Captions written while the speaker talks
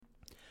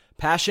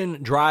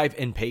Passion, drive,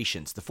 and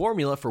patience. The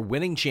formula for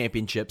winning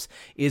championships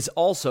is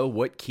also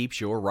what keeps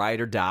your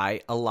ride or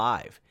die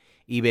alive.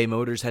 eBay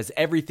Motors has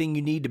everything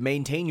you need to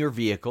maintain your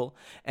vehicle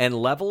and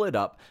level it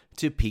up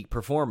to peak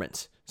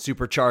performance.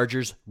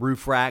 Superchargers,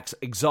 roof racks,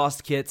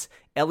 exhaust kits,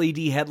 LED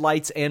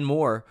headlights, and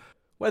more.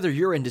 Whether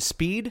you're into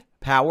speed,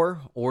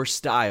 power, or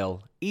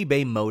style,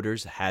 eBay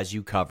Motors has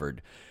you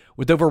covered.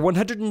 With over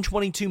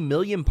 122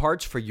 million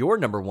parts for your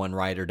number one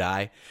ride or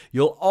die,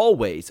 you'll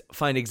always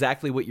find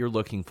exactly what you're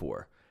looking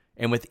for.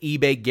 And with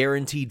eBay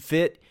Guaranteed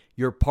Fit,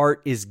 your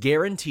part is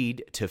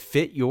guaranteed to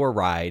fit your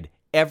ride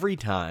every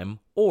time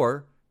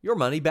or your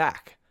money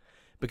back.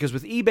 Because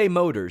with eBay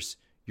Motors,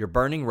 you're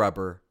burning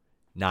rubber,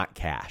 not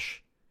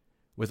cash.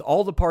 With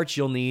all the parts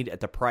you'll need at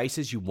the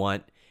prices you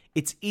want,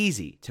 it's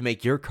easy to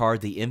make your car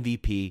the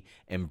MVP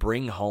and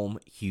bring home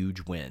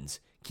huge wins.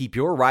 Keep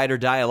your ride or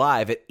die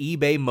alive at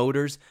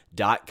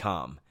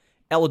ebaymotors.com.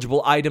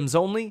 Eligible items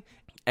only.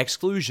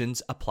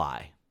 Exclusions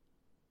apply.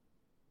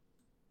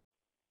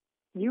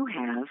 You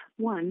have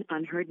one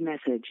unheard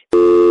message.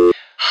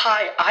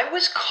 Hi, I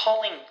was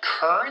calling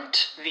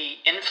Current, the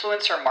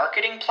influencer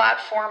marketing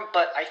platform,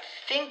 but I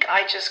think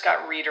I just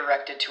got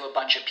redirected to a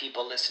bunch of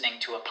people listening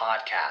to a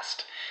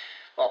podcast.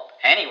 Well,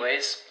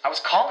 anyways, I was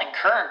calling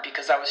Current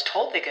because I was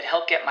told they could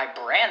help get my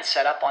brand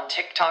set up on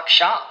TikTok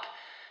Shop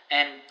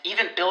and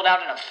even build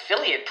out an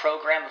affiliate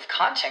program of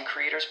content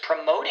creators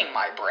promoting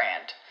my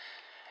brand.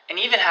 And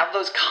even have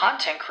those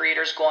content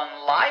creators go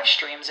on live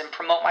streams and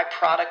promote my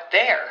product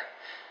there.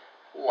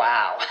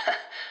 Wow,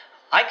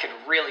 I could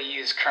really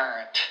use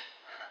Current.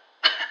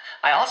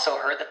 I also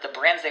heard that the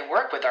brands they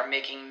work with are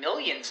making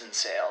millions in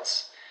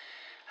sales.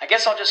 I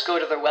guess I'll just go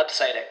to their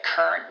website at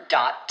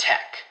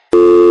current.tech.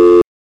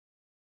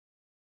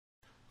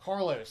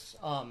 Carlos,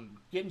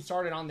 getting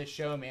started on this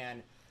show,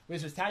 man.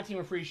 This was Tag Team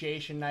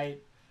Appreciation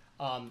Night.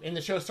 And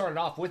the show started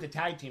off with a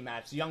tag team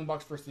match, the Young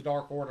Bucks versus the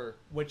Dark Order,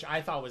 which I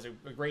thought was a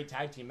great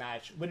tag team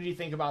match. What did you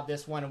think about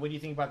this one, and what do you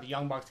think about the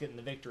Young Bucks getting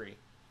the victory?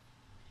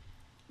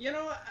 You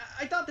know,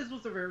 I thought this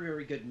was a very,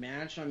 very good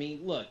match. I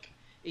mean, look,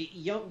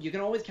 you can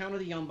always count on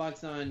the Young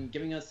Bucks on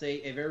giving us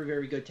a very,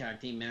 very good tag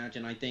team match,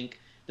 and I think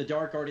the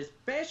Dark Order,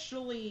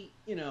 especially,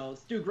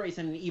 Stu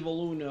Grayson and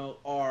Evil Uno,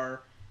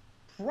 are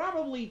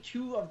probably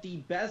two of the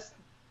best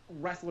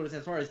wrestlers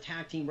as far as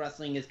tag team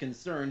wrestling is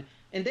concerned,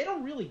 and they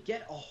don't really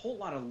get a whole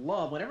lot of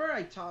love. Whenever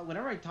I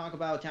talk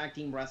about tag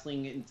team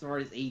wrestling as far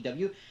as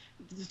AEW,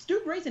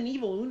 Stu Grayson and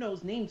Evil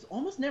Uno's names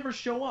almost never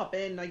show up,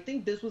 and I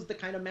think this was the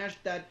kind of match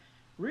that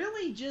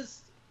really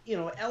just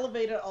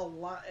elevated a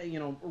lot,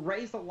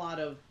 raised a lot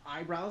of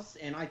eyebrows,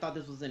 and I thought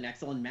this was an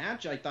excellent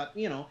match. I thought,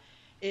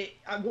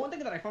 one thing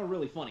that I found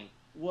really funny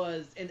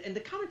was, and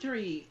the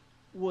commentary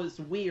was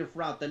weird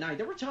throughout the night.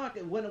 They were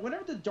talking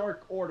whenever the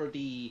Dark Order,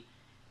 the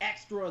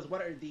extras,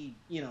 what are the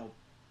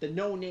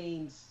no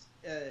names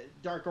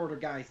Dark Order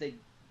guys that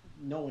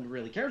no one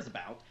really cares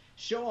about,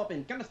 show up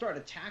and kind of start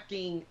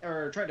attacking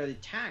or try to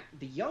attack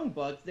the Young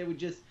Bucks,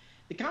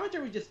 the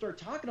commentary would just start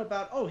talking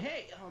about, oh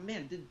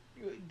man,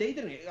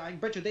 I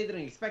bet you they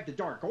didn't expect the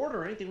Dark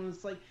Order or anything. And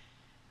it's like,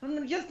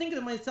 I'm just thinking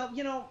to myself,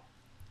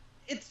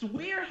 it's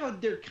weird how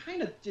they're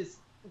kind of just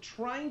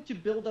trying to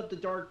build up the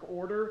Dark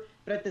Order,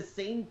 but at the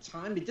same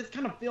time, it just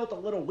kind of felt a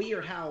little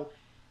weird how,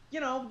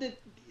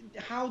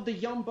 how the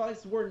Young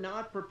Bucks were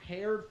not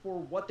prepared for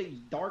what the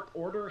Dark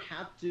Order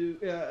had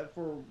to,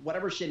 for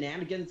whatever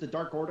shenanigans the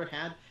Dark Order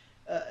had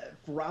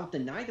throughout the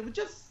night. It was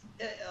just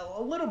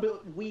a little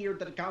bit weird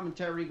that the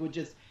commentary would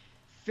just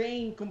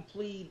feign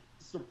complete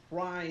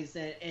surprise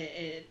and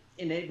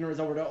ignorance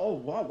over the, oh,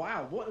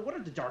 wow, what are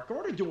the Dark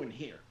Order doing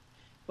here?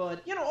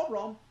 But,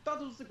 overall, thought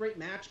this was a great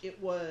match.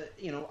 It was,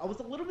 I was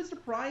a little bit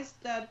surprised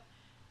that,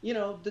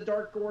 the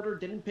Dark Order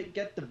didn't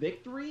get the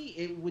victory.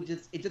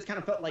 It just kind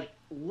of felt like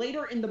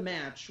later in the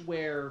match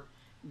where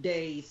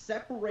they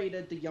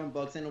separated the Young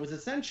Bucks, and it was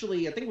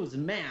essentially, I think it was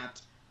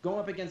Matt going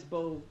up against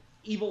both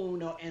Evil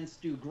Uno and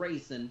Stu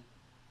Grayson,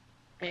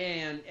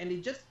 and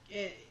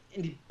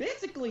he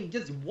basically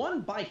just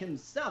won by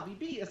himself.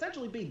 He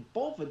essentially beat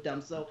both of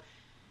them. So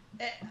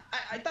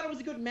I thought it was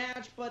a good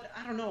match, but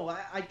I don't know.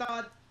 I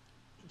thought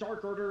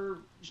Dark Order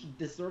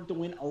deserved to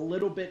win a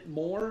little bit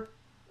more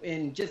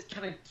and just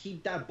kind of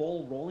keep that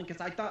ball rolling, because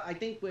I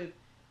think with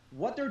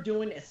what they're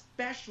doing,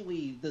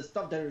 especially the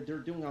stuff that they're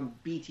doing on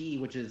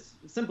BTE, which is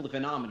simply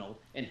phenomenal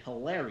and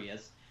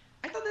hilarious,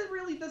 I thought they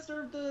really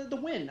deserved the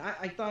win.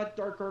 I thought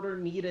Dark Order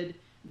needed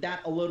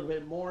that a little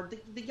bit more.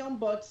 The Young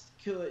Bucks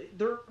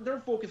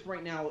their focus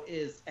right now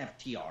is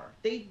FTR.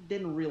 They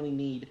didn't really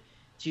need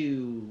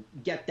to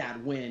get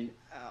that win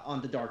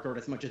on the Dark Order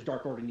as much as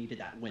Dark Order needed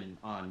that win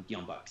on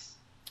Young Bucks.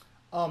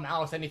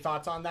 Alice, any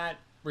thoughts on that?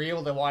 Were you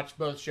able to watch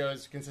both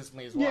shows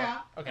consistently as well? Yeah.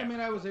 Okay. I mean,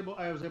 I was able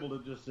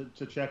to just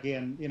to check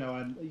in,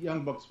 on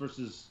Young Bucks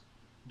versus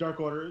Dark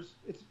Orders.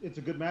 It's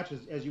a good match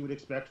as you would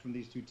expect from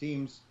these two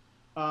teams.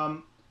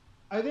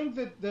 I think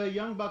that the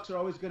Young Bucks are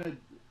always going to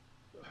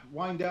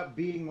wind up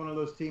being one of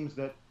those teams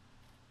that,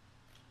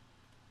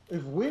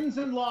 if wins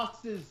and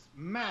losses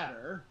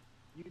matter,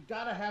 you've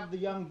got to have the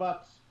Young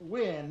Bucks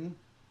win.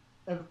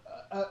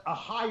 a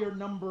higher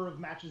number of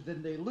matches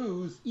than they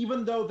lose,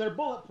 even though they're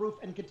bulletproof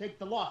and can take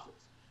the losses.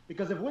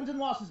 Because if wins and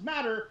losses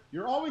matter,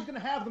 you're always going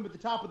to have them at the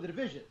top of the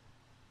division.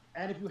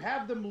 And if you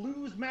have them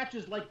lose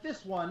matches like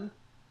this one,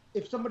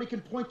 if somebody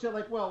can point to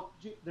like, well,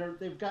 they're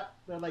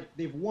like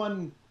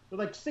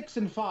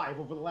 6-5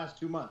 over the last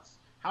 2 months.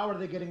 How are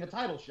they getting a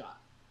title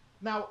shot?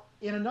 Now,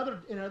 in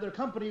another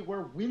company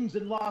where wins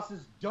and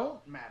losses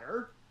don't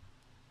matter,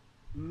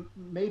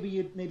 maybe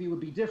it would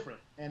be different,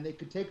 and they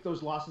could take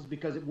those losses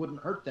because it wouldn't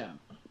hurt them.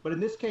 But in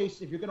this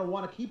case, if you're going to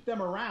want to keep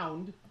them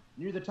around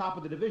near the top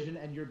of the division,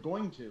 and you're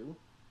going to,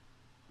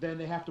 then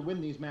they have to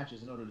win these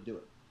matches in order to do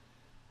it.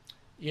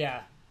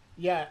 Yeah.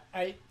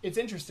 It's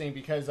interesting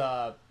because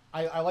I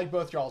like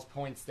both y'all's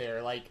points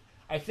there. Like,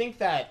 I think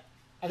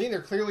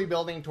they're clearly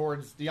building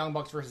towards the Young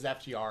Bucks versus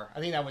FTR. I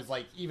think that was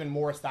like even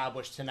more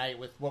established tonight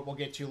with what we'll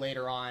get to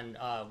later on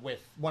with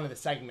one of the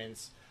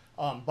segments.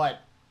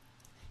 But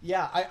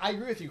yeah, I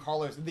agree with you,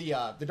 Carlos.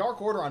 The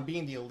Dark Order on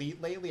being the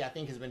elite lately, I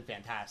think, has been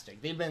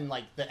fantastic. They've been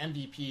like the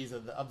MVPs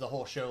of the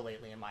whole show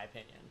lately, in my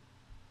opinion.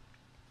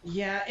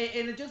 Yeah,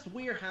 and it's just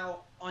weird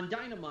how on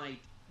Dynamite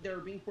they're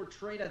being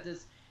portrayed as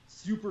this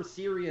super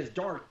serious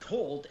dark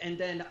cult, and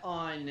then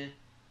on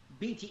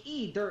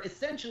BTE they're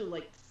essentially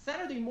like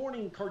Saturday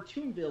morning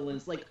cartoon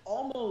villains, like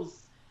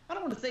almost, I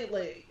don't want to say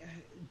like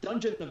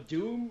Dungeon of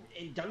Doom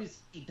in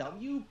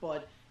WCW,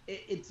 but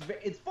it's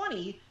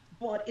funny,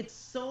 but it's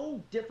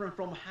so different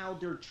from how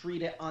they're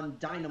treated on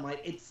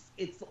Dynamite.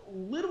 It's a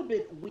little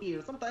bit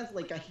weird. Sometimes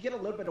like I get a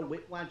little bit of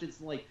whiplash.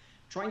 It's like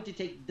trying to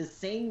take the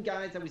same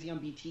guys that we see on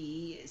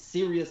BTE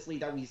seriously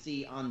that we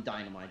see on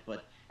Dynamite.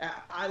 But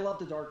I love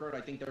the Dark Order.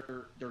 I think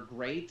they're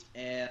great.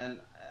 And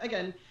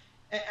again,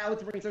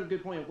 Alex brings up a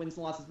good point. Wins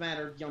and losses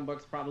matter. Young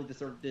Bucks probably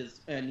deserved this,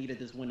 needed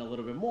this win a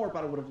little bit more,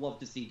 but I would have loved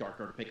to see Dark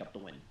Order pick up the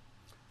win.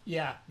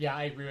 Yeah,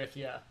 I agree with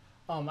you.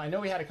 I know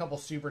we had a couple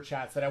super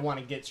chats that I want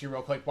to get to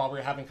real quick while we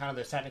were having kind of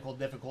those technical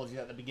difficulties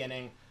at the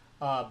beginning.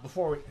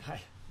 Before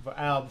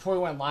we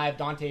went live,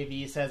 Dante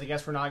V says, I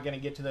guess we're not going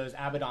to get to those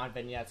Abaddon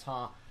vignettes,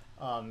 huh?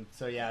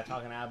 So yeah,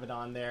 talking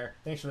Abaddon there.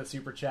 Thanks for the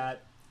super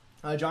chat.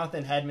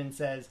 Jonathan Hedman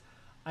says,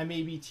 I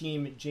may be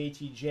team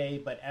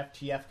JTJ, but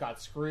FTF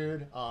got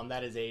screwed.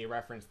 That is a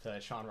reference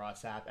to Sean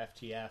Ross Sapp,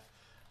 FTF.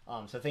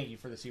 So thank you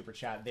for the super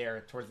chat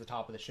there towards the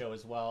top of the show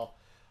as well.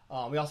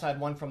 We also had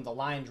one from The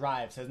Line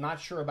Drive. Says,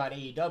 not sure about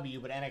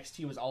AEW, but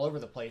NXT was all over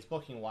the place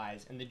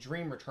booking-wise, and the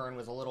Dream return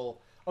was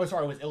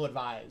was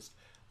ill-advised.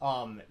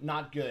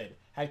 Not good.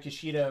 Had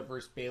Kushida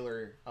versus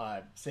Baylor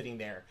sitting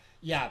there.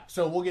 Yeah,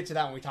 so we'll get to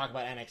that when we talk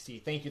about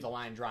NXT. Thank you, The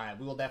Line Drive.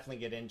 We will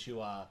definitely get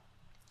into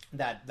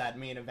that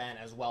main event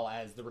as well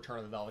as the return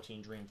of the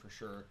Velveteen Dream for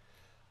sure.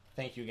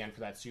 Thank you again for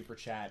that super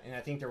chat. And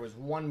I think there was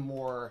one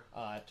more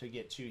to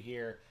get to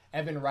here.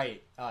 Evan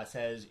Wright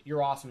says,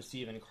 you're awesome,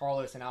 Steven.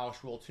 Carlos and Alex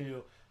Rule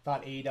too.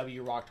 Thought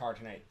AEW rocked hard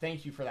tonight.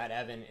 Thank you for that,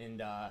 Evan,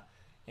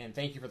 and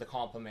thank you for the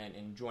compliment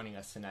and joining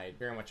us tonight.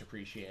 Very much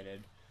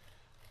appreciated.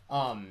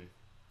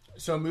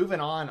 So moving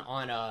on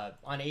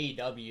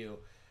AEW.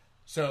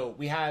 So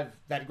we have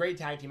that great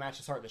tag team match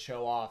to start the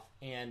show off,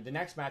 and the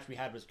next match we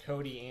had was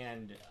Cody,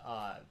 and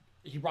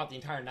he brought the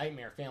entire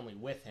Nightmare family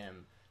with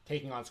him,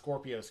 taking on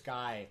Scorpio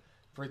Sky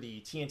for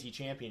the TNT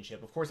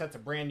Championship. Of course, that's a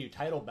brand new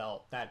title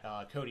belt that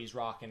Cody's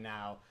rocking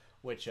now,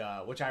 which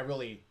I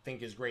really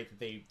think is great that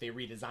they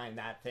redesigned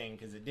that thing,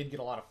 because it did get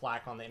a lot of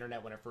flack on the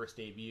internet when it first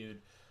debuted.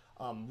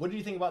 What do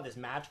you think about this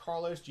match,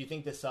 Carlos? Do you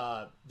think this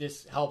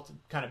helped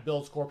kind of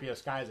build Scorpio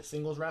Sky as a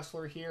singles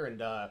wrestler here?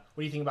 And what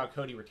do you think about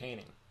Cody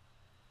retaining?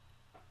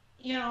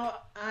 You know,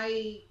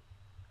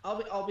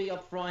 I'll be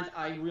upfront.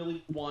 I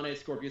really wanted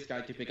Scorpio Sky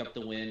to pick up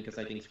the win because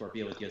I think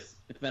Scorpio is just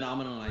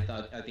phenomenal, and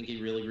I think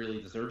he really,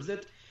 really deserves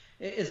it.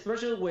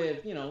 Especially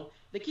with, you know,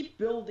 they keep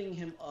building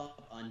him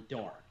up on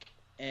Dark.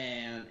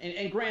 And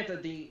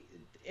granted,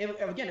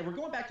 if we're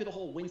going back to the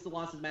whole wins to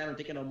losses matter and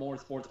taking a more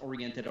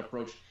sports-oriented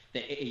approach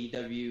that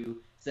AEW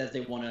says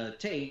they want to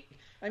take,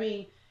 I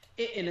mean,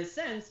 in a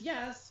sense,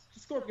 yes,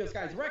 Scorpio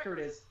Sky's record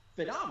is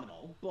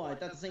phenomenal,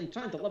 but at the same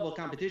time, the level of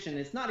competition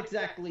is not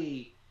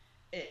exactly,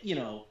 you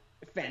know,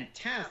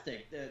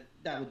 fantastic.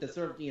 That would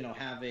deserve, you know,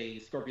 have a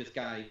Scorpio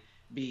Sky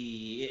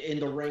be in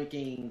the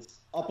rankings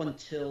up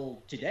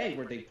until today,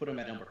 where they put him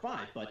at number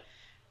 5. But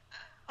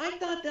I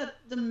thought that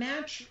the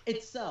match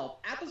itself,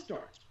 at the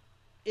start,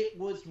 it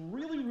was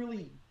really,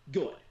 really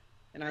good.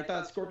 And I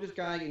thought Scorpio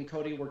Sky and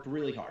Cody worked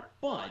really hard.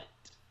 But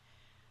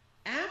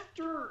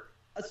after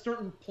a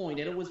certain point,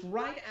 and it was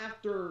right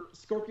after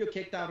Scorpio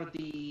kicked out of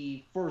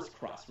the first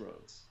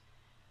Crossroads,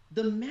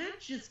 the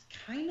match just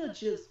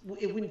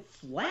it went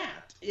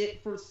flat.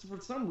 For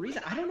some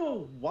reason. I don't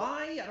know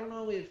why. I don't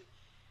know if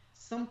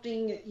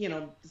something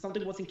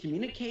wasn't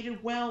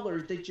communicated well,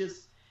 or they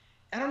just,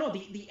 I don't know,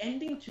 the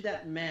ending to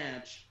that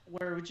match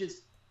where it was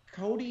just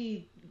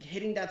Cody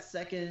hitting that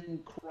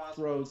second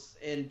Crossroads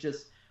and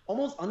just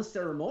almost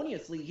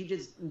unceremoniously, he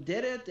just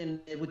did it, and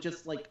it was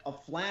just like a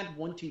flat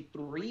 1, 2,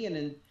 3,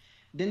 and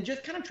then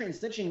just kind of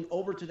transitioning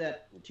over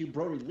to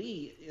Brody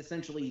Lee,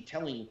 essentially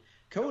telling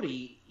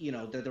Cody, you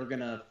know, that they're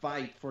gonna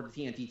fight for the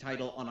TNT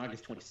title on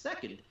August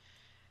 22nd.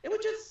 It was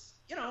just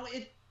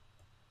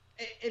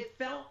it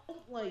felt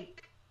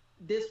like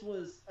this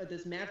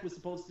match was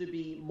supposed to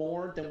be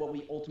more than what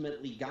we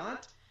ultimately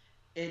got.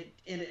 It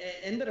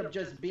ended up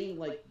just being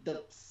like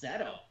the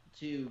setup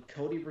to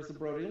Cody versus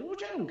Brody,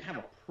 which I don't have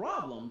a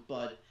problem,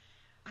 but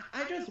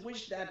I just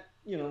wish that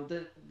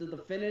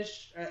the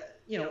finish,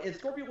 if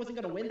Scorpio wasn't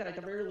going to win, that at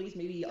the very least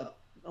maybe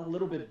a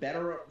little bit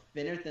better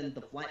finish than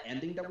the flat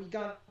ending that we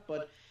got.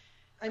 But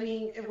I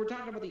mean, if we're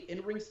talking about the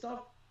in-ring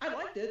stuff, I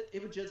liked it.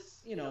 It would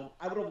just,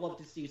 I would have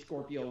loved to see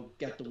Scorpio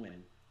get the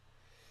win.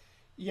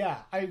 Yeah,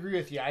 I agree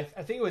with you. I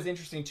think it was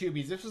interesting too,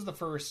 because this was the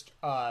first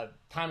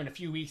time in a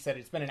few weeks that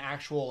it's been an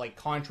actual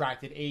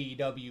contracted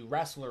AEW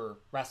wrestler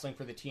wrestling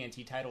for the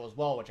TNT title as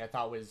well, which I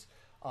thought was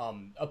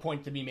a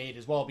point to be made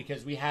as well,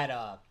 because we had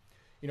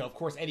of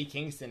course Eddie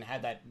Kingston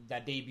had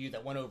that debut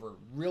that went over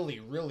really,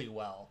 really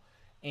well,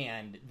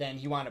 and then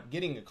he wound up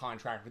getting a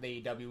contract with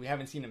AEW. We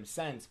haven't seen him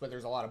since, but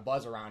there's a lot of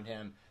buzz around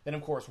him. Then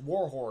of course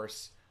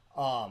Warhorse.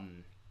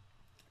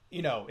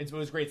 It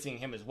was great seeing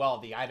him as well,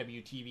 the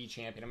IWTV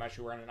champion. I'm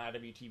actually wearing an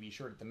IWTV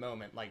shirt at the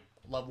moment.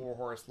 Love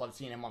Warhorse, love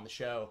seeing him on the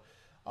show.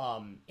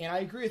 And I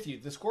agree with you.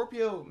 The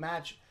Scorpio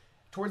match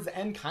towards the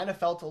end kind of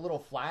felt a little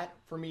flat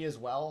for me as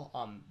well.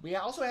 We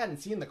also hadn't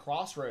seen the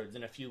Crossroads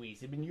in a few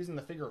weeks. They'd been using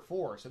the figure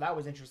 4, so that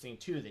was interesting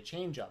too, the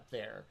change up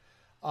there.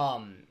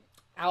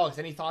 Alex,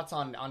 any thoughts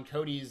on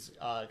Cody's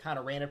kind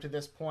of reign up to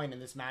this point in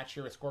this match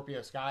here with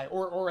Scorpio Sky,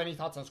 or any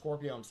thoughts on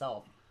Scorpio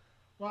himself?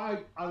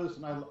 Well, I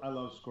listen. I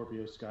love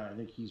Scorpio Sky. I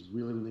think he's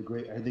really, really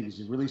great. I think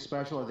he's really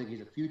special. I think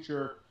he's a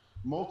future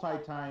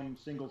multi-time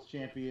singles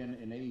champion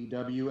in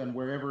AEW and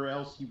wherever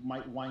else he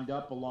might wind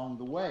up along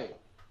the way.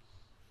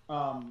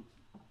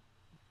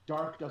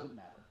 Dark doesn't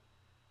matter.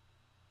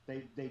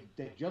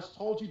 They just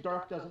told you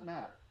Dark doesn't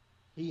matter.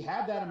 He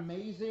had that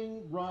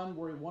amazing run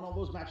where he won all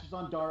those matches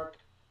on Dark.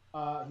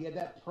 He had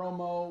that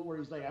promo where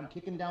he's like, "I'm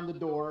kicking down the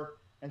door,"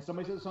 and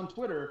somebody said this on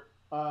Twitter.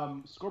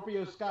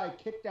 Scorpio Sky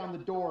kicked down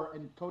the door,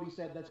 and Cody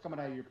said, "That's coming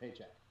out of your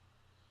paycheck."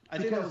 I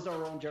think that was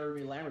our own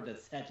Jeremy Lambert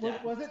that said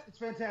that. Was it? It's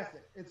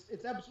fantastic.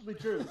 It's absolutely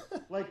true.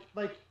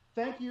 like,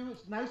 thank you.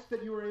 It's nice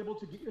that you were able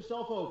to get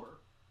yourself over.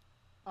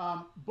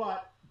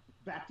 But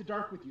back to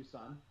Dark with you,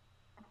 son.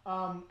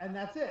 And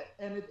that's it.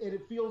 And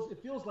it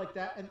feels like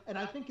that. And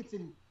I think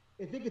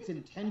it's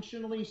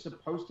intentionally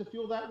supposed to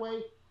feel that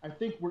way. I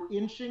think we're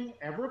inching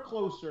ever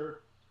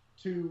closer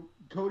to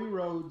Cody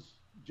Rhodes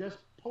just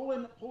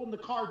pulling the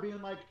card,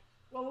 being like,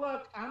 "Well,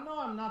 look, I know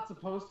I'm not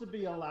supposed to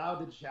be allowed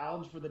to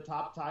challenge for the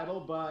top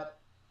title,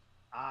 but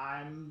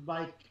I'm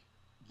like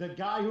the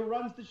guy who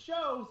runs the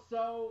show,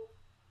 so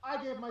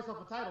I gave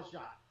myself a title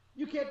shot.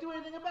 You can't do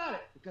anything about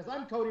it because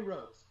I'm Cody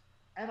Rhodes."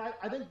 And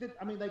I think that,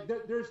 I mean, like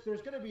there's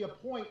going to be a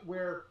point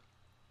where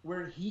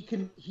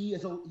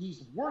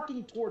he's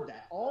working toward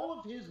that. All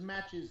of his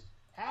matches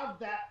have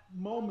that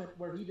moment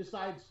where he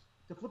decides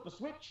to flip a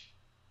switch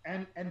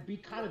and be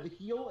kind of the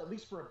heel, at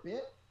least for a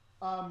bit.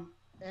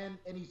 And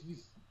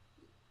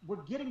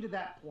we're getting to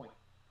that point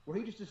where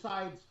he just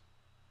decides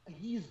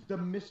he's the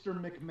Mr.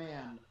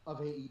 McMahon of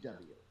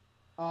AEW.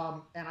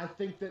 And I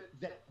think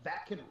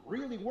that can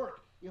really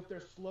work if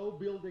they're slow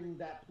building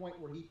that point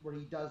where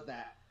he does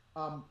that.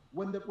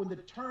 When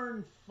the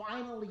turn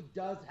finally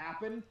does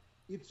happen,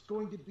 it's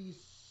going to be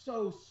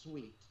so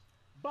sweet.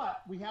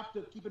 But we have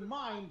to keep in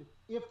mind,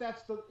 if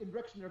that's the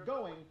direction they're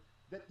going,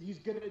 that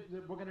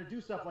we're gonna do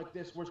stuff like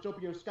this where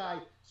Scorpio Sky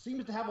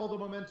seems to have all the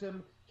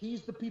momentum.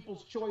 He's the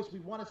people's choice. We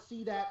want to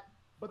see that,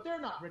 but they're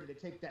not ready to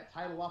take that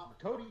title off of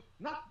Cody.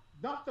 Not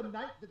the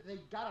night that they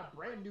got a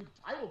brand new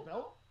title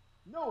belt.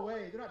 No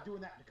way. They're not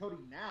doing that to Cody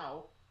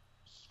now.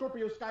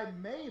 Scorpio Sky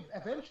may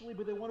eventually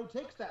be the one who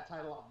takes that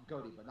title off of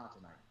Cody, but not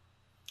tonight.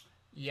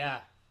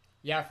 Yeah,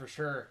 for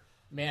sure.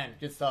 Man,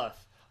 good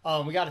stuff.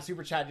 We got a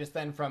super chat just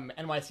then from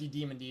NYC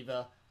Demon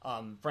Diva,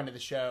 friend of the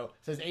show.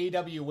 Says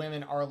AEW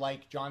women are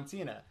like John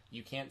Cena.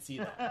 You can't see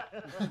that.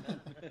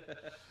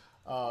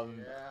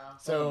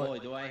 So, boy,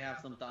 do I have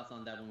some thoughts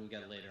on that when we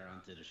get later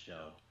onto the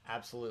show.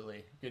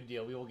 Absolutely. Good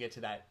deal. We will get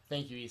to that.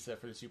 Thank you, Issa,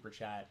 for the super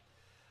chat.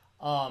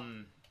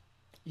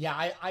 Yeah,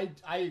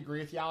 I agree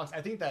with you, Alex.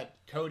 I think that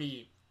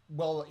Cody,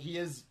 well, he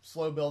is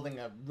slow building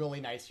a really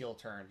nice heel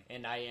turn,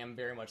 and I am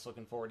very much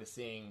looking forward to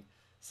seeing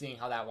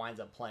how that winds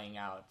up playing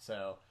out.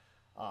 So,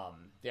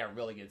 yeah,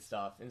 really good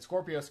stuff. And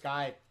Scorpio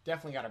Sky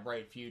definitely got a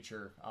bright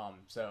future.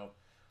 So,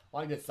 a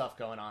lot of good stuff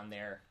going on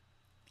there.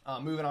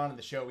 Moving on to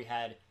the show, we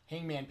had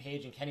Hangman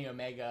Page and Kenny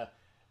Omega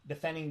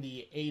defending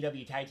the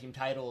AEW Tag Team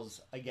titles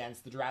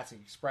against the Jurassic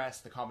Express,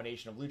 the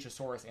combination of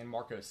Luchasaurus and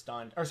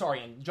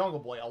and Jungle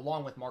Boy,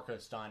 along with Marco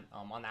Stunt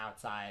on the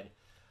outside.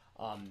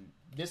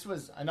 This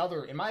was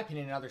in my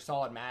opinion, another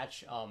solid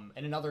match,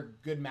 and another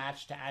good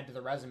match to add to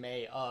the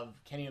resume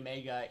of Kenny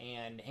Omega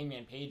and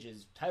Hangman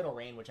Page's title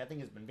reign, which I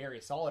think has been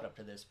very solid up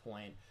to this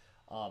point.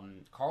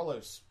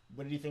 Carlos,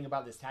 what did you think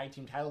about this tag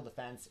team title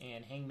defense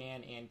and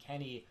Hangman and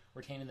Kenny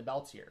retaining the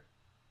belts here?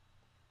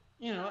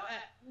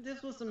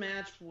 This was a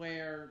match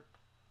where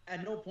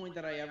at no point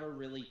did I ever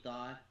really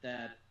thought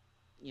that,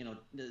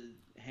 the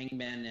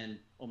Hangman and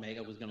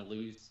Omega was going to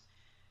lose.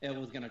 it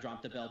was going to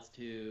drop the belts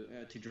to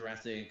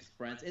Jurassic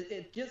Express.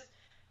 It just,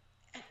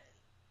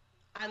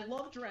 I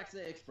love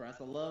Jurassic Express.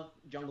 I love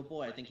Jungle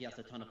Boy. I think he has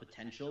a ton of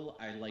potential.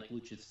 I like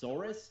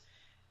Luchasaurus.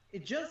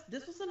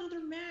 This was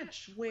another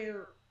match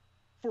where,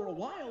 for a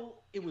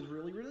while, it was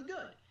really, really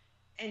good.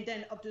 And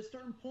then up to a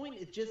certain point,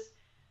 it just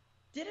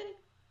didn't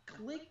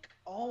click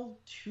all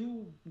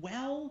too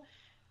well.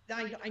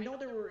 I know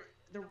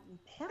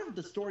part of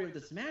the story of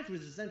this match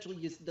was essentially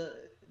just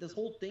this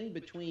whole thing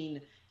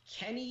between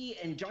Kenny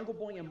and Jungle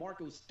Boy and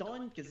Marco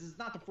Stunt, because this is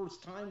not the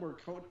first time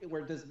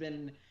where there's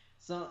been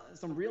some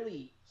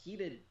really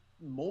heated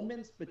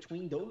moments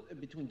between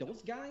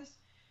those guys.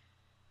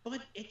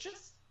 But it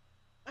just,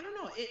 I don't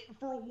know.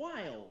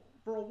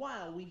 For a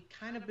while we've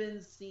kind of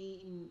been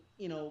seeing,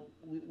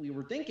 we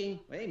were thinking,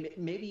 hey,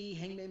 maybe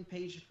Hangman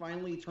Page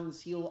finally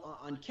turns heel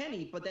on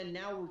Kenny, but then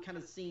now we're kind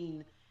of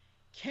seeing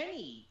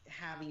Kenny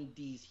having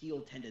these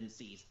heel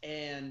tendencies,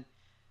 and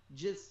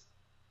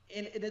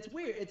it's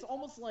weird. It's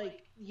almost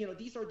like,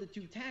 these are the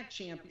two tag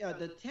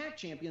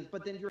champions,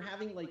 but then you're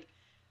having like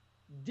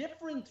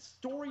different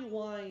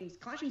storylines,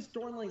 clashing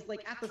storylines,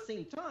 like at the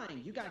same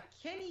time. You got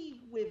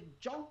Kenny with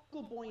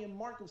Jungle Boy and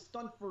Marco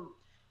Stunt for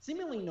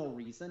seemingly no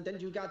reason. Then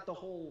you got the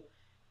whole,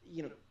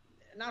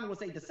 not want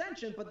to say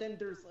dissension, but then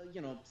there's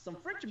some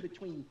friction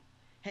between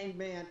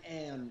Hangman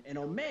and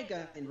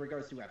Omega in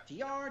regards to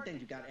FTR. Then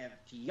you got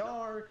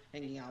FTR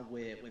hanging out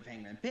with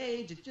Hangman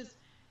Page. It's just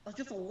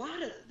there's a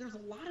lot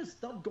of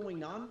stuff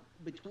going on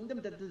between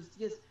them that there's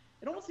just,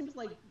 it almost seems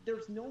like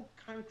there's no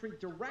concrete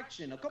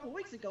direction. A couple of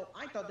weeks ago,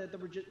 I thought that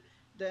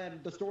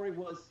that the story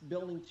was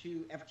building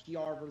to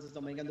FTR versus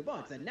Omega and the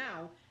Bucks, and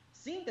now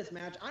seeing this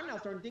match, I'm now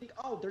starting to think,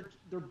 oh,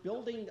 they're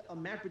building a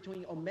match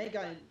between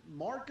Omega and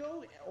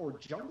Marco or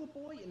Jungle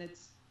Boy, and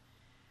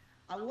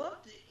I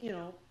loved,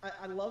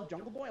 I love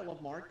Jungle Boy, I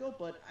love Marco,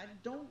 but I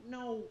don't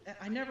know,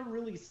 I never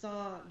really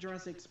saw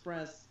Jurassic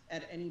Express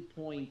at any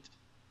point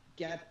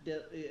get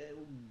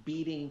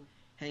beating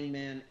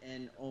Hangman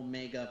and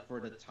Omega for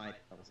the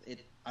titles.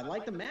 I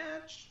like the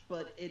match,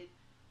 but it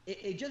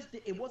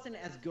wasn't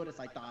as good as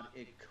I thought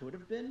it could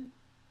have been,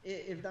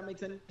 if that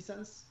makes any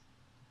sense.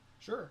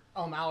 Sure.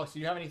 Alex, do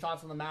you have any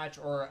thoughts on the match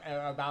or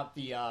about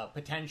the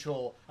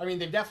potential? I mean,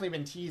 they've definitely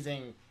been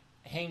teasing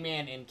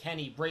Hangman and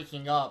Kenny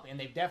breaking up, and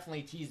they've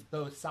definitely teased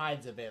both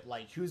sides of it,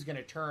 like who's going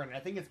to turn. And I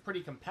think it's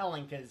pretty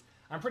compelling because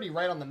I'm pretty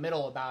right on the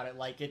middle about it.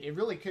 Like, it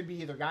really could be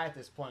either guy at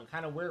this point.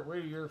 Kind of where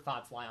do your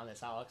thoughts lie on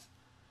this, Alex?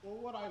 Well,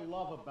 what I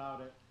love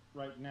about it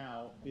right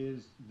now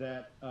is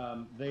that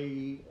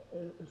they,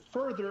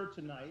 further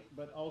tonight,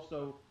 but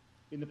also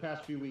in the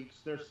past few weeks,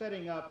 they're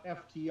setting up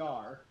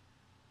FTR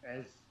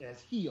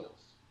as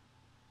heels.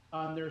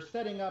 They're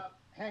setting up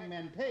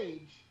Hangman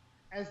Page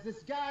as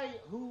this guy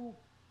who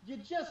you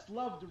just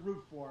love to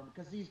root for him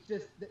because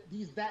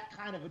he's that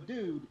kind of a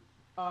dude.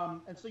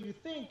 And so you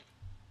think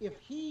if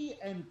he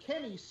and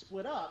Kenny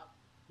split up,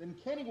 then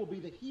Kenny will be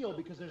the heel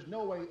because there's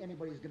no way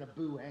anybody's going to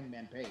boo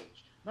Hangman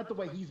Page. Not the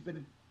way he's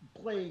been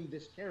playing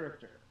this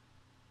character.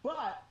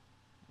 But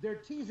they're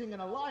teasing an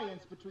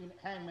alliance between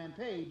Hangman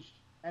Page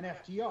and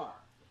FTR.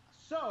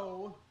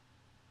 So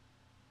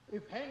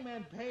if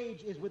Hangman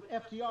Page is with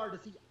FTR,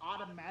 does he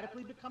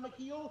automatically become a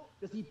heel?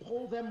 Does he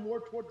pull them more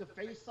toward the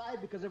face side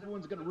because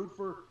everyone's going to root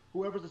for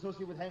whoever's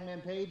associated with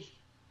Hangman Page?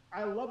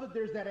 I love that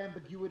there's that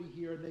ambiguity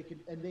here,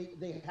 and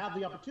they have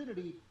the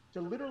opportunity to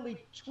literally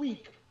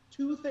tweak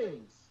two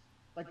things,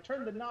 like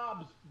turn the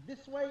knobs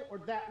this way or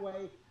that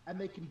way,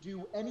 and they can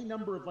do any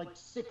number of like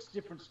 6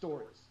 different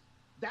stories.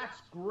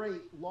 That's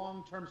great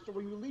long-term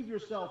story. You leave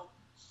yourself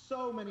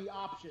so many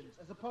options,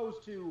 as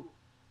opposed to,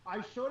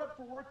 I showed up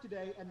for work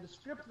today, and the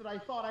script that I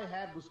thought I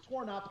had was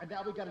torn up, and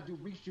now we got to do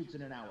reshoots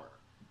in an hour.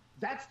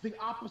 That's the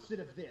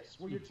opposite of this,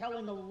 where you're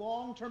telling a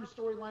long-term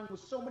storyline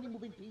with so many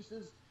moving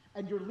pieces,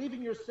 and you're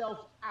leaving yourself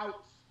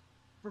out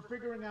for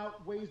figuring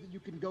out ways that you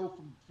can go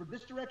from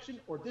this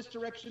direction or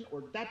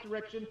that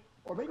direction,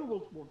 or maybe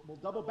we'll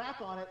double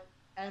back on it,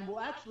 and we'll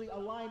actually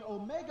align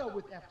Omega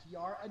with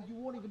FTR, and you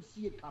won't even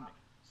see it coming.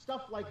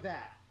 Stuff like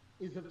that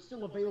is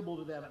still available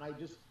to them, and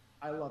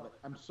I love it.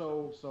 I'm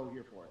so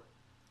here for it.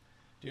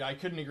 Dude, I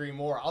couldn't agree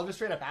more. I'll just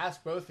straight up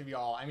ask both of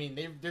y'all. I mean,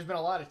 there's been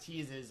a lot of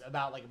teases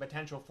about like a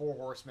potential 4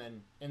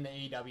 Horsemen in the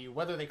AEW,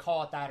 whether they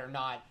call it that or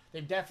not.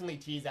 They've definitely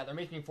teased that. They're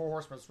making 4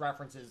 Horsemen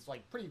references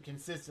like pretty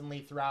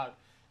consistently throughout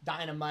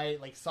Dynamite,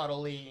 like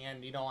subtly,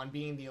 and on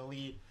Being the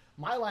Elite.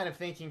 My line of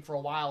thinking for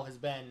a while has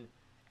been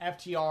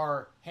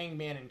FTR,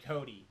 Hangman, and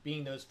Cody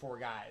being those 4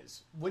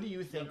 guys. What do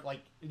you think? Yeah.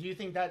 Like, do you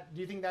think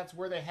that's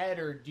where they head,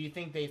 or do you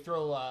think they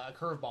throw a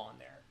curveball in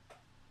there?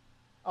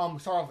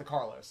 Start off with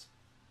Carlos.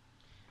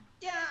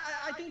 Yeah,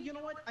 I think, you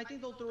know what? I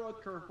think they'll throw a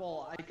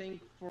curveball. I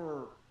think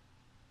for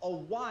a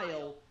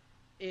while,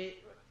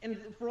 and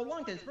for a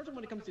long time, especially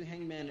when it comes to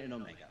Hangman and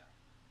Omega,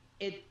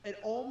 it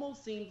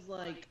almost seems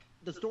like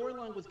the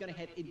storyline was going to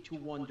head into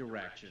one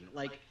direction.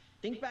 Like,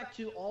 think back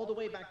to all the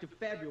way back to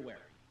February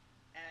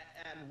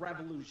at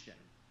Revolution,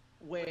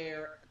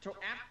 where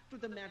after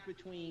the match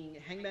between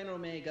Hangman and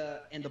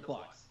Omega and the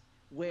Bucks,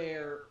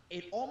 where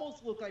it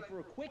almost looked like for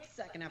a quick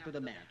second after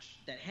the match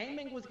that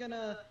Hangman was going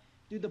to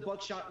do the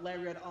buckshot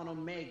lariat on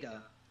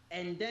Omega,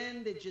 and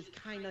then they just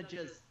kind of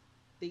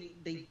he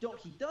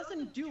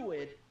doesn't do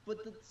it,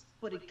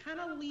 but it kind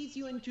of leads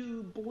you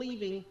into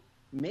believing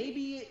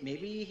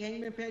maybe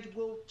Hangman Page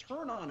will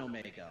turn on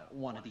Omega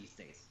one of these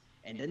days.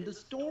 And then the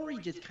story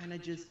just kind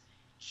of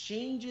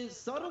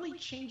subtly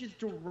changes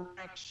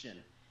direction.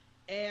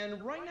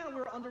 And right now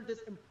we're under this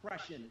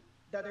impression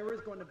that there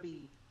is going to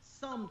be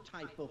some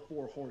type of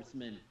Four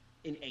Horsemen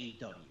in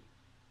AEW.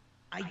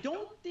 I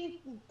don't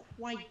think we'll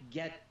quite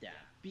get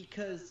that,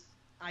 because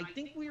I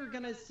think we are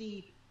going to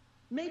see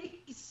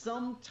maybe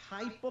some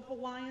type of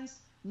alliance,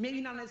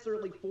 maybe not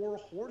necessarily Four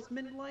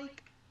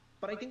Horsemen-like,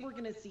 but I think we're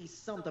going to see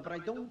something. But I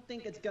don't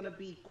think it's going to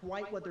be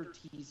quite what they're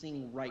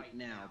teasing right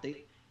now.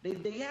 They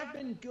have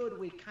been good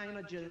with kind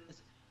of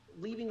just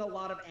leaving a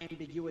lot of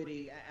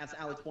ambiguity, as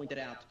Alex pointed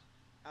out,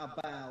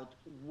 about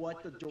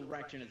what the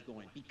direction is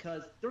going,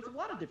 because there's a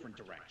lot of different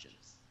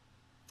directions.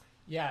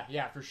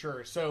 Yeah, for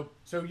sure. So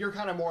you're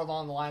kind of more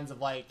along the lines of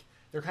like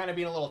they're kind of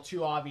being a little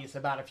too obvious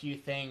about a few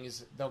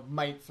things that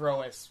might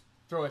throw us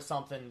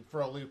something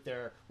for a loop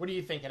there. What are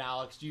you thinking,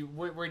 Alex?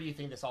 Where do you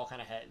think this all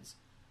kind of heads?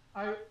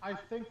 I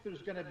think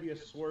there's going to be a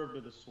swerve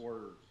to the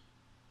swerve.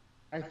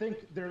 I think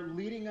they're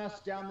leading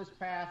us down this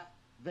path.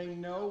 They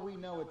know we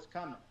know it's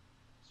coming.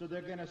 So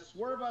they're going to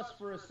swerve us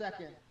for a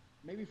second,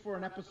 maybe for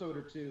an episode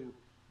or two,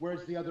 where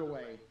it's the other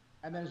way.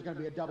 And then there's going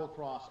to be a double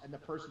cross, and the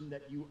person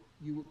that you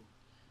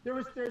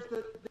there's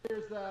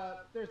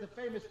the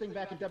famous thing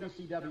back in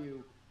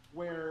WCW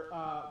where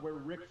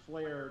Ric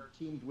Flair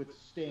teamed with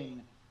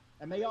Sting,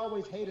 and they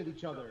always hated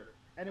each other.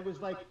 And it was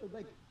like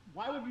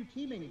why would you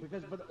teaming?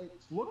 But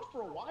it's looked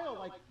for a while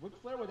like Ric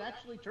Flair was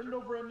actually turned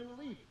over a new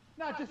leaf.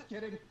 Not just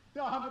kidding.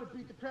 No, I'm going to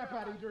beat the crap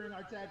out of you during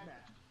our tag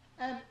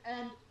match.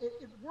 And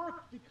it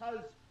worked because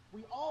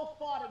we all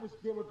thought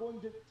they were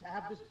going to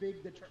have this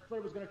big that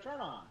Flair was going to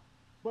turn on.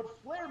 But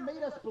Flair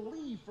made us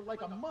believe for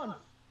like a month.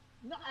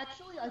 No,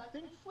 actually, I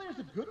think Flair's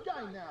a good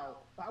guy now.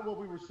 Well,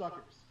 we were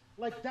suckers.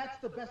 Like, that's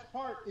the best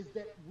part, is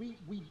that we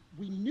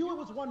knew it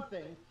was one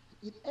thing.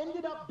 It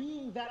ended up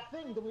being that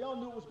thing that we all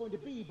knew it was going to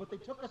be, but they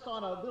took us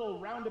on a little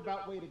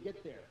roundabout way to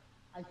get there.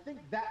 I think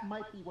that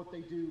might be what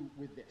they do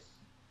with this.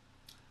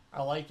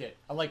 I like it.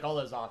 I like all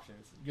those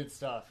options. Good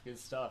stuff.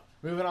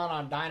 Moving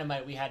on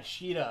Dynamite, we had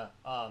Shida,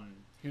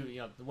 who,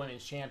 the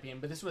women's champion,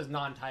 but this was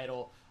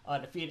non-title,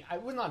 defeat.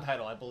 It was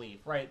non-title, I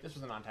believe, right? This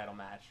was a non-title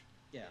match.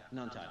 Yeah,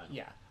 non-title.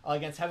 Yeah,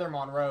 against Heather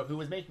Monroe, who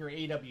was making her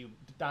AEW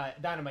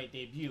Dynamite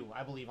debut,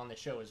 I believe, on the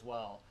show as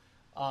well.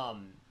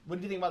 What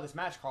do you think about this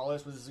match,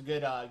 Carlos? Was this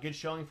a good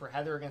showing for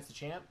Heather against the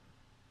champ?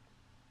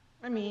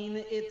 I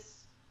mean,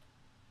 it's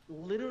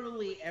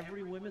literally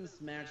every women's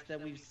match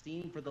that we've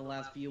seen for the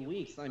last few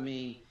weeks. I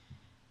mean,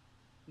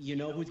 you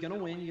know who's going to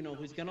win, you know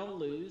who's going to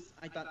lose.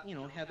 I thought,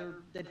 Heather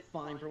did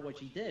fine for what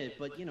she did,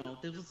 but,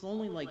 this was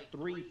only like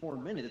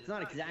 3-4 minutes. It's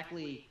not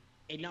exactly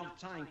enough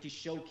time to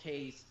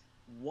showcase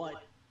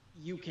what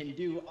you can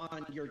do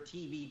on your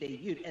TV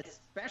debut,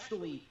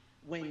 especially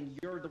when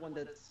you're the one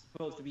that's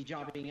supposed to be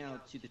jobbing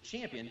out to the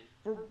champion.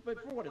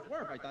 But for what it's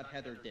worth, I thought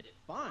Heather did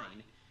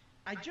fine.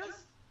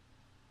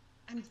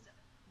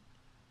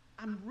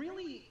 I'm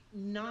really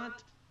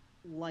not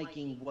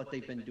liking what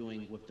they've been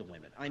doing with the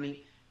women. I mean,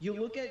 you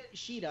look at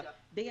Shida.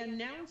 They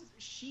announced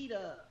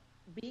Shida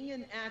being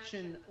in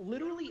action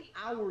literally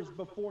hours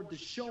before the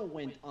show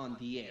went on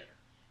the air.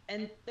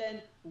 And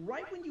then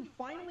right when you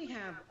finally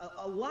have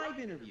a live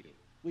interview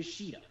with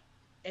Shida,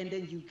 and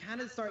then you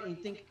kind of start and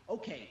think,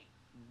 okay,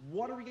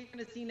 what are we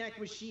going to see next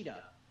with Shida?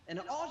 And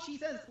all she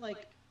says is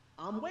like,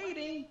 I'm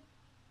waiting.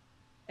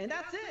 And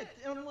that's it.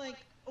 And I'm like,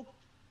 oh,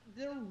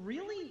 there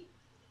really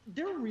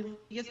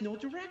is no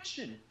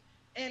direction.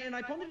 And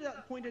I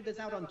pointed this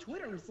out on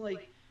Twitter, and it's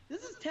like,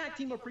 this is Tag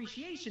Team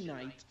Appreciation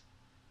Night.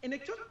 And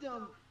it took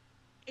them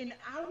an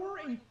hour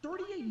and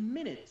 38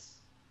 minutes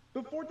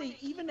before they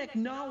even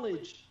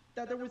acknowledged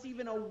that there was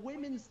even a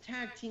women's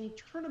tag team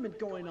tournament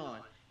going on.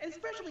 And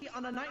especially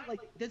on a night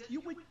like this,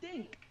 you would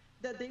think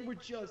that they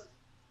would just,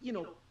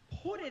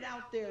 put it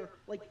out there,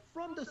 like,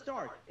 from the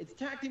start. It's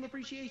Tag Team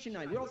Appreciation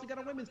Night. We also got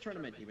a women's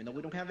tournament. Even though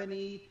we don't have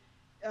any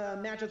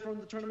matches from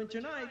the tournament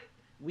tonight,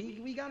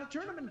 we got a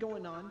tournament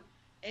going on.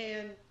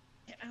 And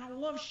I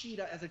love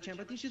Shida as a champ.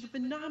 I think she's a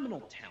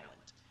phenomenal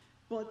talent.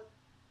 But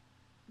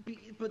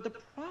the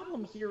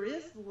problem here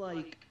is,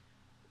 like,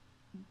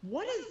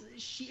 what is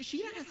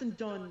Shida hasn't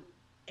done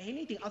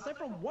anything aside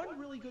from one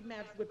really good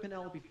match with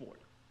Penelope Ford.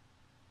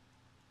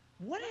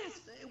 What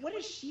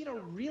has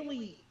Shida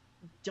really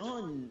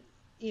done,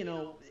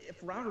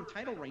 throughout her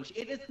title range?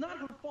 It's not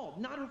her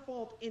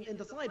fault in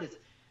the slightest,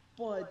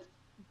 but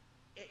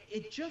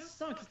it just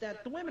sucks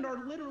that the women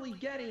are literally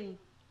getting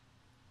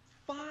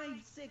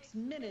 5-6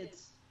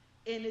 minutes,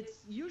 and it's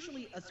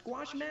usually a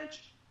squash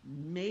match,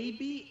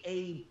 maybe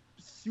a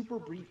super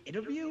brief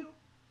interview,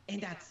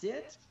 and that's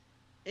it.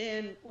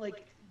 And,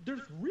 like,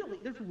 there's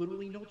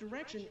literally no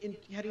direction in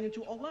heading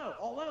into All Out.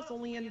 All Out's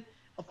only in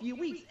a few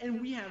weeks, and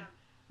we have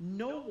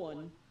no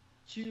one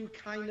to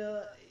kind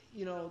of,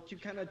 to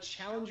kind of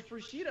challenge for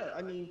Shida.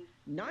 I mean,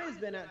 Naya's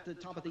been at the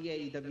top of the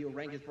AEW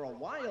rankings for a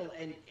while,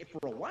 and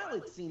for a while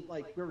it seemed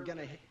like we were going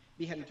to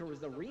be heading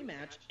towards the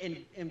rematch,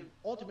 and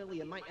ultimately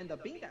it might end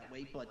up being that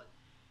way, but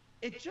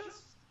it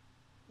just,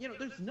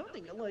 there's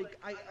nothing. Like,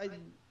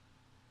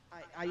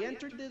 I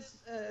entered this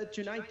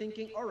tonight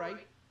thinking, all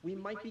right, we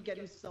might be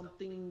getting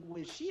something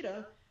with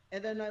Shida,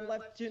 and then I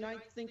left tonight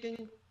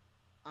thinking,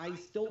 I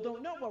still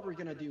don't know what we're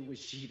going to do with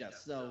Shida.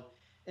 So,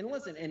 and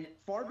listen, and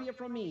far be it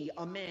from me,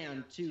 a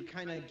man, to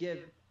kind of give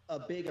a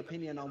big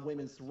opinion on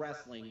women's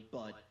wrestling,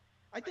 but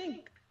I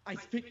think I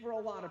speak for a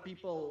lot of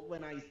people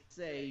when I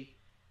say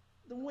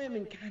the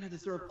women kind of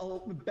deserve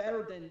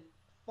better than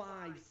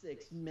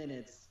 5-6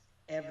 minutes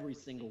every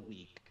single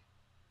week.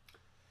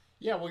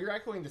 Yeah, well, you're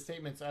echoing the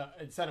statements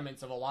and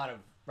sentiments of a lot of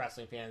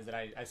wrestling fans that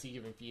I see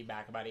giving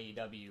feedback about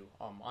AEW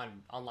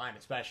online,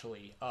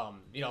 especially. A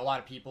lot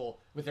of people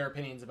with their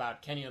opinions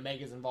about Kenny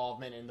Omega's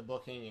involvement in the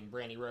booking and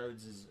Brandy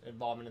Rhodes'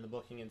 involvement in the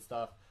booking and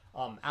stuff.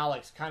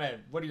 Alex, kind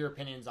of, what are your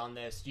opinions on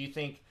this? Do you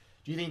think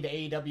the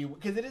AEW,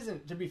 because it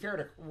isn't, to be fair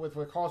to with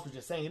what Carlos was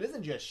just saying, it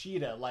isn't just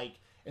Shida. Like,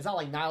 it's not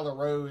like Nyla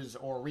Rose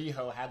or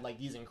Riho had like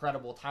these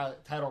incredible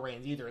title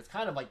reigns either. It's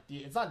kind of like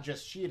it's not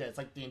just Shida. It's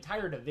like the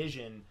entire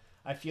division,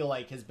 I feel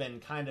like, has been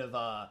kind of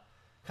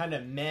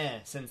meh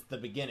since the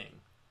beginning.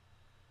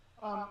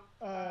 My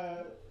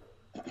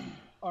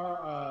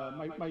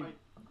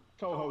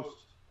co-host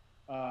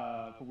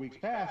for weeks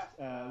past,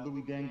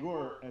 Louis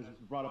Dangour, has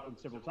brought up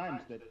several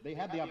times that they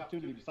had the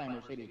opportunity to sign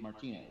Mercedes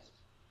Martinez,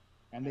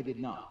 and they did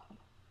not.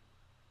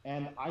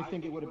 And I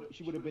think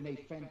she would have been a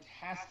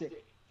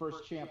fantastic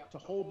first champ to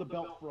hold the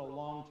belt for a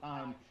long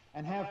time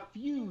and have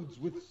feuds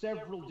with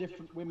several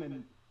different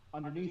women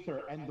underneath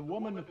her. And the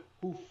woman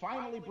who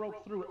finally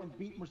broke through and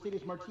beat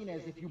Mercedes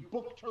Martinez, if you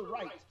booked her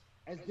right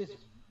as this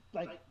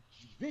like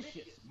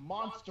vicious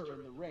monster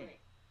in the ring,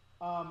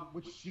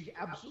 which she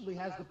absolutely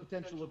has the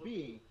potential of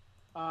being,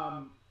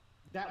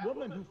 that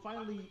woman who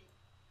finally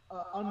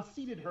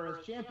unseated her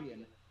as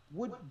champion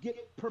would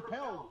get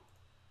propelled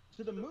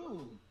to the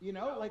moon,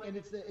 and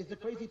it's a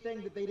crazy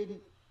thing that they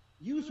didn't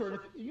use her. And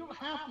if you don't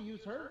have to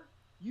use her,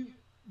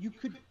 you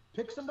could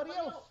pick somebody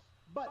else,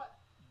 but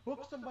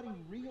book somebody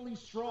really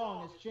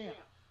strong as champ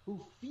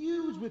who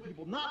feuds with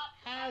people, not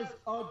has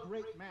a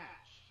great match.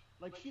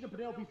 Like Shida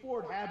Penelope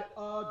Ford had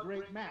a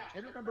great match.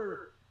 I don't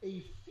remember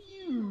a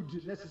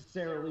feud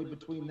necessarily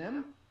between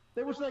them.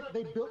 They was like,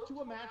 they built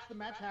to a match, the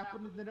match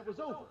happened, and then it was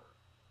over.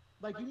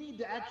 Like, you need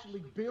to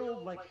actually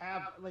build,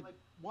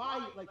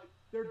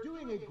 they're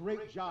doing a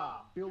great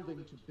job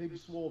building to Big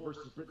Swole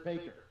versus Britt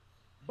Baker.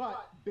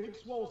 But Big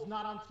Swole's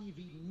not on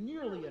TV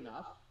nearly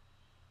enough,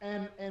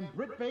 and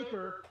Britt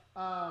Baker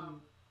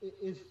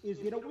is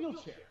in a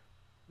wheelchair.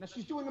 Now,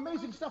 she's doing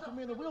amazing stuff for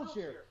me in the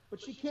wheelchair,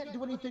 but she can't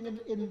do anything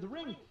in the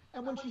ring.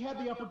 And when she had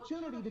the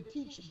opportunity to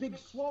teach Big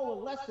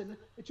Swole a lesson,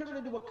 it turned it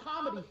into a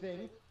comedy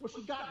thing where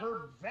she got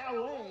her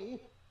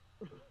valet,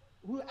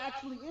 who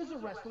actually is a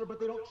wrestler, but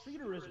they don't treat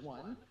her as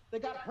one. They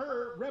got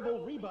her,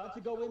 Rebel Reba,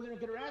 to go in there and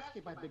get her ass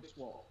kicked by Big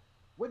Swole.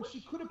 When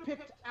she could have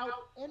picked out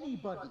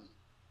anybody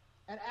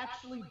and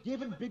actually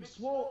given Big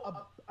Swole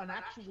an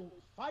actual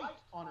fight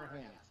on her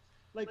hands.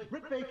 Like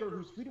Britt Baker,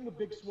 who's feuding with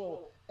Big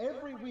Swole,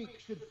 every week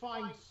should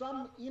find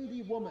some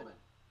indie woman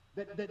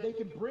that they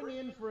can bring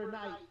in for a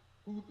night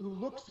who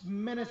looks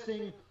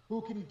menacing,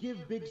 who can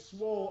give Big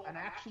Swole an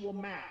actual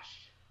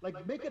match.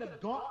 Like, make it a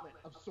gauntlet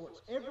of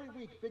sorts. Every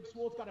week, Big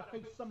Swole's got to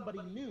face somebody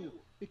new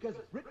because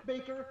Britt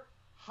Baker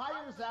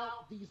hires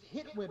out these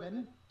hit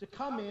women to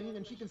come in,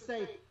 and she can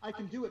say, I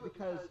can do it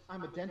because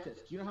I'm a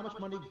dentist. Do you know how much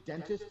money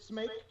dentists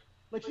make?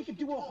 Like, she could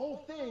do a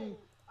whole thing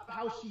of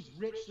how she's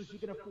rich so she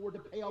can afford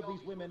to pay all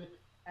these women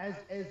as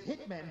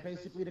hitmen,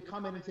 basically, to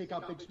come in and take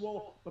out Big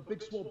Swole. But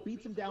Big Swole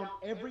beats him down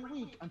every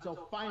week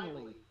until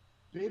finally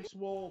Big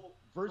Swole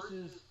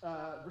versus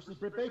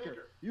Britt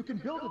Baker. You can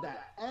build to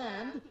that.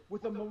 And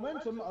with the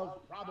momentum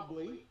of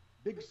probably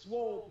Big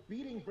Swole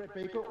beating Britt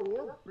Baker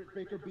or Britt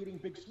Baker beating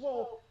Big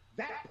Swole,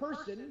 that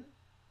person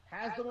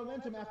has the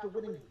momentum after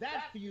winning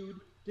that feud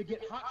to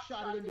get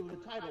hot-shotted into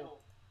the title.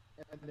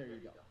 And there you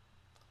go.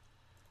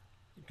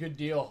 Good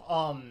deal.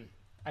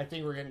 I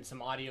think we're getting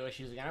some audio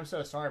issues again. I'm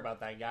so sorry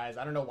about that, guys.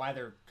 I don't know why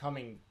they're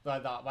coming, why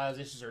those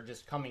issues are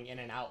just coming in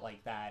and out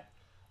like that.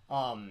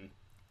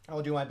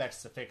 I'll do my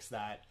best to fix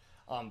that.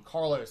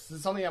 Carlos, this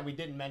is something that we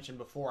didn't mention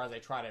before as I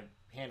try to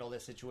handle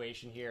this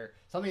situation here.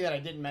 Something that I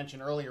didn't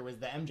mention earlier was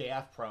the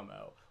MJF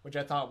promo, which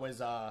I thought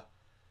was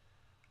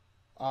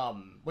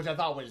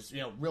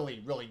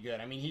really, really good.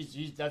 I mean,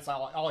 he's that's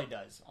all he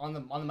does on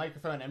the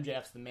microphone.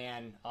 MJF's the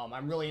man.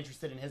 I'm really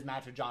interested in his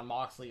match with Jon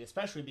Moxley,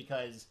 especially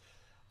because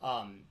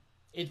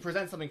it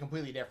presents something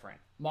completely different.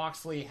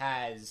 Moxley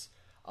has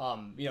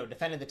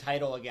defended the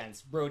title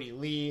against Brody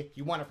Lee.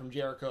 He won it from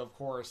Jericho, of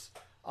course.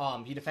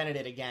 He defended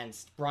it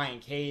against Brian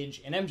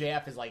Cage, and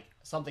MJF is like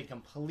something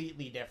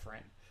completely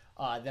different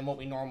than what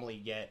we normally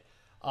get.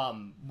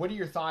 What are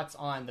your thoughts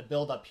on the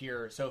build-up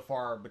here so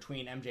far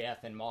between MJF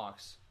and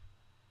Mox?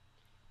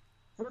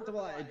 First of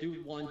all, I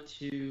do want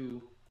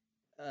to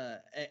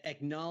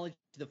acknowledge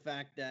the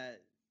fact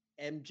that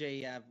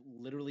MJF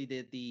literally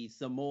did the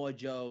Samoa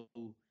Joe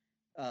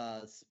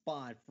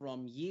spot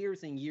from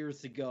years and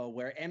years ago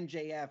where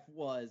MJF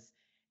was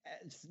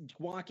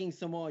walking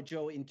Samoa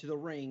Joe into the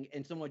ring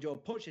and Samoa Joe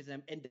pushes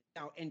him, and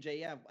now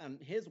MJF on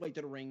his way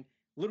to the ring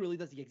literally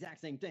does the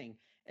exact same thing.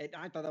 And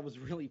I thought that was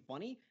really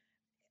funny.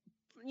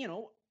 You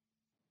know,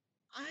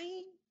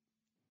 I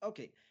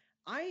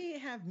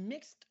have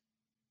mixed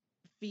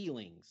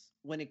feelings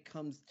when it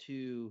comes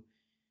to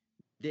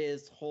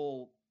this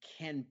whole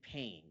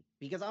campaign,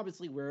 because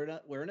obviously we're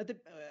in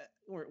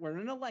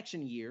an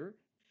election year,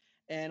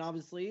 and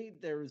obviously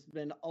there's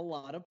been a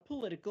lot of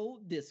political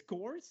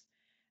discourse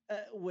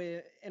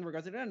in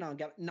regards to that. And I'm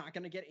not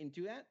going to get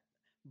into that,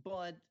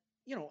 but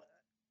you know,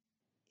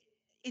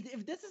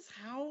 if this is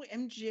how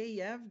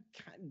MJF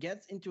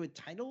gets into a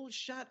title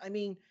shot, I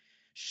mean,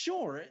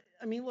 sure.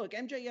 I mean, look,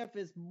 MJF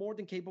is more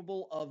than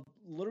capable of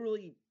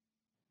literally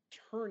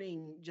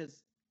turning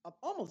just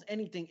almost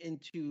anything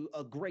into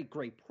a great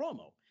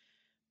promo.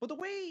 But the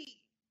way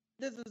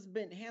this has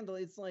been handled,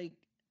 it's like,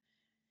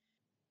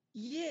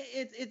 yeah,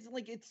 it's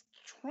like it's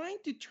trying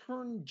to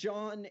turn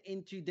John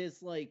into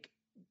this like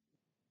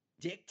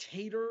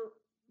dictator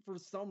for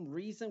some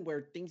reason,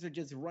 where things are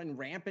just run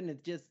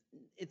rampant.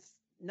 It's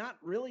not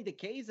really the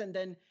case. And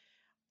then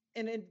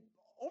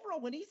overall,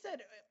 when he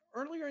said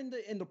earlier in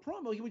the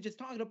promo, he was just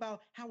talking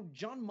about how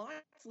Jon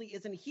Moxley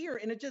isn't here,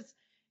 and it just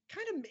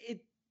kind of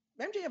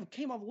MJF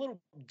came off a little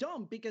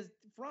dumb, because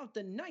throughout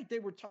the night they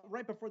were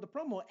right before the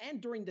promo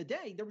and during the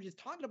day they were just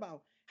talking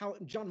about how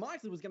Jon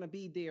Moxley was going to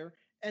be there,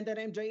 and then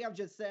MJF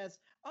just says,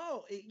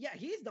 "Oh yeah,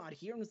 he's not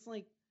here," and it's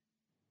like,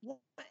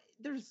 well,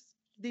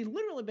 they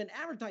literally been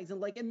advertising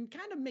like, and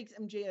kind of makes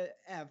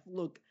MJF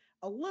look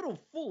a little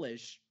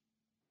foolish.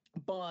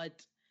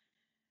 But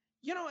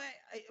you know,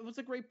 it was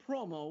a great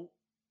promo.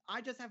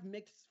 I just have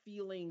mixed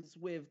feelings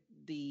with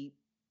the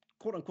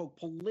quote unquote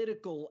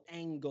political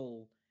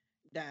angle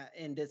that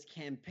in this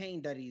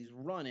campaign that he's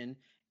running.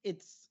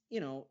 It's,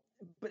 you know,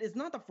 but it's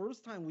not the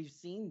first time we've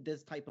seen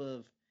this type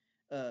of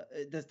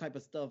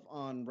stuff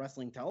on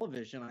wrestling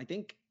television. I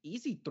think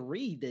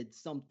EC3 did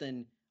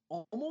something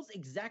almost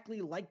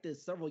exactly like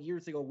this several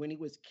years ago when he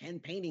was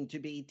campaigning to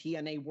be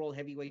TNA World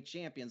Heavyweight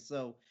Champion.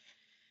 So,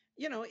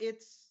 you know,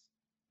 it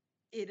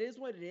is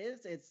what it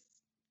is. It's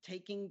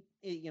taking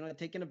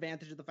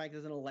advantage of the fact that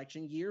it's an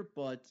election year,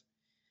 but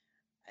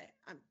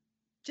I'm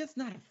just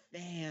not a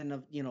fan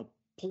of, you know,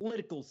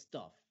 political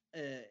stuff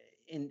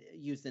in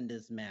used in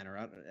this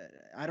manner.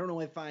 I don't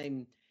know if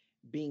I'm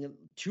being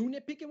too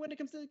nitpicky when it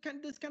comes to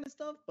this kind of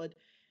stuff, but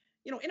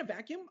you know, in a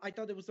vacuum, I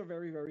thought it was a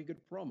very, very good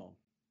promo.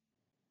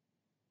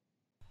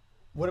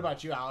 What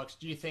about you, Alex?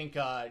 Do you think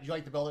do you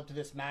like the build up to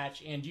this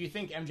match, and do you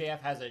think MJF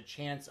has a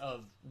chance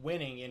of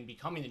winning and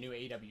becoming the new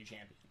AEW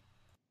champion?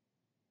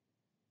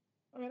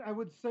 I mean, I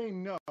would say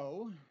no,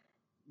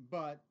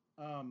 but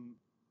I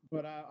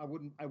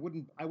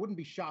wouldn't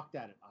be shocked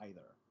at it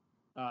either.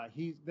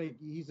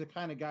 He's the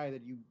kind of guy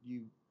that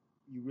you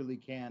really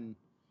can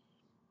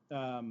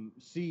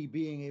see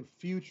being a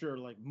future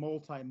like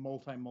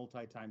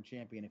multi-time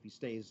champion if he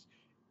stays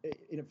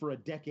in it for a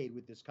decade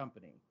with this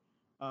company.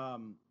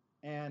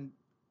 And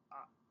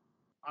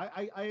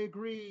I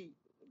agree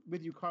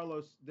with you,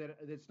 Carlos, that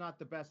it's not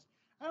the best.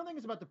 I don't think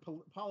it's about the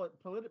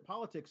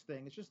politics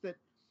thing. It's just that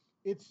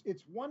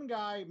it's one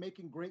guy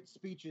making great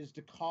speeches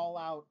to call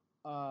out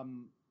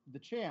the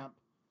champ,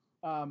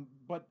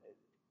 but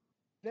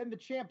then the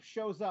champ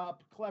shows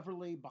up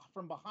cleverly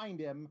from behind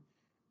him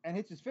and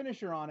hits his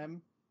finisher on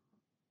him,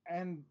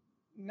 and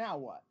now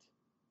what?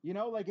 You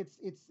know, like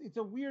it's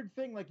a weird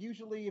thing. Like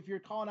usually if you're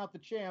calling out the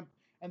champ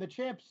and the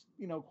champ's,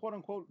 you know, quote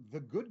unquote the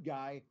good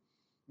guy,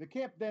 the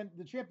champ then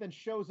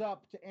shows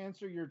up to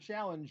answer your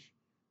challenge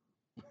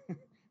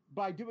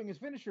by doing his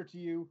finisher to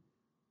you.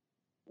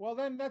 Well,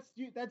 then that's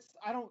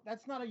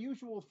not a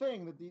usual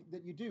thing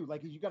that you do.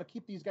 Like, you got to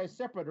keep these guys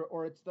separate,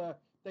 or it's the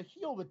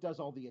heel that does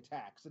all the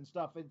attacks and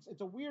stuff.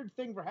 It's a weird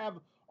thing for have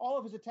all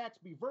of his attacks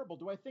be verbal.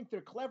 Do I think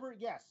they're clever?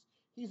 Yes.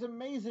 He's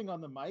amazing on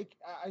the mic.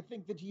 I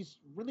think that he's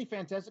really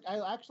fantastic. I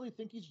actually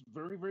think he's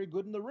very, very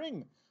good in the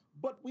ring,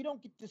 but we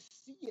don't get to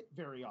see it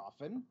very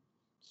often.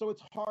 So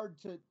it's hard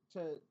to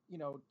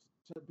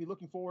be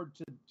looking forward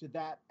to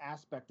that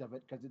aspect of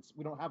it, because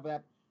we don't have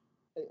that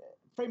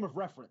frame of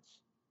reference.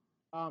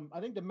 I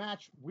think the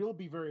match will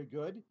be very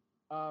good.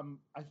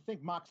 I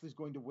think Moxley's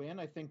going to win.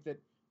 I think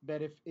that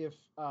if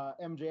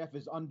MJF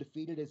is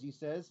undefeated, as he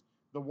says,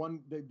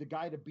 the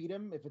guy to beat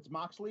him, if it's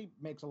Moxley,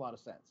 makes a lot of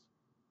sense.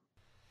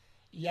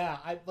 Yeah,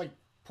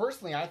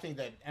 personally, I think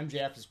that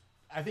MJF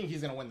I think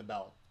he's going to win the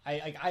belt.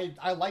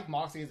 I like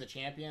Moxley as a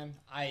champion.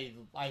 I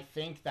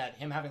think that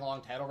him having a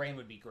long title reign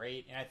would be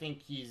great, and I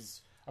think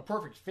he's a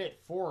perfect fit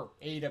for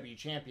AEW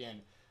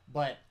champion.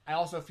 But I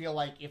also feel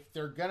like if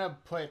they're going to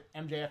put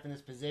MJF in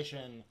this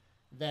position,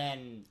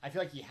 then I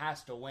feel like he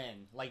has to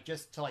win, like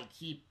just to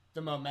keep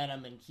the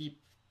momentum and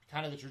keep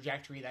kind of the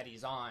trajectory that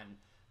he's on.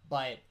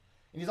 And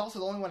he's also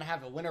the only one to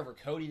have a win over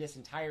Cody this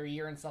entire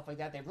year and stuff like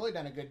that. They've really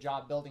done a good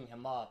job building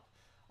him up.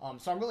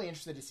 So I'm really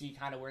interested to see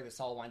kind of where this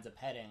all winds up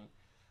heading.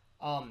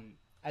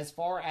 as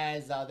far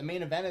as the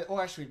main event,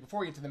 actually,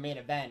 before we get to the main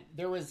event,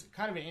 there was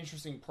kind of an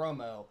interesting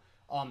promo.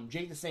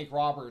 Jake the Snake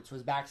Roberts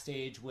was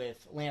backstage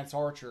with Lance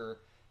Archer,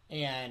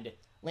 and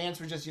Lance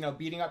was just,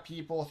 beating up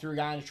people, threw a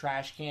guy in a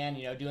trash can,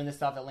 doing the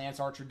stuff that Lance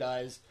Archer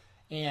does.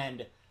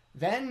 And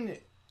then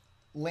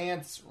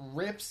Lance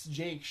rips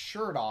Jake's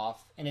shirt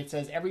off, and it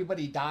says,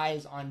 "Everybody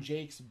dies on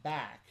Jake's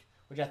back,"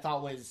 which I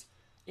thought was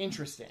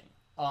interesting.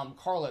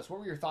 Carlos, what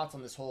were your thoughts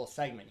on this whole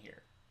segment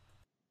here?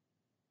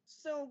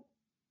 So,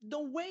 the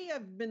way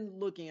I've been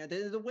looking at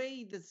it, the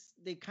way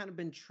they've kind of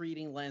been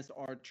treating Lance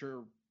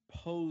Archer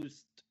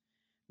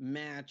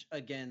post-match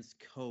against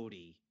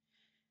Cody,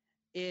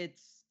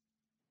 it's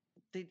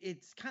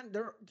kind of,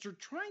 they're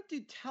trying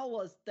to tell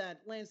us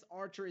that Lance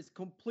Archer is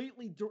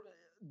completely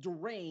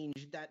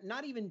deranged, that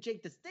not even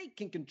Jake the Snake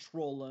can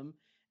control him,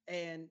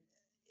 and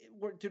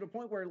we're to the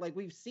point where, like,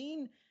 we've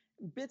seen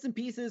bits and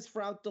pieces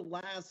throughout the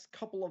last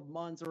couple of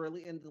months, or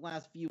in the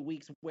last few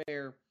weeks,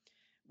 where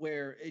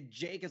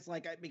Jake is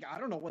like, I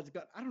don't know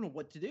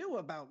what to do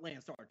about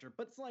Lance Archer,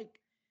 but it's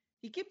like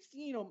he keeps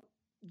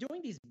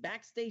doing these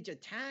backstage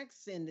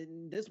attacks,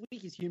 and this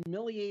week he's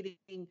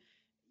humiliating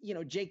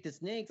Jake the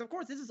Snake. Of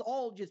course, this is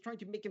all just trying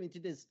to make him into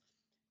this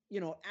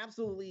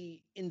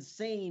absolutely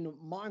insane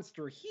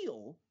monster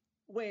heel,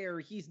 where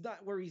he's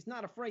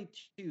not afraid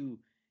to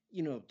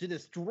to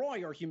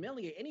destroy or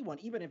humiliate anyone,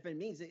 even if it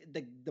means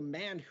the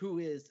man who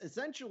is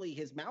essentially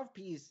his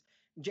mouthpiece,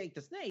 Jake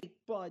the Snake.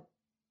 But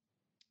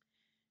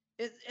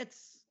it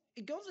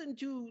goes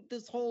into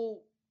this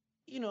whole,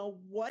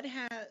 what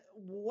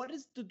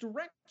is the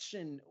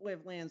direction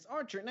with Lance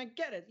Archer? And I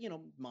get it,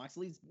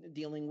 Moxley's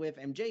dealing with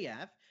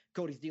MJF,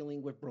 Cody's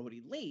dealing with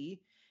Brody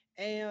Lee,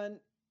 and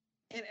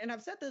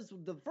I've said this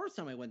the first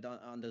time I went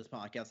on this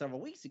podcast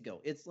several weeks ago.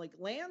 It's like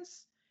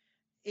Lance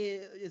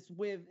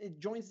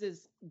joins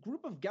this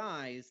group of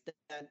guys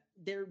that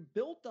they're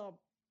built up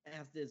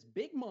as this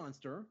big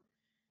monster,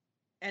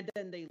 and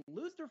then they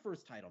lose their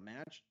first title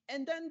match,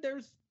 and then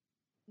there's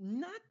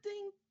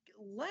nothing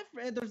left.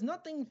 There's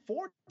nothing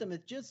for them.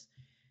 It's just,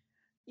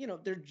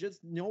 there's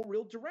just no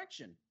real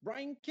direction.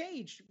 Brian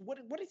Cage, what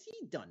has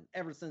he done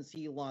ever since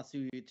he lost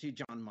to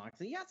Jon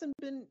Moxley? He hasn't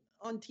been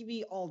on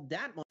TV all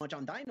that much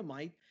on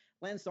Dynamite.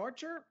 Lance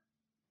Archer,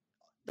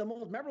 the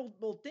most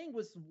memorable thing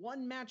was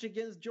one match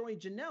against Joey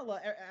Janela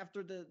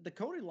after the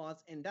Cody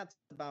loss, and that's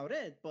about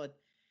it. But,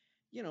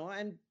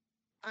 and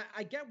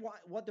I get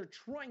what they're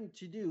trying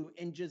to do,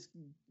 and just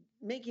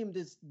make him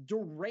this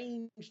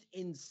deranged,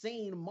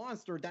 insane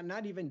monster that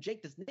not even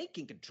Jake the Snake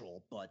can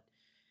control. But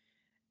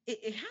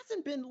it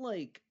hasn't been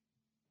I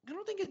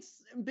don't think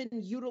it's been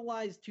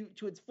utilized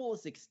to its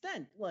fullest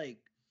extent.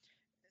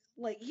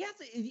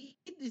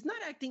 He's not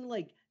acting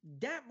like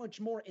that much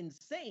more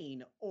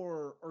insane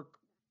or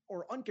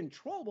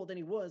uncontrollable than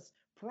he was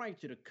prior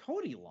to the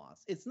Cody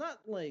loss. It's not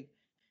like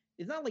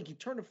he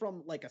turned it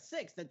from like a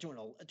 6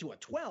 to a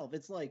 12.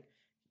 It's like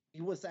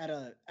he was at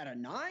a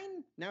 9,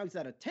 now he's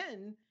at a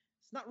 10.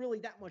 It's not really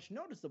that much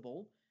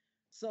noticeable.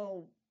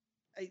 So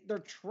they're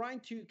trying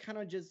to kind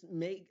of just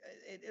make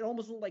it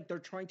almost look like they're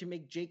trying to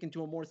make Jake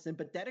into a more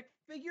sympathetic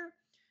figure.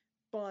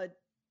 But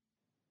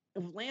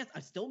with Lance,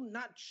 I'm still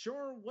not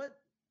sure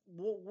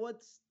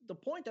what's the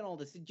point in all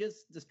this. It's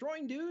just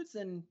destroying dudes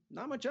and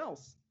not much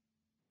else.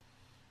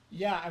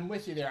 Yeah, I'm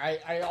with you there.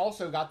 I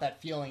also got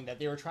that feeling that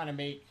they were trying to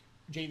make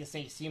Jake the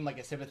Snake seem like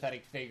a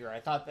sympathetic figure. I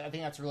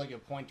think that's a really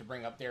good point to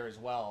bring up there as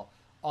well.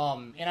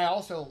 And I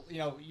also,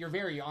 you're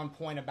very on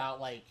point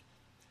about Lance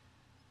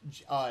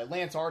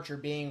Archer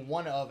being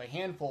one of a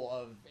handful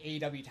of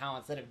AEW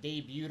talents that have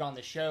debuted on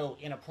the show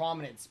in a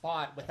prominent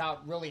spot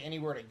without really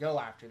anywhere to go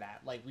after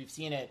that. Like, we've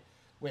seen it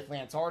with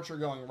Lance Archer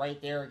going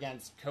right there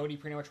against Cody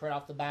pretty much right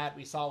off the bat.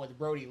 We saw it with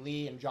Brody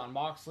Lee and Jon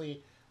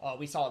Moxley.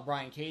 We saw it with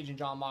Brian Cage and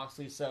Jon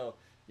Moxley. So,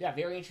 yeah,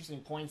 very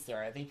interesting points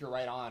there. I think you're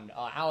right on.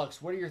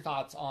 Alex, what are your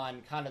thoughts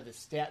on kind of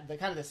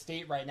the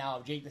state right now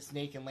of Jake the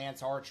Snake and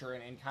Lance Archer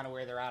and kind of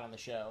where they're at on the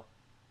show?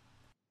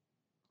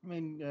 I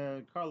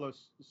mean,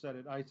 Carlos said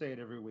it. I say it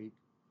every week.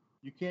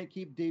 You can't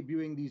keep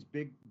debuting these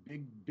big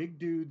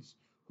dudes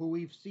who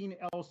we've seen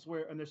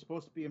elsewhere, and they're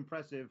supposed to be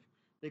impressive.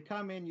 They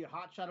come in, you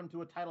hotshot them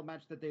to a title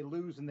match that they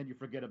lose, and then you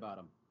forget about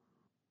them.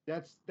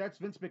 That's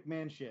Vince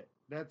McMahon shit.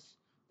 That's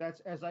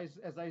as I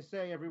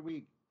say every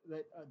week.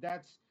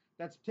 That's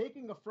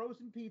taking a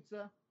frozen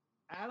pizza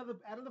out of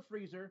the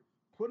freezer,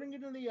 putting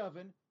it in the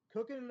oven,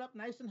 cooking it up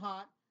nice and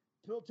hot,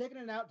 taking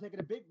it out, taking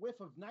a big whiff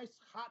of nice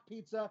hot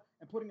pizza,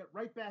 and putting it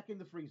right back in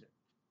the freezer.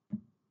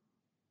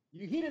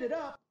 You heated it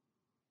up.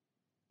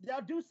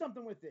 Now do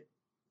something with it.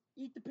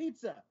 Eat the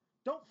pizza.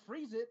 Don't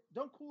freeze it.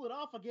 Don't cool it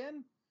off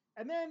again.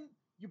 And then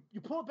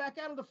you pull it back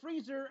out of the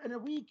freezer in a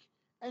week,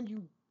 and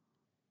you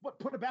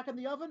put it back in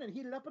the oven and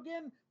heat it up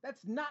again?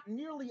 That's not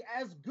nearly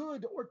as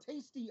good or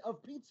tasty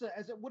of pizza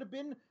as it would have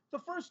been the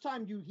first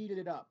time you heated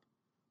it up.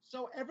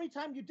 So every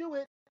time you do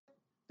it,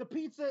 the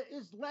pizza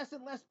is less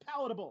and less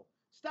palatable.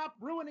 Stop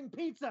ruining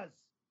pizzas.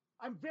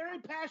 I'm very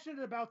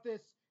passionate about this.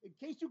 In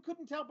case you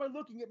couldn't tell by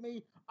looking at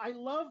me, I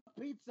love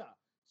pizza.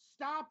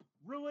 Stop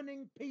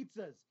ruining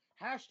pizzas.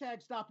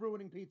 # stop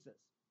ruining pizzas.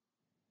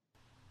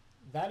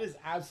 That is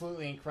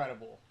absolutely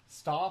incredible.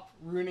 Stop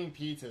ruining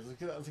pizzas.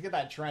 Look at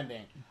that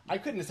trending. I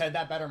couldn't have said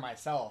that better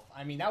myself.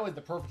 I mean, that was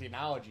the perfect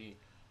analogy.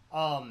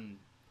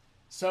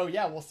 So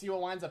yeah, we'll see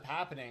what winds up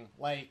happening.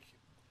 Like,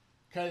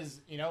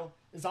 because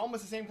it's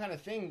almost the same kind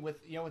of thing with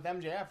with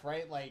MJF,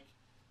 right? Like,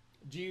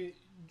 do you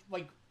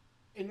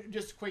in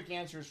just quick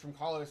answers from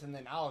Carlos and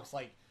then Alex,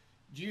 like,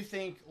 do you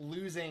think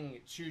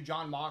losing to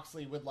Jon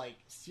Moxley would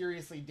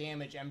seriously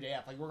damage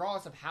MJF? Like,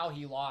 regardless of how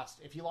he lost,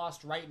 if he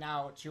lost right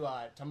now to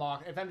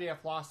if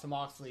MJF lost to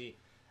Moxley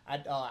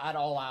at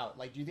All Out,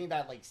 do you think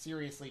that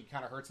seriously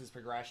kind of hurts his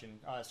progression?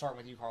 Starting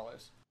with you,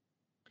 Carlos.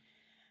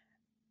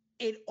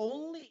 It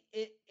only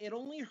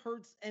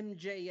hurts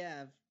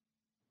MJF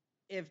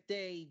if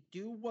they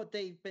do what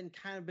they've been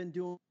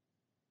doing.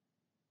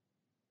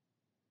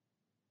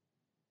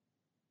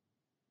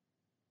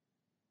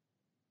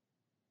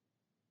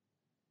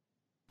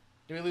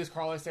 Did we lose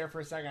Carlos there for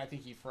a second? I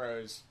think he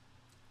froze.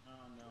 Oh,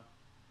 no.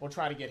 We'll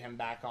try to get him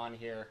back on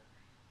here.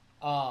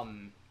 Oh,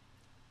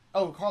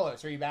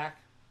 Carlos, are you back?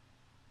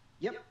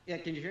 Yep. Yeah,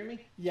 can you hear me?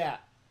 Yeah.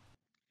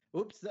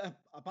 Oops,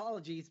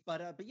 apologies,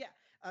 but yeah,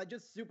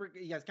 just super.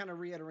 You guys kind of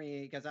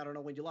reiterating because I don't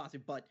know when you lost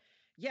it, but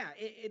yeah,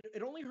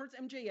 it only hurts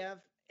MJF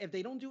if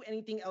they don't do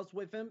anything else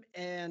with him,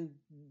 and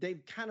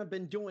they've kind of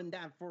been doing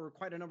that for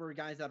quite a number of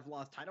guys that have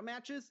lost title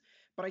matches.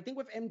 But I think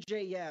with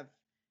MJF,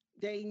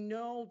 they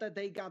know that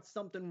they got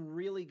something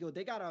really good.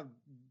 They got a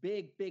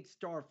big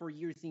star for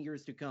years and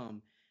years to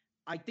come.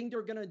 I think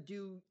they're going to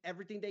do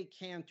everything they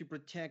can to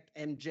protect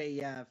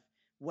MJF,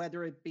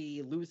 whether it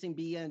be losing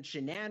via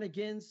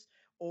shenanigans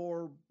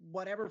or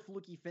whatever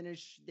fluky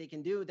finish they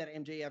can do that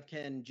MJF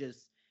can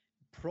just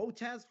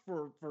protest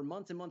for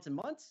months and months and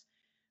months.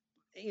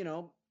 It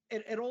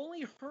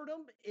only hurt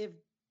him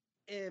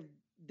if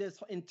this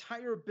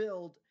entire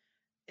build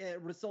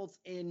results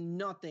in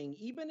nothing.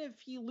 Even if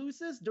he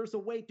loses, there's a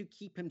way to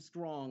keep him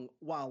strong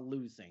while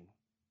losing.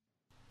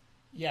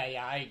 Yeah,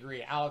 I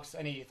agree. Alex,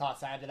 any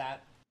thoughts to add to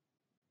that?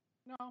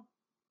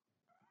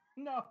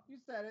 No, you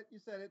said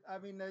it. I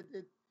mean,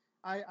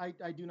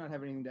 I do not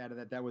have anything to add to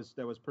that. That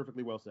was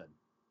perfectly well said.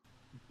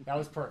 That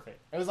was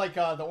perfect. It was like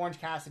the Orange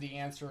Cassidy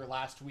answer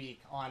last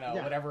week on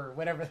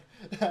whatever.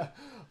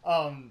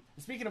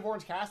 Speaking of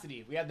Orange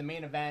Cassidy, we had the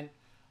main event.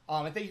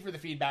 And thank you for the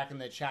feedback in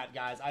the chat,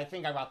 guys. I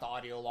think I got the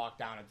audio locked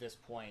down at this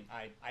point.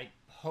 I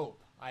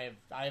hope. I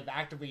have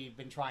actively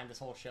been trying this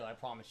whole show, I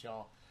promise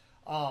y'all.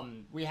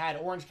 We had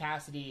Orange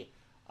Cassidy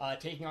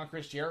taking on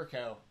Chris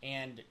Jericho,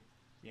 and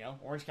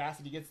Orange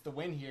Cassidy gets the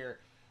win here.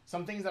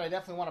 Some things that I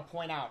definitely want to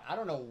point out. I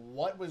don't know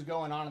what was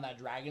going on in that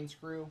Dragon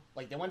Screw.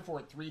 They went for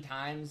it 3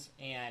 times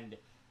and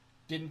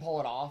didn't pull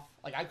it off.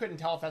 I couldn't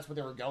tell if that's what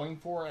they were going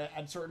for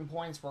at certain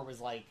points where it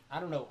was I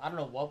don't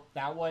know what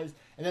that was.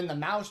 And then the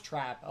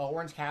Mousetrap,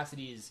 Orange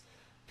Cassidy's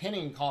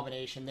pinning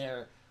combination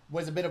there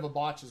was a bit of a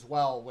botch as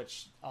well,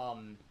 which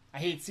I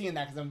hate seeing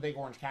that because I'm a big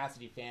Orange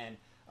Cassidy fan.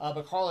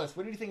 But Carlos,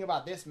 what do you think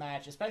about this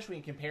match, especially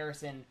in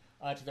comparison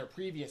to their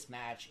previous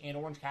match and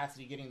Orange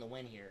Cassidy getting the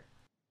win here?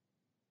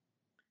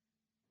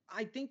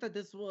 I think that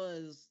this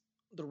was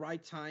the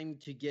right time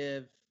to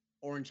give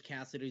Orange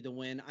Cassidy the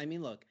win. I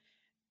mean, look,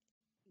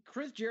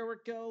 Chris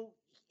Jericho,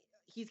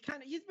 he's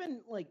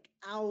been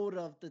out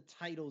of the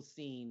title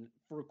scene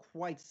for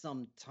quite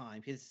some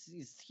time.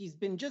 He's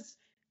been just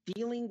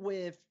dealing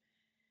with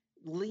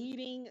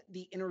leading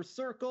the Inner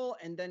Circle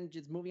and then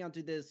just moving on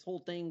to this whole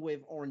thing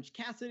with Orange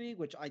Cassidy,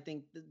 which I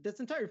think this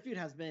entire feud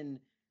has been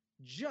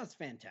just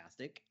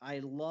fantastic. I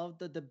loved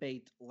the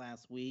debate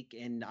last week,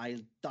 and I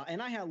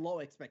had low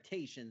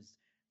expectations.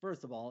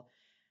 First of all,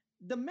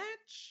 the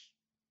match,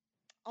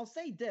 I'll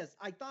say this: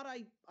 I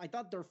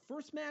thought their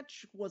first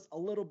match was a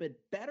little bit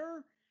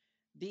better.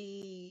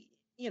 We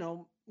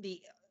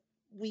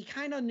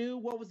kind of knew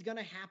what was going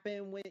to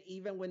happen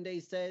even when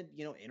they said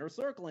Inner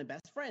Circle and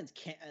best friends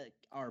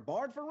are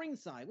barred for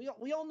ringside.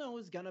 We all know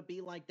it's going to be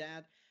like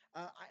that.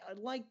 I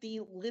like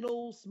the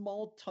little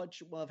small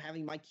touch of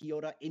having Mike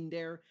Chioda in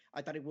there.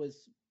 I thought it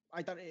was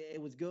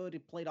good.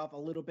 It played off a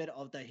little bit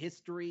of the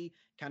history,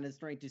 kind of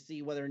trying to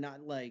see whether or not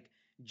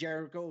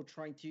Jericho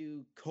trying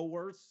to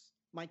coerce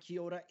Mike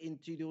Chioda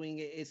into doing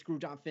a screw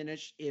job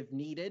finish if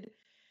needed.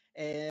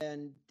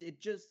 And it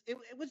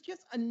was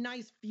just a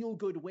nice feel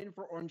good win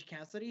for Orange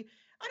Cassidy.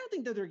 I don't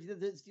think that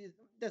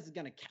this is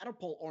going to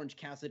catapult Orange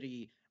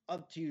Cassidy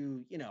up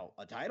to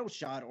a title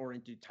shot or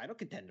into title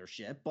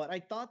contendership, but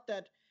I thought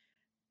that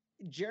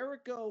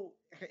Jericho,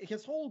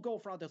 his whole goal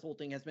throughout this whole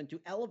thing has been to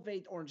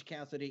elevate Orange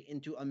Cassidy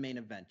into a main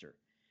eventer.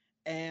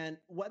 And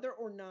whether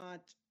or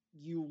not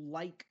you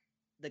like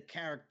the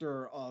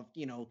character of,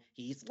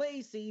 he's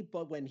lazy,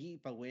 but when he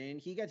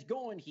gets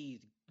going,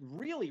 he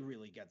really,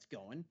 really gets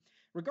going.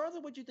 Regardless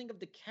of what you think of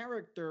the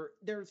character,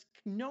 there's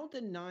no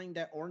denying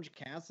that Orange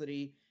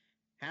Cassidy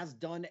has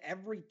done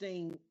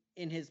everything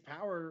in his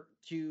power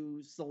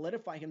to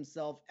solidify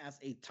himself as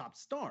a top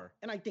star.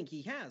 And I think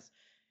he has.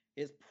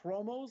 His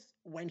promos,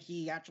 when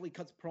he actually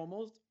cuts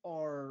promos,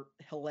 are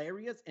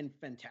hilarious and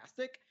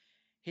fantastic.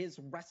 His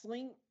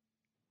wrestling,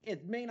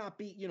 it may not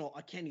be,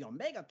 a Kenny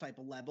Omega type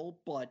of level,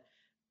 but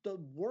the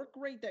work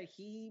rate that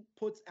he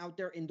puts out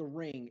there in the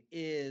ring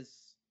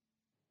is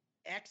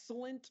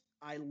excellent.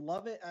 I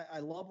love it. I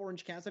love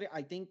Orange Cassidy.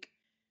 I think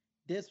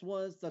this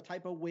was the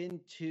type of win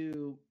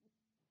to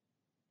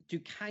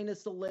kind of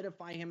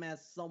solidify him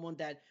as someone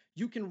that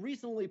you can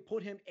reasonably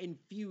put him in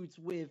feuds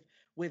with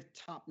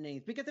top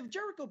names. Because if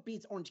Jericho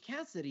beats Orange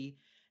Cassidy,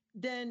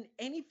 then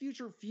any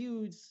future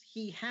feuds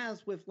he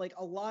has with like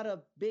a lot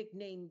of big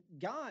name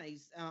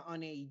guys on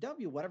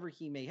AEW, whatever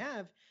he may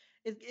have,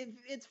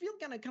 it's feel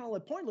kind of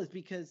like pointless,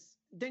 because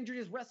then you're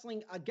just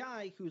wrestling a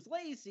guy who's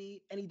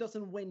lazy and he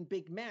doesn't win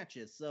big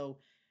matches. So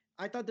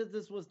I thought that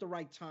this was the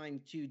right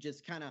time to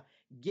just kind of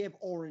give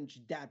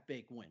Orange that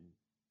big win.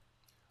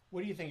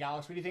 What do you think,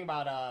 Alex? What do you think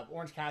about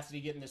Orange Cassidy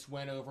getting this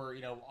win over,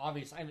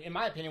 obviously, in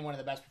my opinion, one of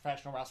the best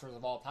professional wrestlers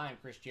of all time,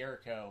 Chris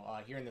Jericho,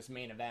 here in this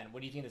main event?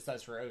 What do you think this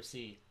does for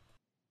OC?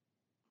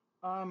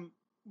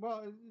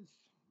 Well,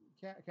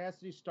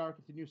 Cassidy's star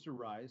continues to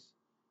rise.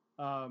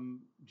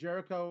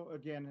 Jericho,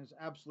 again, is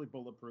absolutely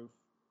bulletproof.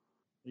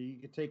 He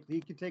could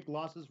take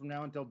losses from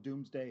now until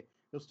Doomsday.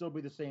 He'll still be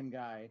the same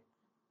guy.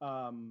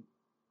 I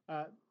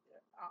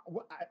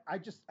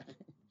just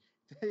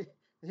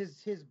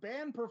his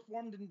band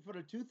performed in front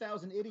of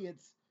 2,000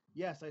 idiots.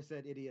 Yes, I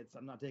said idiots.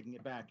 I'm not taking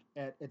it back.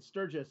 At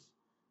Sturgis,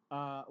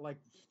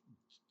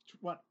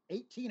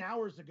 18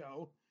 hours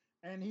ago,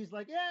 and he's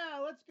like, "Yeah,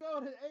 let's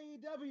go to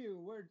AEW."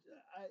 Where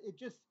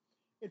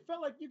it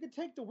felt like you could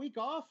take the week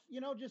off,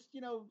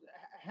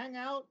 hang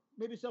out,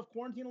 maybe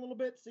self-quarantine a little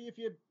bit, see if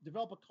you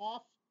develop a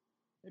cough,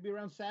 maybe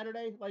around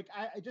Saturday. Like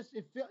it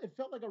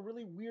felt like a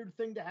really weird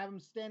thing to have him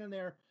standing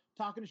there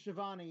talking to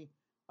Shivani,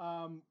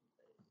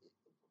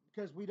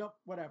 because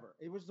whatever.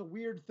 It was a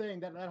weird thing.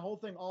 That whole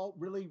thing all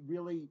really,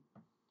 really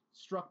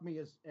struck me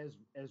as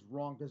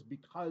wrong,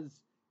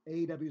 because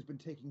AEW has been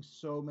taking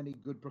so many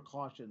good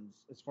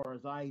precautions, as far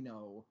as I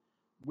know,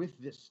 with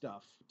this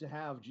stuff. To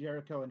have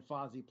Jericho and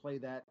Fozzy play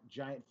that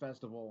giant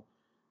festival,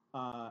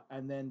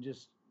 and then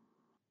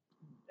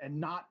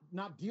not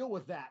deal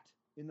with that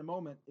in the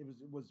moment, it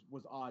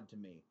was odd to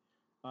me.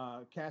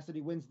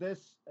 Cassidy wins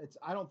this.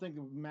 I don't think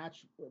the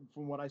match,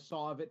 from what I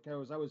saw of it,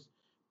 because I was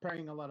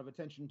paying a lot of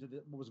attention to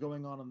what was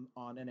going on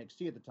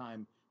NXT at the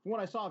time. From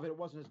what I saw of it, it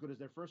wasn't as good as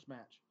their first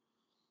match.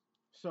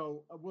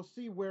 So we'll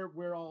see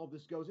where all of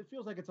this goes. It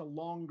feels like it's a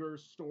longer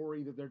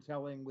story that they're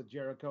telling with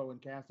Jericho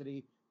and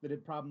Cassidy, that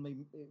it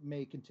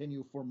may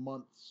continue for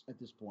months at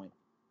this point.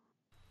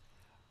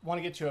 Want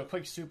to get to a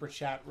quick super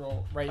chat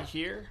roll right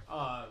here.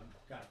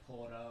 Gotta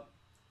pull it up.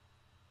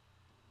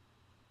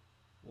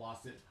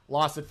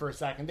 Lost it for a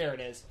second. There it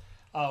is.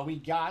 We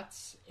got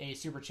a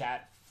super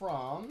chat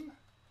from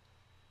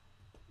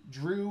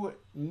Drew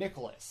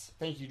Nicholas.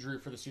 Thank you, Drew,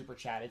 for the super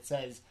chat. It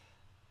says,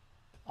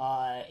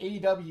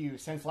 AEW,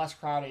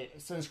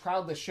 since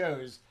crowdless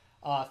shows,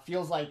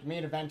 feels like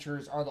main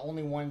eventers are the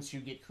only ones who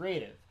get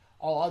creative.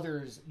 All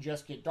others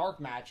just get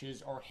dark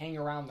matches or hang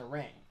around the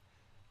ring.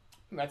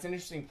 That's an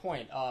interesting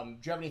point. Do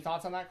you have any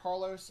thoughts on that,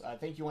 Carlos?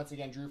 Thank you once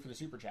again, Drew, for the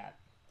super chat.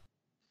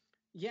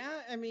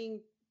 Yeah, I mean,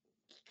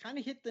 kind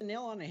of hit the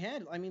nail on the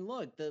head. I mean,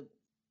 look, the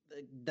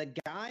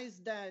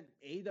guys that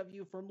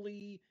AEW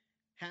firmly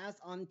has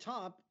on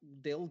top,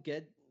 they'll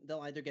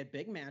either get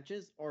big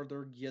matches, or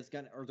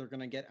they're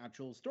gonna get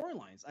actual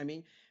storylines. I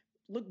mean,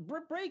 look,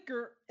 Britt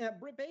Baker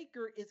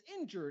is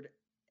injured,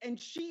 and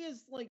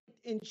she's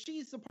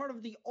a part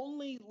of the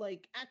only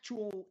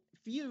actual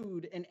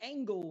feud and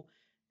angle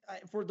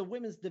for the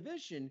women's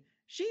division.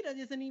 She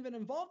isn't even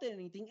involved in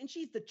anything, and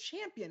she's the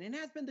champion and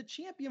has been the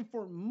champion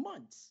for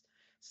months.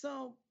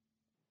 So,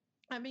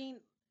 I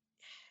mean,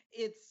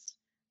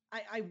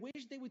 I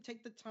wish they would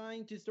take the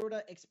time to sort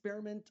of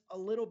experiment a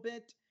little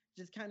bit,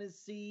 just kind of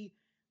see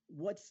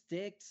what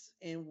sticks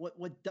and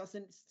what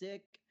doesn't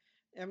stick.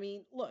 I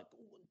mean, look,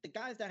 the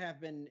guys that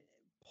have been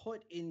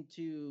put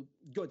into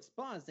good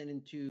spots and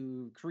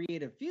into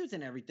creative feuds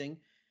and everything,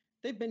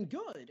 they've been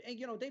good. And,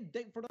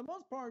 they for the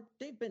most part,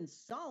 they've been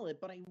solid,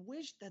 but I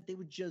wish that they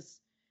would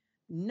just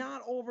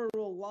not over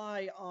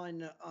rely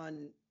on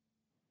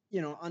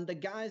the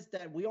guys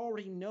that we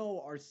already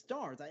know are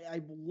stars.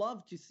 I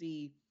love to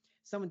see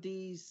some of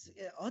these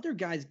other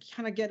guys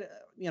kind of get,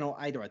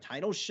 either a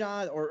title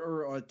shot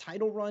or a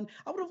title run.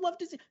 I would have loved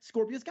to see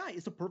Scorpio Sky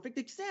is a perfect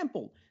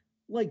example.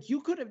 Like,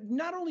 you could have,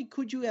 not only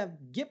could you have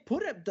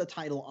put up the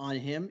title on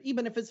him,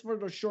 even if it's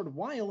for a short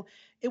while,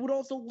 it would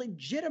also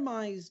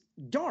legitimize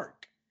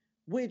Dark,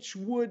 which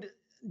would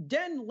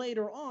then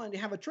later on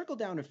have a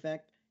trickle-down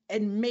effect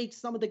and make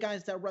some of the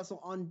guys that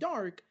wrestle on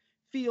Dark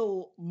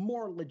feel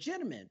more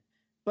legitimate.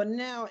 But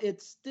now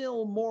it's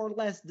still more or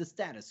less the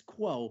status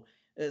quo,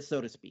 so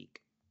to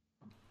speak.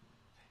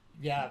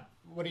 Yeah.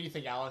 What do you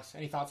think, Alex?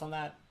 Any thoughts on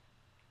that?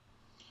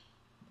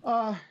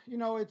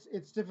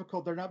 It's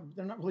difficult. They're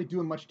not really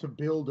doing much to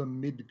build a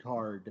mid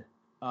card.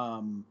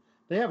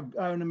 They have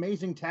an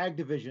amazing tag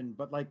division,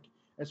 but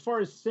as far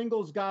as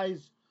singles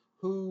guys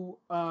who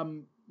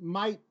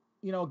might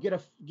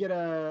get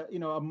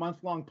a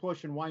month long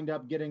push and wind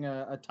up getting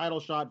a title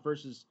shot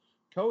versus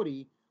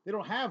Cody, they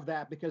don't have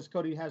that because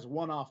Cody has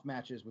one-off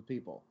matches with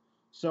people.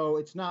 So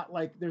it's not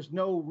like there's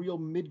no real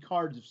mid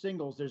cards of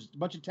singles. There's a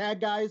bunch of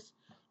tag guys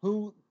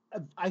who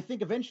I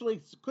think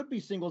eventually could be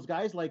singles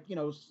guys, like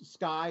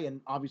Sky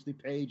and obviously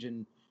Paige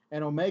and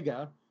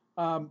Omega.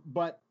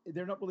 But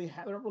they're not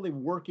really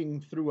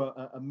working through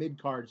a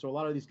mid card. So a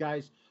lot of these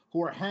guys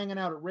who are hanging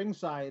out at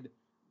ringside,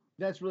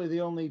 that's really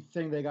the only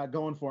thing they got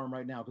going for them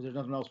right now because there's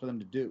nothing else for them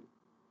to do.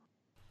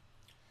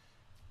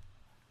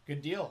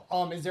 Good deal.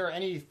 Is there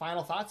any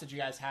final thoughts that you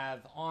guys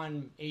have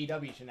on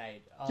AEW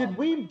tonight? Did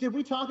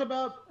we talk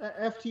about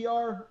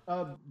FTR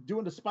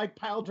doing the spike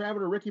pile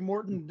driver to Ricky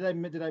Morton?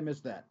 Did I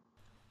miss that?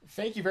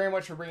 Thank you very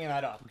much for bringing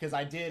that up because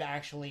I did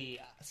actually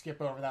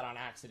skip over that on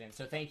accident.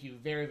 So thank you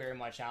very, very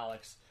much,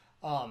 Alex.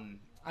 I'm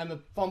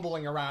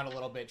fumbling around a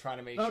little bit trying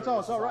to make sure. It's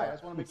all right. I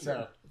just want to make sure.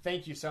 So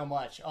thank you so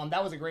much.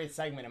 That was a great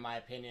segment in my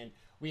opinion.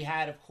 We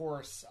had, of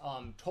course,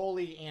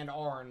 Tully and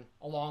Arn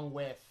along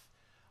with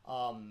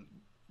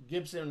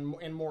Gibson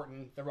and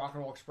Morton, the Rock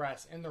and Roll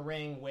Express, in the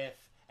ring with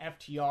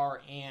FTR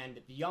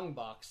and the Young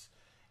Bucks.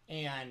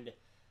 And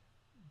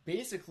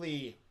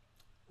basically,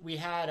 we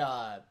had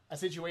a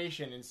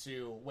situation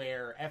ensue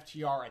where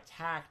FTR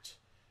attacked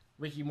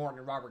Ricky Morton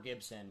and Robert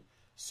Gibson.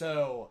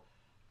 So,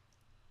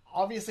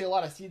 obviously, a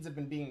lot of seeds have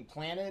been being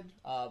planted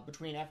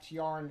between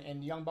FTR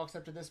and the Young Bucks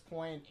up to this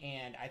point,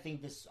 and I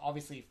think this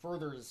obviously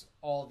furthers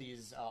all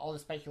the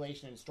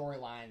speculation and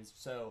storylines.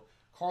 So,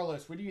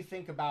 Carlos, what do you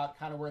think about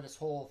kind of where this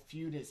whole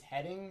feud is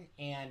heading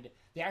and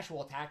the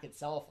actual attack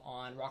itself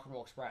on Rock and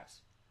Roll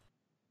Express?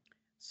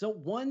 So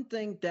one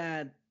thing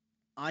that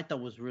I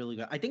thought was really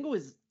good, I think it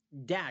was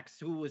Dax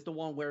who was the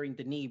one wearing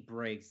the knee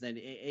brace, and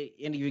any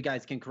of you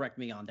guys can correct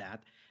me on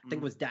that. I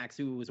think it was Dax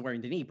who was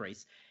wearing the knee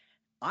brace.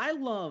 I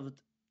loved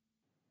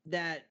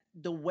that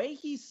the way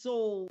he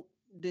sold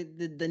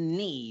the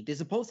knee, the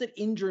supposed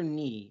injured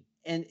knee,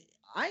 and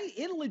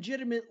it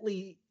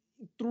legitimately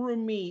threw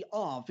me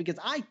off because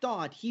I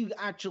thought he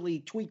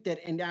actually tweaked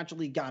it and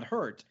actually got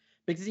hurt.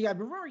 Because I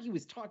remember he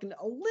was talking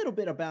a little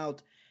bit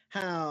about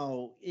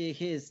how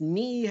his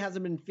knee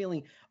hasn't been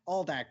feeling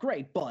all that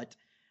great, but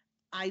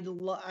I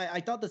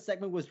thought the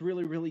segment was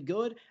really, really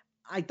good.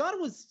 I thought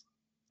it was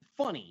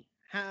funny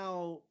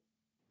how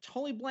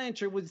Tully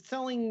Blanchard was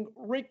telling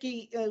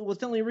Ricky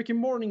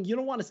Morton, you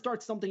don't want to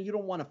start something you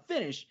don't want to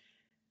finish,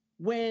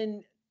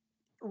 when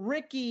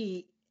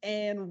Ricky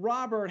and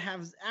Robert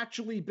have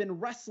actually been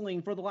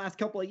wrestling for the last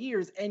couple of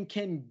years and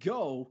can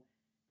go.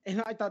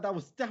 And I thought that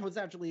was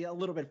actually a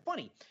little bit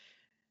funny.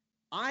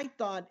 I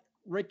thought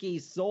Ricky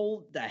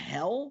sold the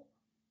hell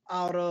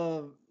out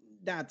of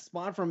that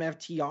spot from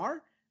FTR.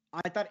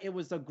 I thought it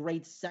was a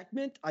great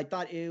segment. I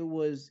thought it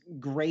was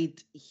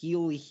great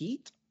heel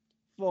heat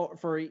for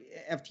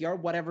FTR,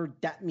 whatever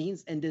that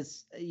means in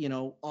this,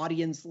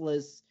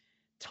 audienceless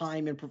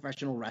time in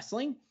professional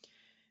wrestling.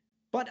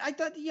 But I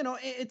thought,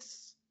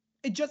 it's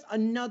just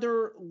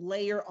another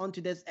layer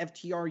onto this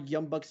FTR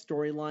Young Bucks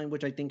storyline,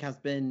 which I think has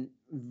been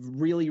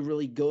really,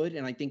 really good.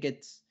 And I think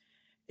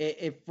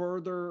it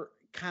further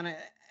kind of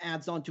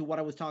adds on to what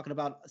I was talking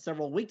about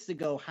several weeks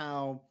ago,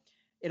 how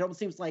it almost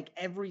seems like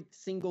every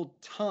single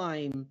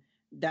time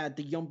that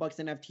the Young Bucks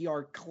and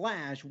FTR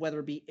clash, whether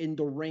it be in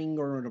the ring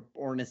or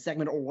in a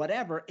segment or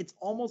whatever, it's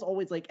almost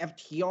always like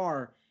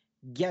FTR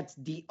gets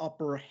the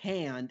upper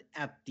hand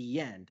at the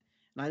end.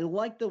 And I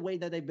like the way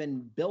that they've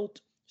been built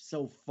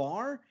so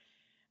far.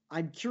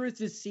 I'm curious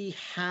to see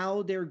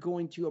how they're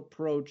going to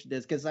approach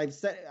this, because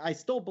I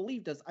still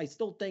believe this. I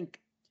still think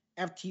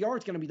FTR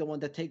is going to be the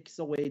one that takes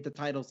away the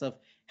titles of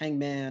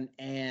Hangman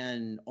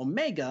and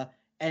Omega,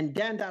 and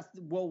then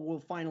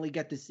we'll finally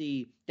get to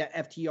see that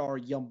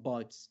FTR Young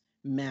Bucks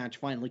match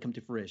finally come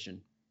to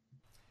fruition.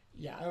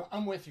 Yeah,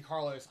 I'm with you,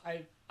 Carlos.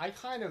 I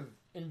kind of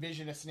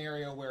envision a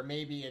scenario where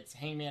maybe it's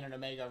Hangman and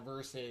Omega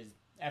versus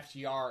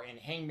FTR, and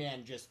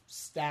Hangman just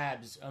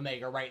stabs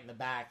Omega right in the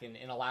back and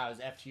allows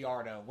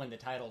FTR to win the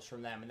titles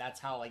from them, and that's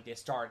how they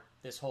start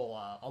this whole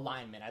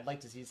alignment. I'd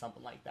like to see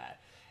something like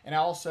that. And I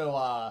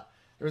also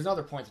there was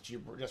another point that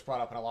you just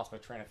brought up, and I lost my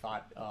train of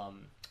thought.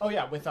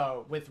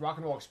 With Rock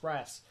and Roll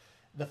Express,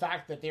 the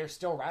fact that they're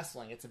still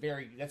wrestling, that's a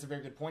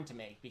very good point to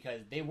make,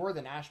 because they were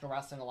the National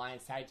Wrestling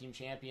Alliance Tag Team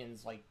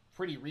Champions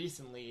pretty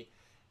recently,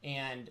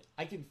 and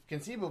I could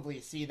conceivably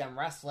see them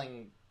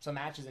wrestling some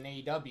matches in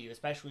AEW,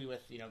 especially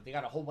with, they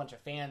got a whole bunch of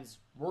fans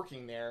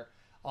working there.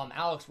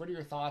 Alex, what are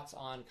your thoughts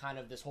on kind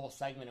of this whole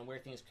segment and where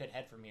things could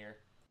head from here?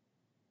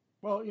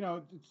 Well,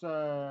 it's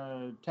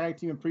Tag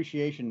Team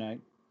Appreciation Night,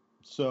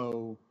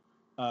 so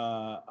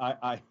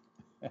I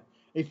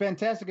a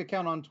fantastic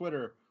account on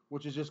Twitter,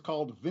 which is just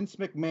called Vince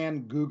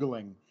McMahon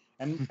Googling,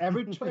 and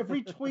every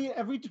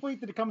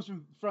tweet that comes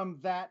from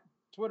that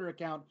Twitter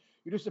account,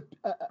 you just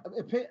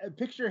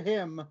picture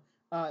him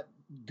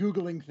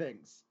Googling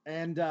things,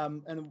 and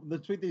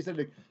the tweet that he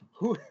said,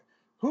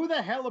 who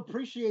the hell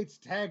appreciates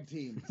tag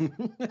teams?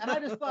 And I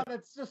just thought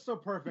that's just so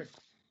perfect.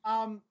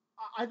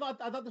 I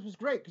thought this was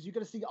great because you got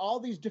to see all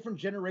these different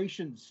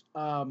generations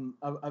of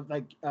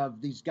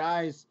these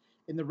guys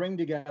in the ring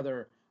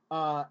together.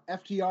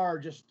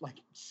 FTR just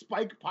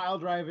spike pile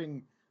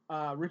driving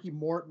Ricky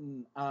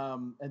Morton,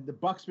 and the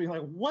Bucks being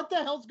like, what the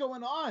hell's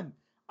going on?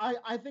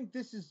 I think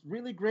this is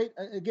really great.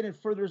 Again, it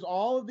furthers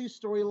all of these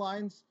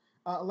storylines.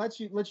 Lets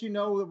you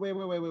know that wait.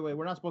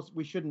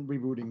 We shouldn't be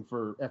rooting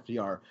for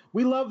FTR.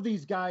 We love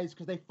these guys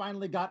because they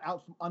finally got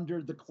out from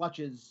under the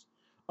clutches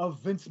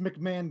of Vince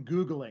McMahon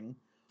Googling.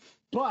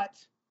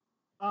 But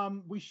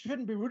we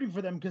shouldn't be rooting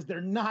for them because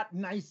they're not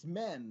nice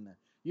men.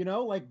 You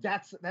know, like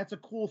that's a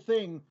cool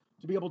thing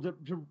to be able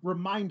to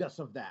remind us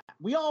of that.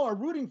 We all are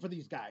rooting for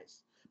these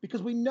guys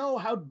because we know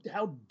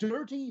how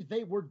dirty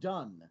they were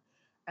done.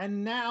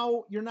 And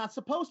now you're not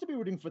supposed to be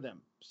rooting for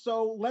them.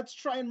 So let's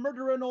try and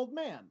murder an old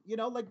man. You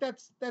know, like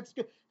that's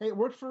good. Hey, it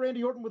worked for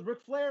Randy Orton with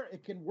Ric Flair.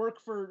 It can work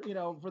for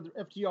the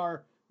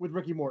FTR with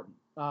Ricky Morton.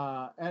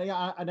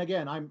 And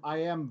again, I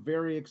am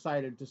very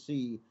excited to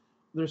see.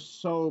 There's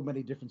so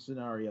many different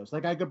scenarios.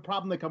 Like I could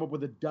probably come up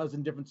with a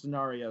dozen different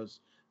scenarios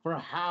for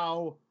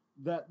how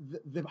the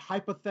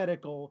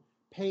hypothetical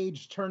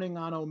Paige turning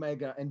on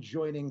Omega and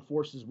joining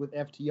forces with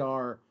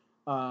FTR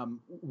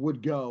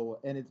would go,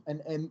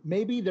 and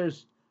maybe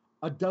there's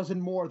a dozen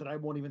more that I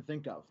won't even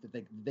think of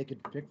that they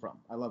could pick from.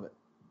 I love it.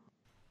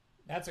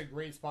 That's a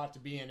great spot to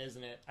be in,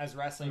 isn't it? As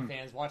wrestling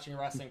fans, watching a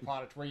wrestling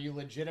product where you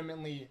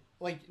legitimately,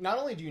 like, not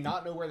only do you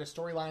not know where the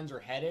storylines are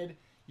headed,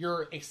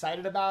 you're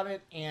excited about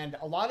it, and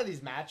a lot of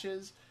these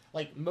matches,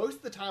 like, most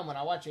of the time when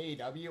I watch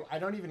AEW, I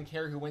don't even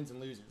care who wins and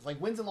loses. Like,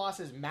 wins and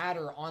losses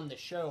matter on the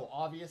show,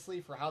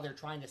 obviously, for how they're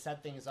trying to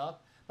set things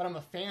up, but I'm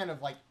a fan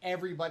of, like,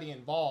 everybody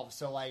involved,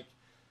 so, like,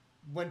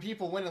 when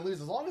people win and lose,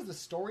 as long as the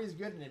story is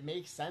good and it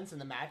makes sense and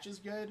the match is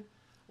good,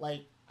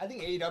 like, I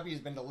think AEW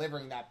has been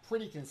delivering that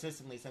pretty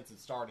consistently since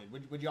it started.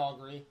 Would y'all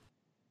agree?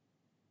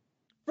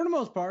 For the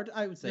most part,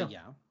 I would say yeah.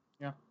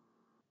 Yeah.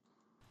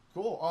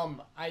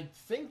 Cool. I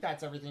think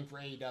that's everything for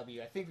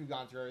AEW. I think we've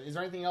gone through it. Is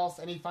there anything else,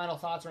 any final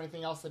thoughts or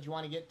anything else that you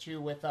want to get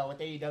to with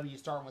AEW,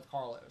 starting with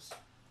Carlos?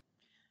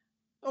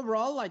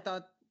 Overall, I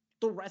thought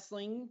the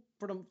wrestling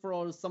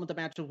for some of the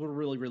matches were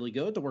really, really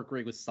good. The work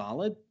rate was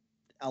solid.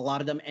 A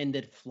lot of them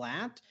ended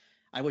flat.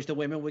 I wish the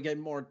women would get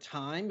more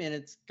time, and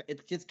it's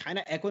just kind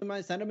of echoing my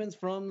sentiments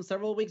from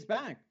several weeks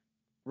back.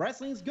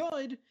 Wrestling's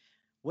good.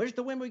 Wish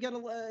the women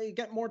would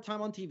get more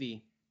time on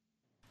TV.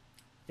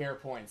 Fair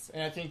points,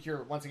 and I think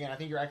you're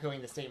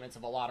echoing the statements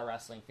of a lot of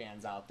wrestling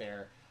fans out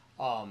there.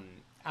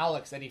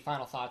 Alex, any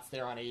final thoughts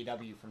there on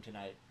AEW from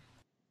tonight?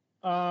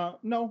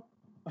 No.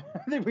 I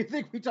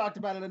think we talked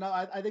about it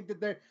enough. I think that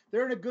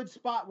they're in a good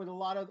spot with a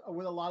lot of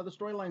the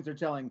storylines they're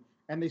telling,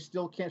 and they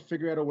still can't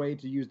figure out a way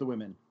to use the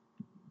women.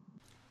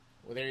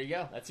 Well, there you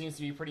go. That seems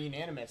to be pretty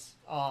unanimous.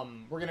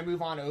 We're going to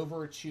move on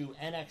over to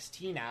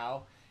NXT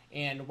now,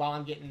 and while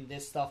I'm getting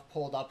this stuff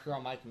pulled up here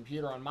on my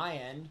computer on my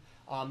end,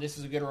 this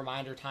is a good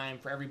reminder time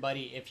for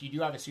everybody. If you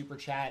do have a super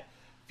chat,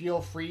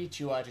 feel free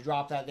to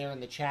drop that there in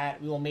the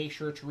chat. We will make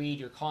sure to read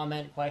your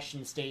comment,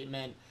 question,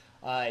 statement.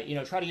 Try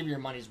to give you your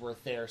money's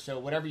worth there. So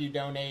whatever you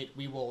donate,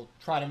 we will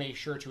try to make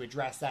sure to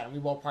address that, and we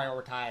will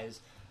prioritize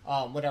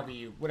whatever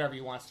you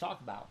want us to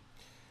talk about.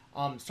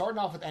 Starting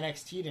off with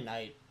NXT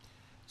tonight.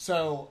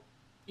 So,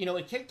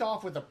 it kicked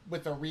off with a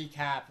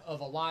recap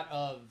of a lot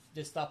of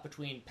this stuff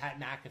between Pat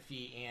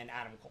McAfee and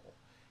Adam Cole.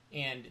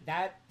 And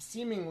that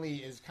seemingly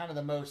is kind of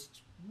the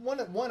most, one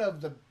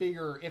of the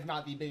bigger, if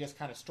not the biggest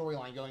kind of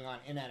storyline going on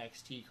in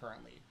NXT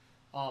currently.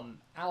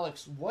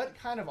 Alex, what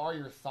kind of are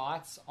your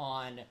thoughts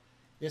on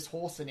this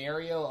whole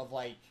scenario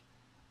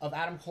of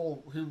Adam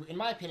Cole, who, in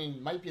my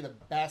opinion, might be the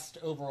best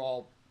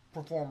overall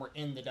performer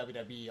in the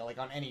WWE, like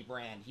on any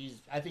brand.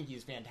 I think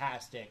he's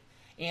fantastic.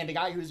 And a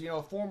guy who's,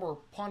 a former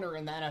punter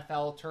in the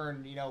NFL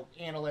turned,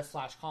 analyst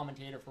 /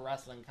 commentator for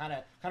wrestling. Kind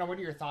of what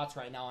are your thoughts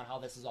right now on how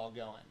this is all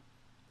going?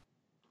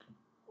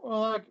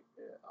 Well,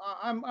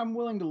 I'm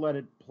willing to let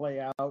it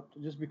play out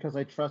just because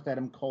I trust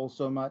Adam Cole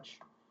so much.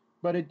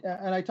 But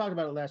and I talked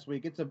about it last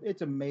week.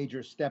 It's a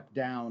major step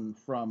down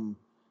from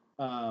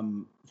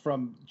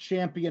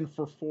champion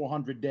for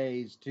 400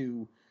 days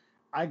to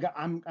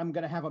I'm going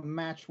to have a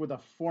match with a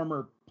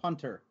former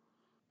punter.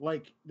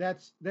 Like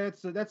that's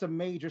a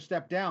major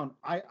step down.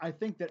 I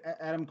think that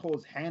Adam Cole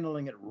is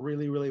handling it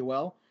really, really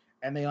well,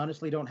 and they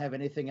honestly don't have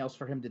anything else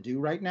for him to do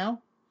right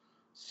now.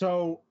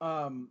 So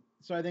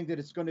I think that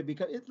it's going to be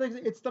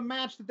it's the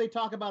match that they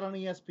talk about on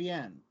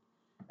ESPN,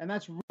 and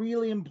that's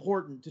really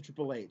important to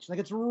Triple H. Like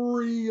it's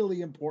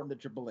really important to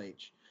Triple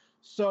H.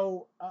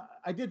 So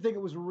I did think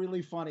it was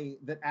really funny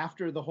that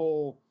after the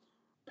whole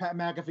Pat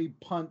McAfee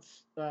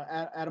punts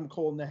Adam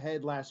Cole in the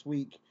head last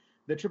week,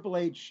 that Triple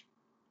H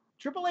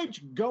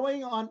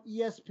going on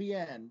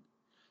ESPN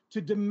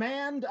to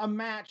demand a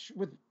match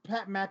with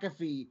Pat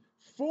McAfee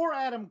for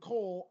Adam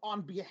Cole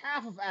on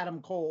behalf of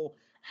Adam Cole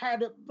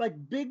had like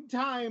big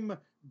time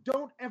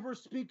 "don't ever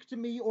speak to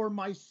me or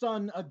my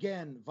son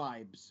again"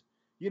 vibes.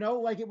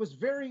 Like it was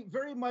very,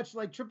 very much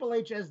like Triple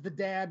H as the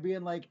dad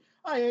being like,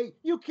 "Hey,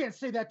 you can't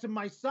say that to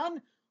my son.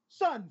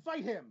 Son,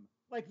 fight him."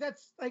 Like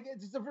that's like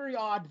it's a very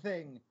odd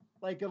thing.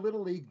 Like a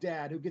little league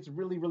dad who gets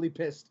really, really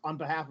pissed on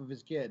behalf of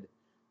his kid.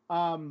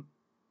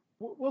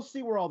 We'll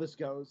see where all this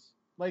goes.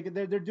 Like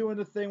they're doing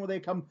the thing where they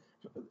come.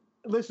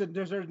 Listen,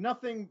 there's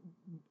nothing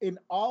in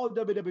all of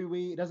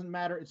WWE. It doesn't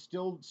matter. It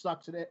still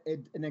sucks at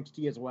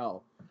NXT as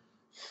well.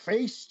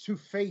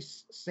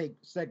 Face-to-face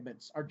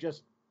segments are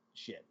just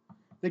shit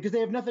because they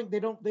have nothing. They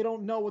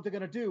don't know what they're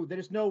gonna do. They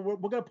just know we're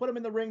gonna put them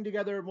in the ring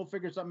together and we'll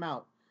figure something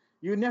out.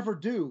 You never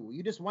do.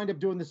 You just wind up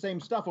doing the same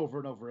stuff over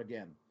and over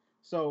again.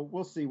 So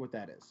we'll see what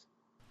that is.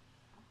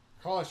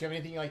 Carlos, do you have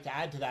anything you'd like to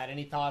add to that?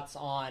 Any thoughts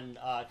on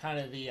kind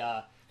of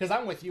the? Because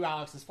I'm with you,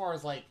 Alex. As far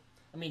as like,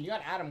 I mean, you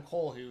got Adam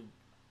Cole, who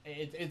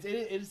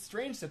it's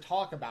strange to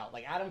talk about.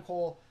 Like Adam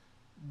Cole,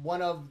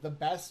 one of the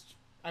best.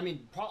 I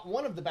mean,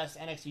 one of the best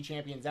NXT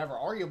champions ever,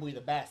 arguably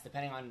the best,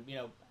 depending on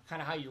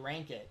kind of how you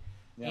rank it.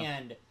 Yeah.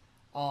 And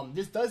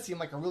this does seem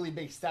like a really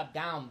big step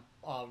down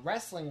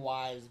wrestling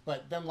wise,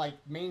 but then like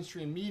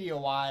mainstream media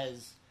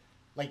wise,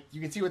 like you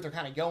can see what they're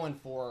kind of going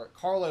for.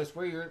 Carlos,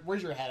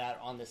 where's your head at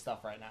on this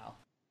stuff right now?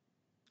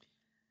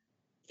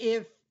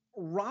 If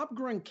Rob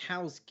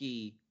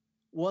Gronkowski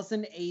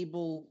wasn't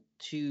able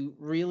to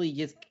really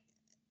just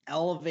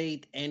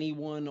elevate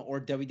anyone or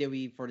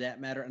WWE for that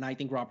matter, and I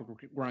think Rob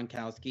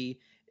Gronkowski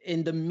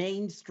in the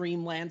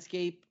mainstream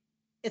landscape,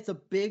 it's a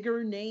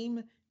bigger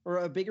name or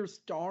a bigger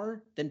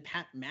star than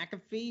Pat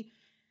McAfee.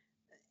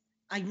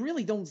 I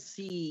really don't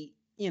see,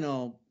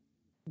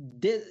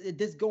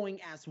 this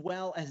going as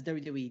well as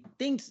WWE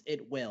thinks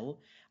it will.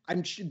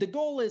 I'm sure the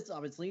goal is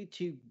obviously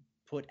to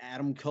put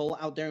Adam Cole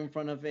out there in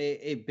front of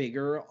a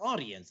bigger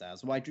audience.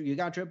 That's why you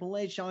got Triple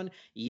H on.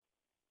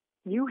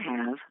 You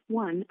have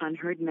one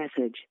unheard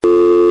message.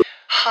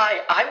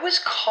 Hi, I was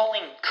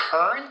calling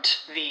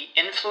Current, the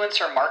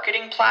influencer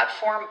marketing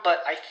platform,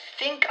 but I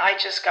think I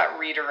just got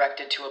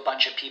redirected to a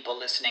bunch of people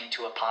listening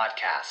to a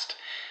podcast.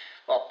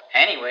 Well,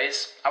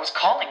 anyways, I was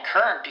calling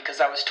Current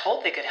because I was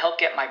told they could help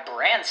get my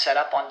brand set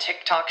up on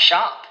TikTok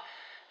Shop,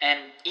 and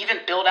even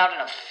build out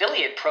an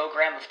affiliate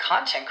program of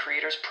content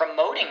creators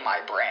promoting my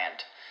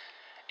brand,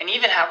 and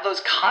even have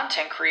those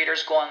content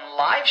creators go on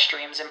live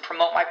streams and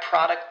promote my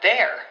product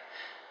there.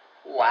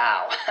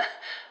 Wow,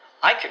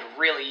 I could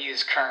really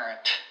use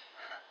Current.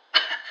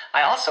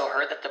 I also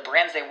heard that the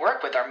brands they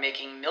work with are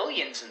making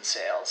millions in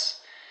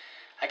sales.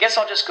 I guess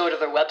I'll just go to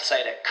their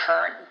website at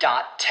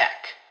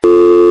current.tech.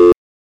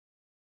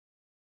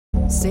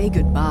 Say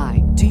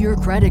goodbye to your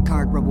credit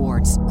card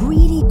rewards.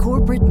 Greedy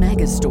corporate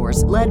mega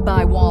stores, led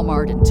by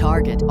Walmart and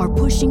Target, are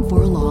pushing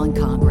for a law in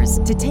Congress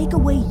to take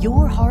away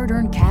your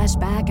hard-earned cash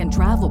back and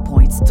travel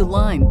points to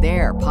line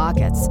their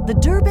pockets. The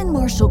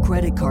Durbin-Marshall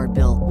credit card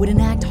bill would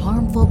enact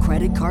harmful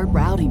credit card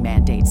routing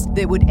mandates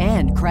that would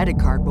end credit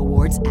card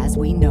rewards as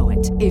we know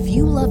it. If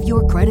you love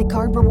your credit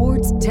card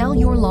rewards, tell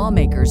your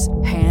lawmakers,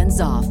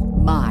 hands off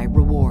my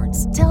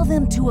rewards. Tell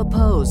them to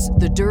oppose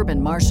the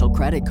Durbin-Marshall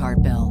credit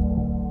card bill.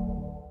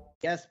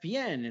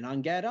 ESPN and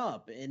on Get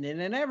Up and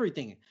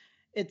everything.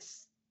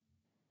 It's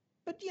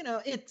at the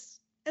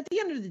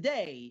end of the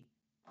day,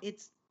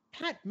 it's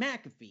Pat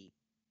McAfee,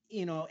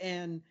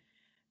 and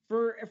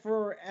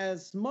for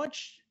as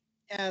much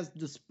as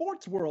the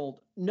sports world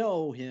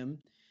know him,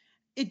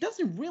 it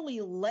doesn't really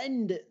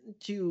lend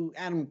to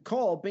Adam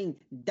Cole being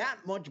that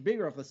much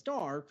bigger of a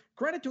star.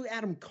 Credit to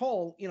Adam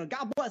Cole,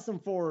 God bless him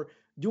for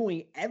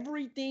doing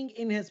everything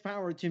in his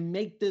power to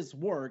make this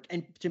work,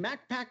 and to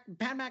Pat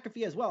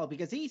McAfee as well,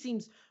 because he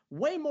seems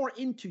way more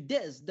into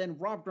this than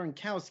Rob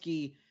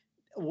Gronkowski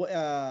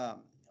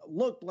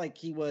looked like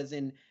he was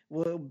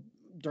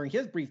during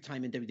his brief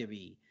time in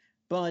WWE.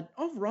 But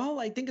overall,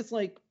 I think it's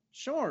like,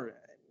 sure,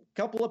 a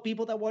couple of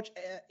people that watch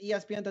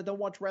ESPN that don't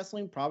watch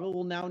wrestling probably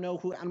will now know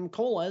who Adam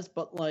Cole is,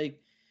 but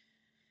like,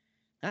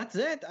 that's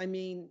it. I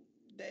mean,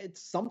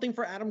 it's something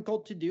for Adam Cole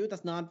to do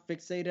that's not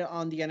fixated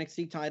on the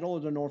NXT title or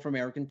the North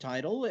American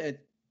title.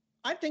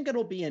 I think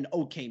it'll be an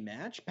okay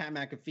match. Pat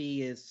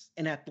McAfee is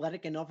an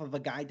athletic enough of a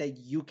guy that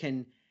you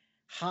can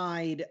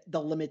hide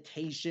the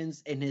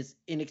limitations in his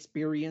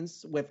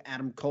inexperience with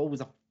Adam Cole,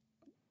 who's a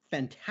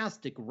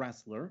fantastic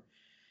wrestler.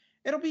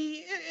 It'll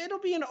be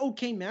an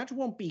okay match. It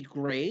won't be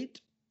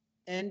great.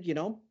 And,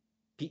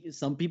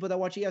 some people that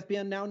watch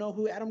ESPN now know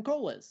who Adam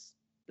Cole is.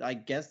 I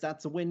guess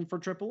that's a win for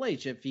Triple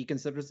H if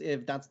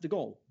that's the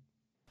goal.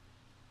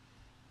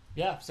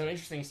 Yeah, so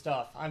interesting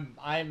stuff. I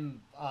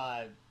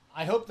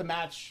hope the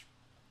match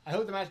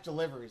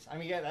delivers. I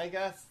mean, I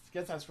guess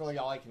that's really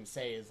all I can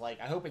say is,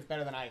 like, I hope it's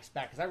better than I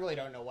expect, because I really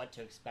don't know what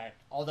to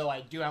expect. Although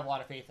I do have a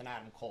lot of faith in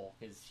Adam Cole,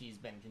 because he's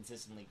been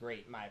consistently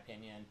great, in my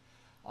opinion.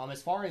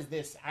 As far as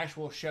this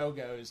actual show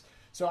goes,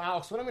 so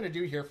Alex, what I'm going to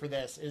do here for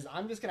this is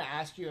I'm just going to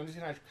ask you, I'm just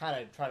going to kind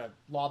of try to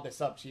lob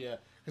this up to you,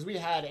 because we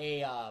had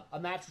a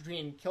match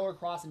between Killer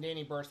Kross and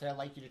Danny Burch that I'd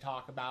like you to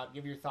talk about,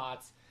 give your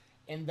thoughts,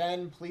 and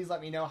then please let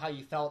me know how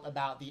you felt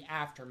about the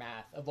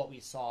aftermath of what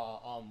we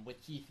saw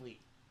with Keith Lee.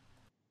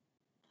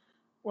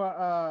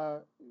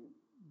 Well,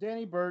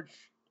 Danny Burch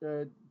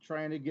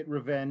trying to get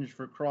revenge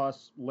for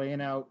Kross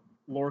laying out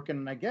Lorcan,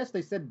 and I guess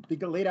they said they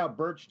laid out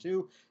Burch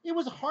too. It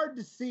was hard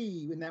to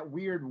see in that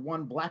weird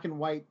one black and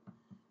white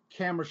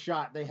camera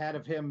shot they had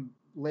of him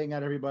laying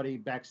out everybody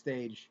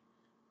backstage,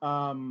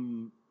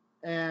 and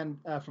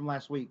from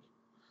last week.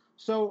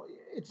 So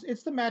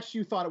it's the match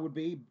you thought it would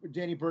be.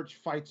 Danny Burch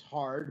fights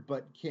hard,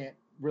 but can't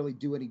really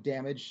do any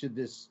damage to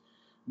this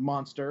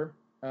monster,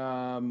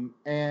 and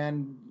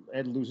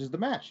loses the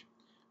match.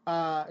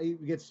 He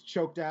gets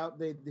choked out.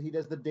 He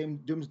does the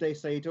Doomsday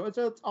Saito.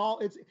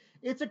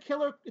 It's a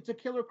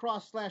killer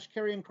cross /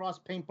 Karrion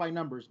Kross paint by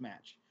numbers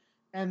match,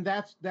 and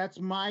that's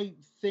my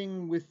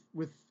thing with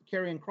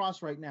Karrion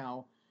Kross right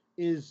now.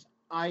 Is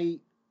I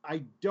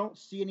don't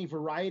see any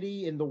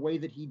variety in the way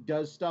that he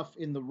does stuff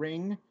in the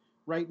ring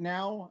right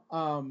now.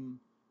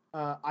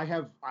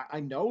 I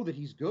know that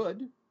he's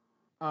good.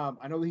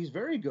 I know that he's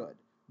very good,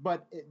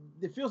 but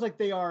it feels like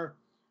they are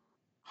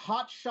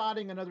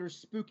hot-shotting another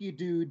spooky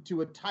dude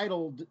to a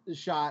title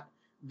shot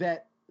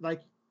that,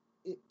 like,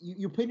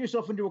 you pin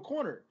yourself into a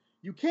corner.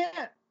 You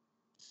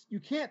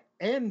can't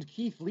end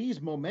Keith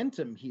Lee's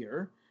momentum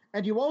here,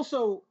 and you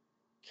also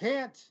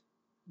can't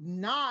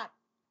not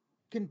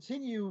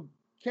continue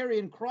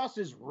Karrion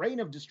Kross's reign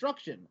of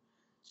destruction.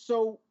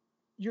 So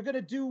you're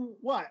gonna do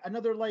what?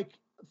 Another like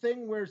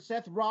thing where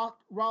Seth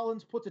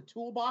Rollins puts a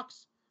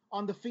toolbox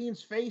on the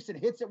Fiend's face and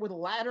hits it with a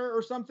ladder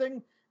or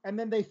something, and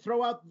then they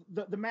throw out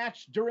the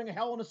match during a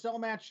Hell in a Cell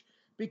match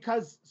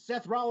because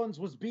Seth Rollins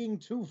was being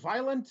too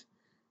violent.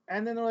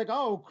 And then they're like,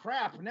 oh,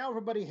 crap, now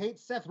everybody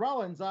hates Seth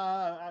Rollins.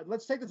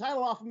 Let's take the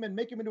title off him and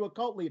make him into a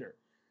cult leader.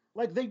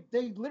 Like,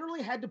 they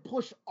literally had to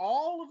push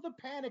all of the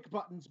panic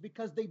buttons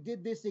because they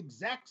did this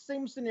exact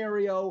same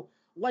scenario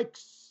like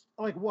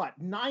what,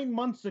 9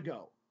 months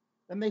ago.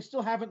 And they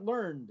still haven't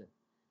learned.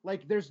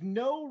 Like, there's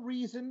no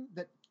reason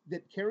that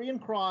Karrion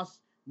Kross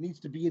needs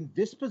to be in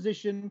this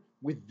position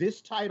with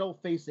this title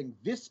facing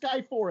this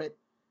guy for it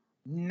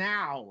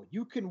now.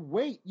 You can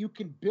wait. You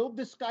can build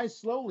this guy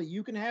slowly.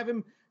 You can have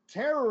him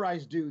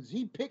terrorize dudes.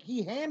 He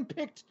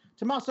handpicked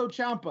Tommaso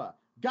Ciampa,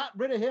 got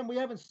rid of him. We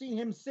haven't seen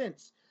him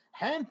since.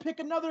 Handpick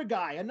another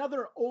guy,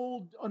 another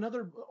old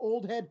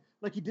head,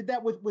 like he did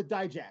that with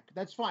Dijak.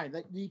 That's fine.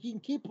 Like, he can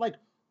keep like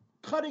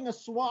cutting a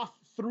swath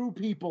through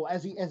people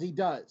as he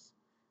does,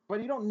 but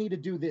you don't need to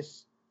do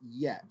this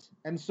yet.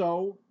 And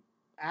so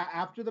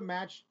after the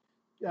match,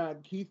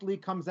 Keith Lee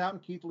comes out,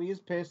 and Keith Lee is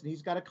pissed, and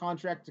he's got a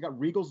contract. It's got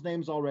Regal's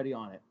name's already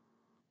on it,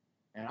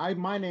 and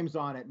my name's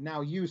on it. Now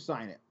you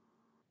sign it.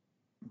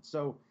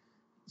 So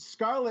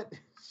Scarlett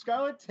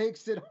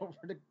takes it over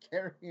to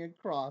Karrion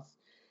Kross,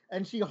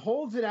 and she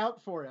holds it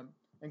out for him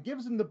and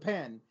gives him the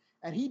pen,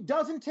 and he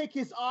doesn't take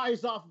his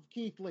eyes off of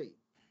Keith Lee.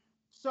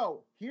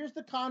 So here's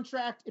the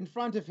contract in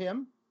front of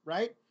him,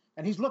 right?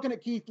 And he's looking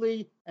at Keith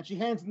Lee, and she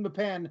hands him the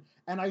pen,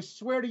 and I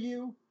swear to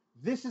you,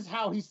 this is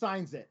how he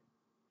signs it.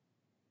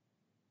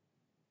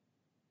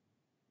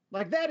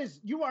 Like,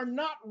 you are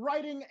not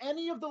writing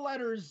any of the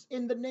letters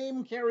in the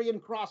name Karrion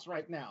Kross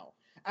right now.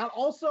 And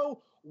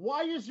also,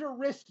 why is your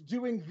wrist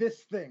doing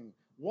this thing?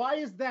 Why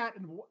is that?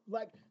 And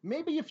like,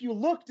 maybe if you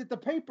looked at the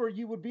paper,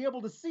 you would be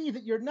able to see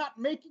that you're not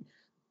making,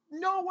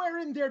 nowhere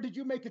in there did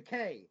you make a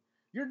K.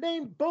 Your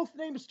name, both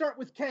names start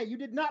with K. You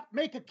did not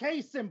make a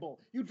K symbol.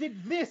 You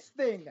did this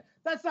thing.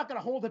 That's not going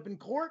to hold up in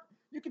court.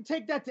 You can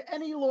take that to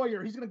any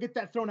lawyer. He's going to get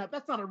that thrown out.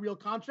 That's not a real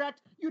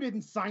contract. You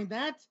didn't sign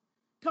that.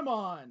 Come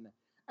on.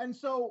 And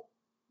so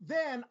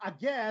then I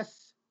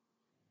guess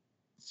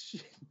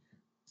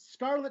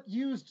Scarlett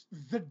used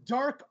the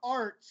dark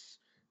arts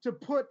to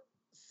put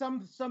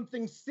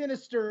something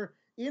sinister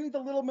in the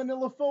little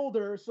manila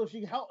folder. So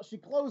she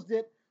closed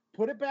it,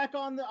 put it back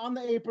on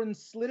the apron,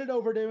 slid it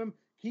over to him.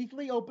 Keith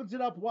Lee opens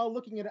it up while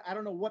looking at it. I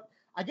don't know what.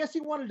 I guess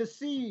he wanted to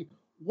see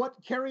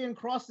what Karrion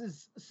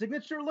Kross's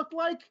signature looked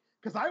like,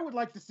 because I would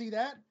like to see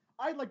that.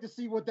 I'd like to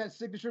see what that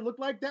signature looked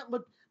like.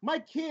 My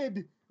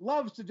kid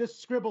loves to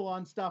just scribble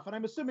on stuff, and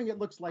I'm assuming it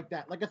looks like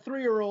that, like a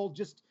 3-year-old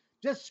just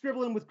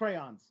scribbling with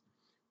crayons.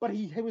 But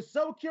he was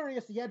so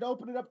curious, he had to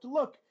open it up to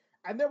look,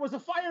 and there was a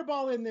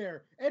fireball in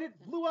there, and it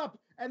blew up,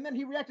 and then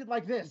he reacted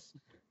like this.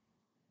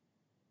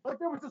 Like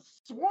there was a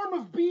swarm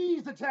of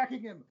bees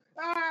attacking him.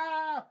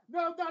 Ah,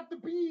 no, not the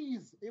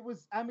bees. It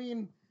was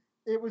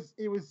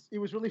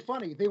really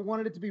funny. They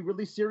wanted it to be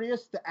really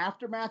serious. The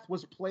aftermath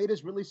was played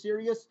as really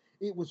serious.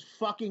 It was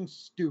fucking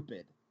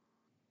stupid.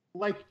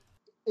 Like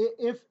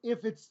if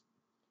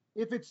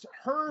it's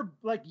her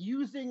like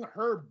using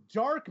her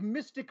dark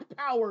mystic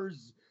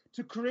powers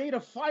to create a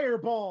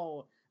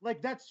fireball,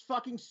 like that's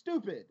fucking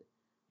stupid.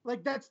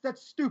 Like that's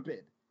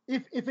stupid.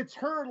 If it's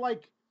her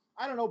like,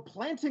 I don't know,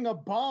 planting a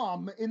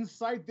bomb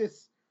inside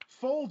this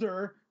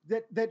folder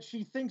that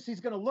she thinks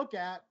he's going to look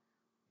at,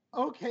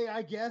 okay,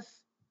 I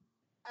guess.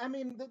 I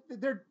mean,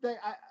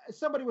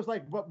 somebody was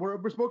like, "What?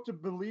 We're supposed to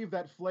believe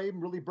that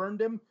flame really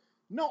burned him?"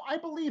 No, I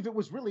believe it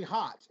was really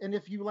hot, and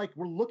if you like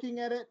were looking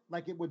at it,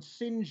 like it would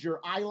singe your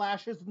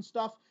eyelashes and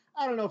stuff.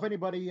 I don't know if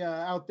anybody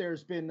out there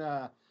has been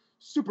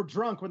super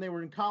drunk when they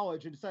were in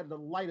college and decided to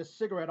light a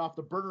cigarette off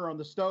the burner on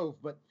the stove,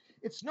 but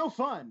it's no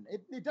fun.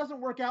 It doesn't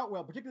work out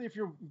well, particularly if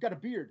you've got a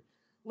beard.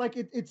 Like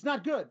it's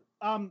not good.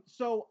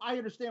 So I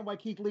understand why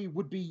Keith Lee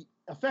would be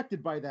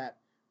affected by that.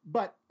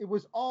 But it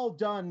was all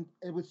done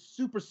with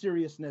super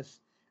seriousness,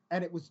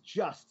 and it was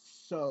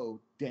just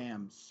so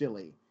damn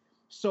silly.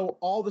 So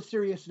all the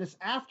seriousness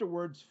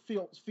afterwards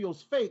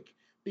feels fake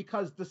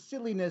because the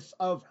silliness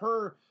of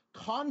her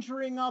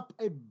conjuring up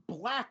a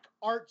black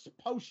arts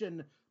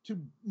potion to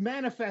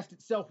manifest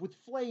itself with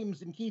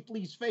flames in Keith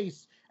Lee's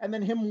face, and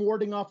then him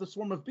warding off the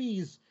swarm of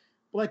bees,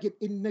 like it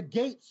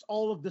negates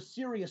all of the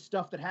serious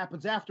stuff that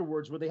happens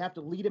afterwards, where they have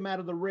to lead him out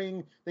of the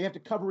ring, they have to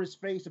cover his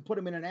face and put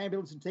him in an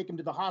ambulance and take him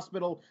to the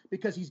hospital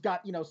because he's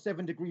got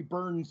 7-degree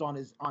burns on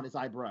his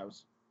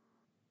eyebrows.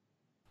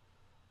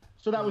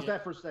 So that was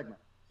that first segment.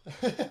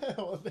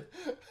 Well,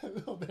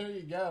 there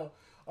you go.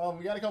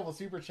 We got a couple of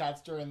super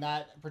chats during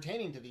that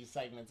pertaining to these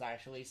segments,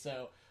 actually.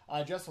 So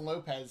Justin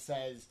Lopez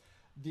says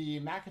the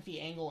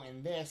McAfee angle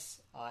in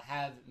this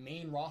have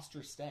main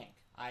roster stank.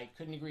 I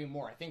couldn't agree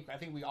more. I think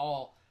we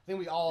all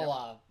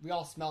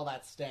smell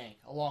that stank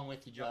along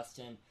with you,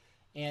 Justin.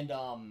 And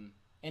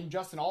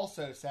Justin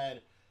also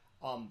said,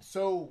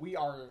 so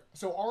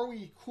are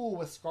we cool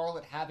with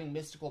Scarlett having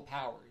mystical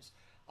powers?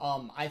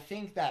 I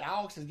think that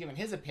Alex has given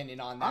his opinion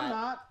on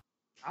that.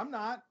 I'm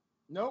not.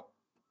 Nope.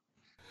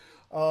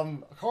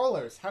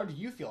 Carlos, how do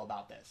you feel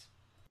about this?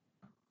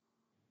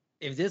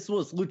 If this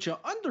was Lucha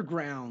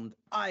Underground,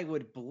 I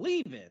would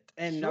believe it.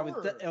 And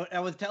sure. I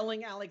was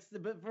telling Alex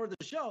before the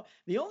show,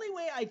 the only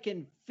way I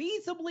can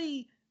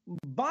feasibly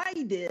buy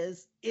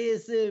this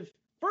is if,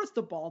 first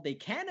of all, they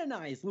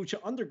canonize Lucha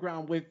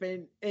Underground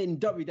in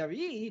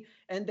WWE,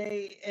 and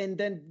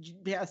then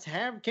just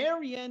have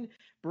Karrion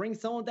bring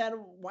some of that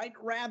White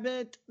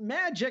Rabbit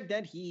magic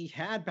that he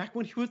had back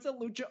when he was at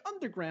Lucha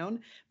Underground.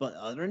 But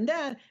other than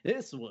that,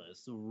 this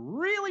was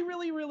really,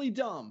 really, really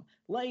dumb.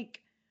 Like,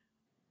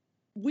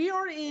 we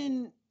are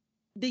in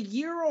the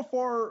year of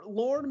our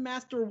Lord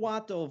Master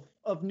Watt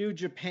of New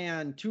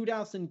Japan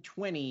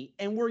 2020,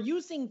 and we're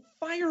using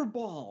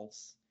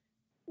fireballs.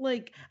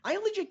 Like, I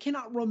legit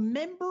cannot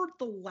remember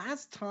the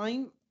last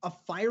time a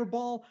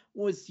fireball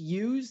was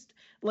used.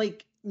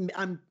 Like,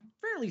 I'm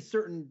fairly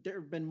certain there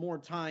have been more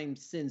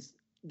times since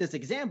this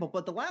example,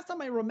 but the last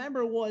time I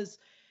remember was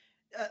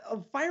a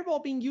fireball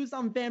being used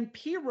on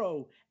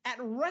Vampiro at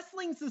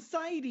Wrestling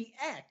Society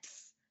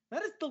X.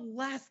 That is the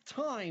last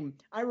time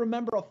I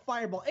remember a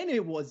fireball, and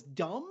it was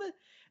dumb.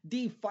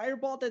 The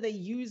fireball that they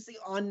used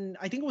on,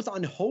 I think it was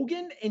on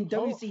Hogan in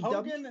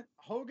WCW.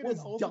 Hogan was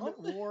and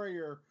Ultimate dumb.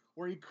 Warrior,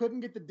 where he couldn't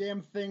get the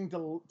damn thing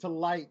to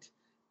light,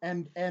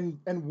 and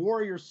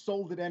Warrior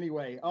sold it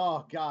anyway.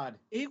 Oh God,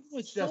 it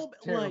was just so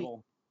terrible.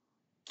 Like,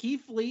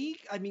 Keith Lee,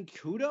 I mean,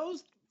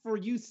 kudos for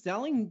you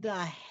selling the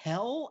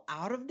hell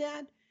out of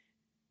that.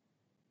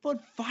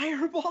 But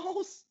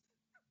fireballs,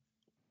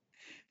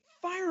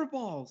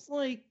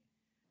 like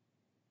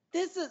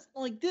this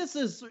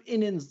is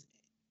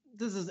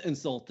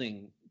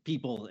insulting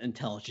people's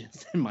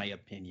intelligence, in my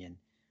opinion.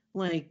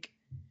 Like,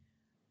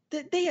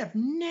 they have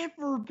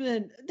never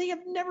been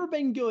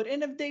good,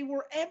 and if they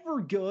were ever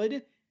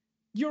good,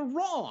 you're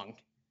wrong.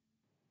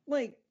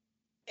 Like,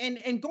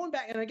 and going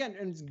back, and again,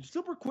 and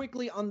super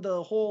quickly on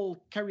the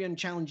whole Karrion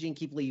challenging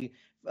Keith Lee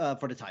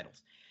for the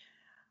titles,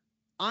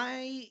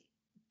 I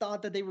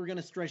thought that they were going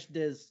to stretch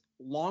this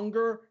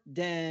longer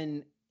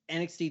than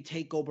NXT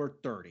TakeOver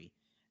 30,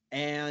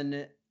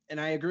 and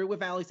I agree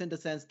with Alex in the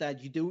sense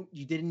that you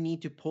didn't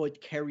need to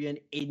put Karrion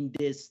in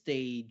this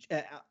stage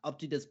up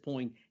to this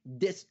point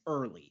this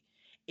early.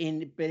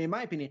 But in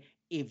my opinion,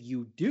 if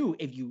you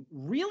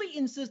really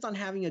insist on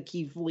having a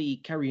Keith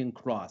Lee Karrion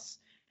Kross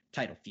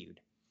title feud,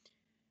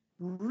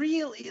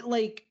 really,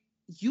 like,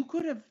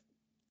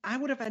 I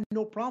would have had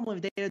no problem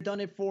if they had done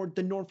it for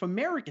the North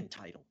American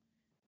title.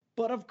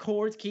 But of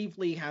course, Keith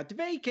Lee had to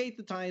vacate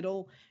the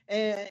title,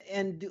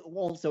 and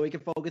also he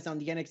could focus on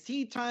the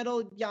NXT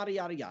title, yada,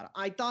 yada, yada.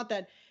 I thought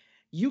that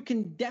you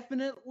can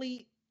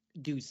definitely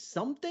do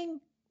something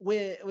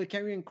with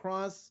Karrion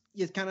Kross,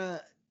 just kind of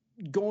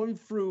going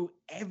through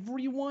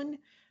everyone,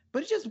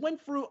 but it just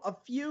went through a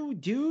few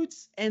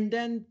dudes and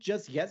then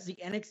just gets the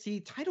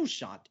NXT title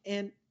shot.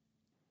 And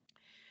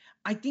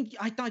I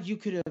thought you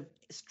could have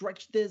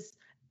stretched this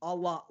a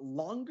lot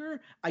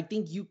longer. I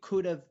think you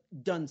could have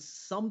done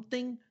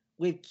something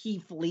with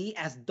Keith Lee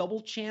as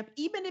double champ,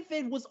 even if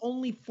it was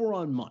only for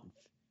a month.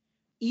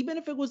 You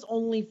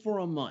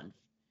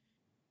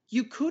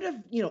could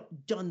have,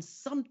 done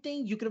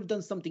something. You could have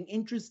done something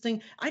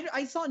interesting.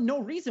 I saw no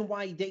reason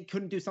why they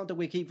couldn't do something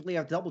with Keith Lee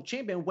as double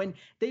champion when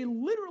they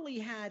literally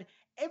had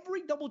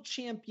every double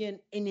champion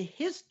in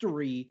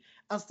history,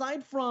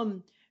 aside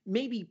from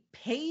maybe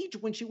Paige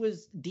when she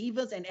was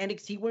Divas and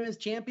NXT Women's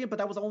Champion, but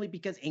that was only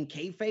because in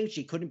kayfabe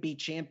she couldn't be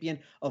champion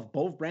of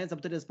both brands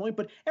up to this point.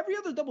 But every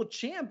other double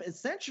champ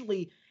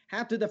essentially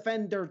had to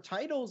defend their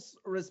titles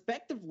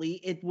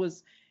respectively.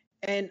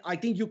 And I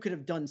think you could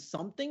have done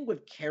something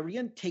with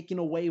Karrion taking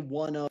away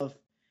one of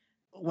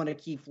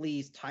Keith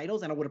Lee's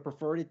titles, and I would have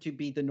preferred it to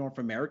be the North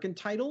American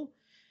title,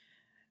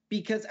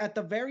 because at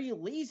the very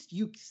least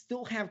you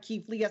still have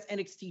Keith Lee as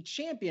NXT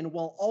champion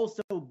while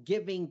also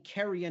giving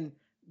Karrion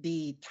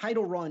the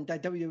title run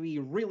that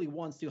WWE really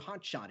wants to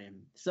hotshot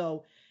him.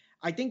 So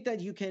I think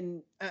that you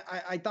can.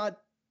 I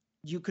thought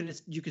you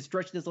could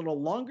stretch this a little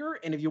longer,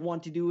 and if you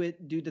want to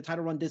do the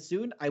title run this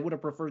soon, I would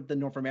have preferred the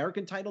North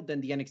American title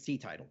than the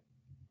NXT title.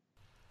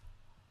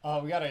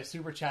 We got a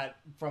super chat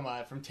from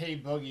Tay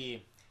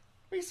Boogie.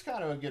 He's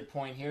kind of a good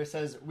point here. It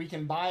says we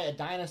can buy a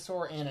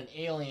dinosaur and an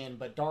alien,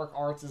 but dark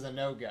arts is a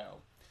no-go.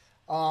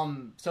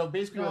 So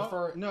basically,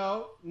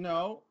 no.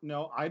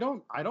 I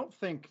don't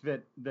think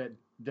that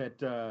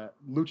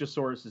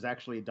Luchasaurus is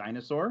actually a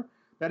dinosaur.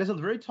 That is a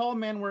very tall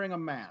man wearing a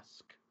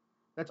mask.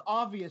 That's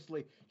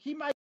obviously he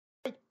might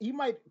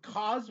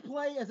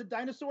cosplay as a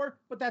dinosaur,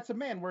 but that's a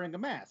man wearing a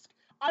mask.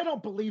 I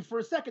don't believe for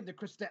a second that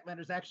Chris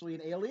Statlander is actually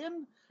an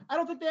alien. I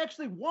don't think they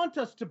actually want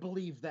us to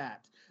believe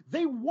that.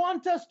 They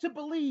want us to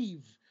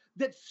believe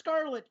that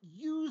Scarlet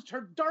used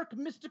her dark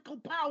mystical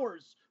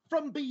powers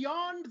from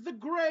beyond the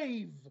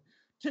grave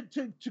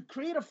to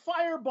create a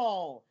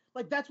fireball.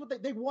 Like that's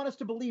what they want us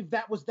to believe.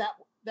 That was that.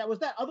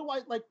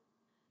 Otherwise, like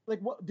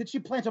what did she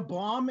plant a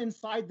bomb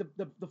inside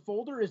the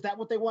folder? Is that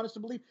what they want us to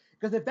believe?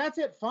 Because if that's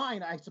it,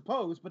 fine, I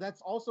suppose. But that's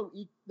also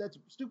that's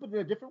stupid in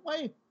a different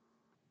way.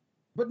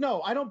 But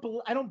no, I don't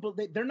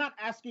believe. They're not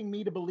asking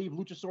me to believe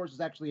Luchasaurus is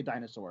actually a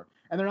dinosaur,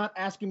 and they're not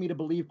asking me to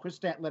believe Chris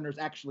Statlander is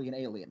actually an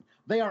alien.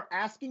 They are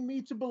asking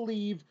me to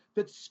believe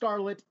that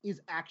Scarlet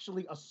is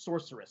actually a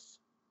sorceress.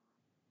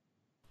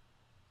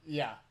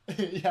 Yeah,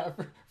 yeah,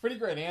 pretty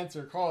great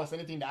answer, Carlos.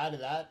 Anything to add to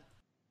that?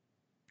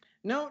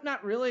 No,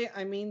 not really.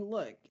 I mean,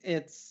 look,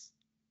 it's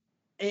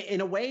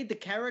in a way the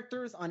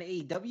characters on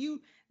AEW,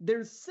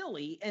 they're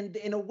silly, and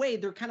in a way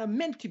they're kind of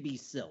meant to be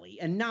silly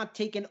and not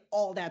taken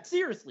all that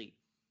seriously.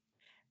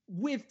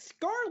 With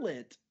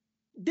Scarlet,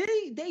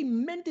 they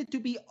meant it to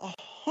be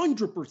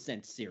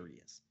 100%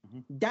 serious. Mm-hmm.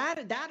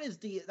 That is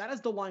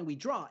the line we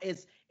draw,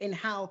 is in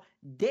how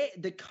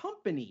the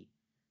company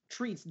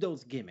treats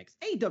those gimmicks.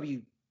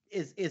 AEW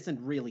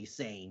isn't really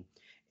saying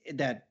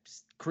that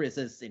Chris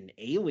is an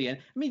alien.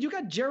 I mean, you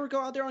got Jericho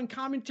out there on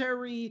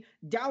commentary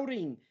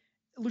doubting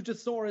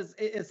Luchasaurus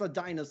is a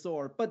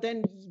dinosaur, but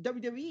then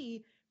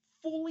WWE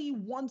fully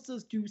wants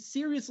us to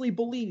seriously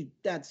believe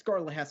that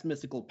Scarlet has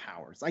mystical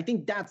powers. I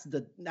think that's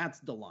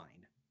the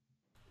line.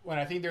 Well,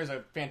 I think there's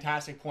a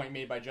fantastic point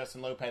made by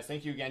Justin Lopez.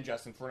 Thank you again,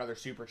 Justin, for another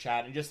super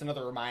chat. And just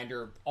another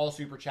reminder, all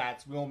super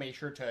chats, we will make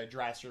sure to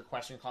address your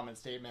question, comment,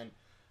 statement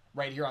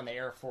right here on the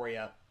air for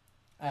you.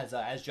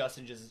 As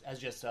Justin has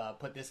just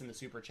put this in the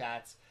super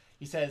chats.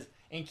 He says,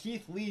 and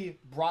Keith Lee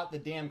brought the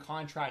damn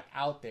contract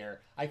out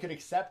there. I could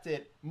accept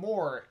it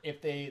more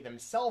if they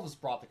themselves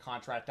brought the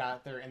contract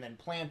out there and then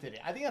planted it.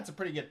 I think that's a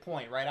pretty good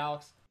point, right,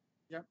 Alex?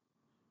 Yep.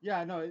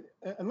 Yeah, no,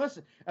 unless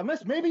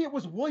maybe it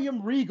was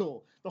William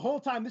Regal the whole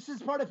time. This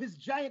is part of his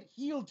giant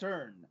heel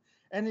turn.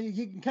 And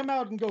he can come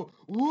out and go,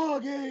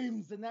 War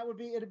Games, and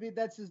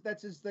that's his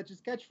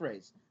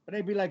catchphrase. But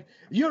they'd be like,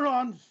 you're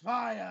on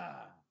fire.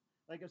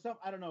 Like if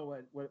I don't know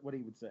what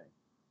he would say.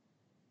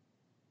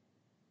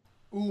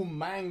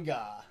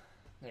 Umanga.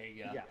 There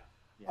you go.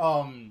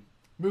 Yeah.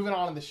 Moving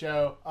on to the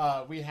show,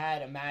 we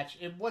had a match.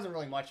 It wasn't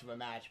really much of a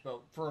match,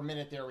 but for a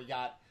minute there, we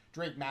got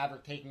Drake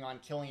Maverick taking on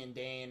Killian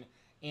Dane,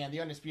 and the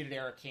Undisputed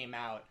Era came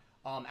out.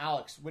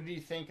 Alex, what do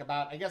you think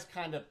about? I guess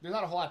kind of. There's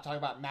not a whole lot to talk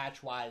about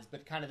match-wise,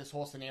 but kind of this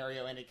whole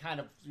scenario, and it kind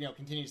of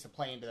continues to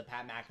play into the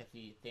Pat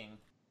McAfee thing.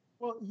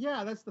 Well,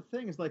 yeah, that's the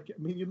thing. Is like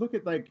I mean, you look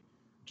at like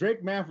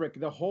Drake Maverick,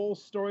 the whole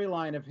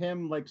storyline of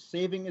him like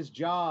saving his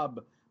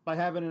job by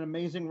having an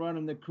amazing run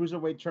in the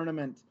Cruiserweight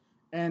tournament,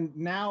 and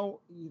now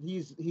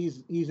he's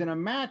in a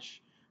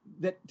match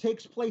that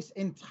takes place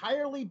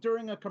entirely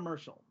during a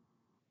commercial,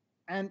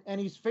 and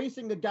he's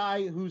facing a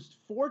guy who's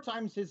 4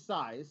 times his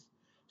size.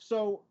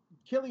 So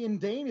Killian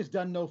Dane has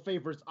done no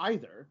favors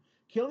either.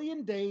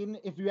 Killian Dane,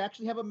 if you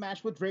actually have a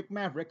match with Drake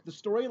Maverick, the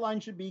storyline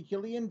should be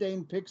Killian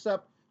Dane picks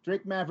up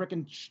Drake Maverick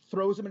and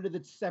throws him into the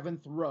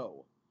 7th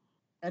row.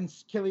 And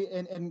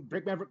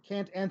Drake Maverick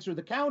can't answer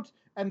the count,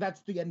 and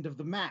that's the end of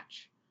the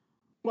match.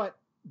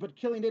 But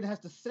Killian Dane has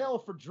to sell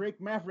for Drake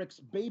Maverick's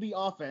baby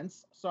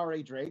offense.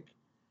 Sorry, Drake.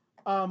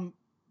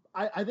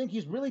 I think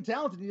he's really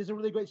talented. He does some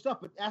really great stuff,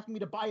 but asking me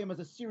to buy him as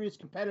a serious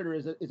competitor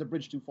is a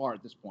bridge too far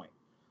at this point.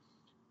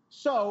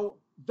 So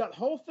the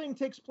whole thing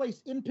takes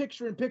place in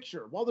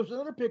picture-in-picture. While there's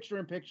another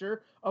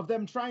picture-in-picture of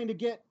them trying to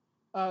get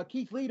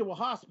Keith Lee to a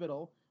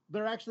hospital,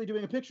 they're actually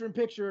doing a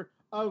picture-in-picture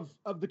of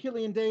the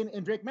Killian Dane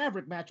and Drake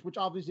Maverick match, which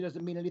obviously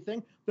doesn't mean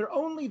anything. They're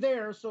only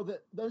there so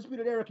that the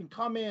Undisputed Era can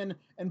come in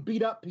and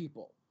beat up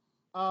people.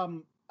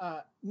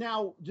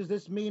 Now, does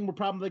this mean we're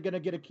probably going to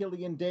get a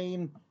Killian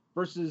Dane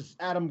versus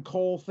Adam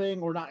Cole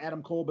thing, or not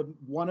Adam Cole, but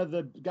one of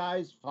the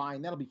guys?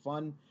 Fine, that'll be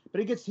fun.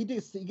 But he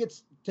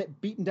gets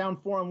beaten down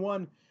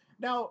 4-on-1.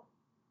 Now,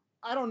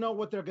 I don't know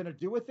what they're going to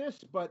do with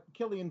this, but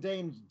Killian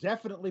Dane's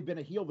definitely been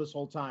a heel this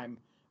whole time,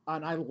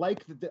 and I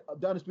like that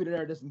the Undisputed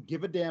Era doesn't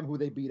give a damn who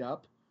they beat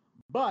up.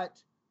 But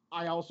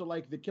I also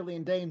like that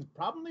Killian Dane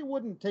probably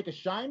wouldn't take a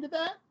shine to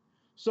that,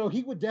 so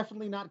he would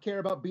definitely not care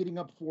about beating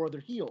up 4 other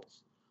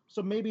heels.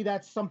 So maybe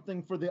that's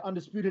something for the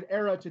Undisputed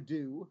Era to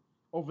do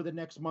over the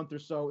next month or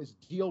so, is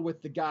deal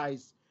with the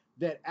guys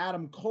that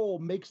Adam Cole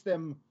makes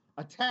them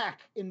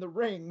attack in the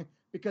ring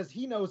because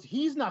he knows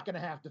he's not going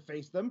to have to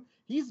face them.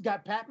 He's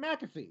got Pat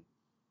McAfee.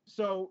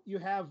 So you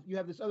have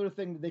this other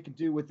thing that they can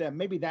do with them.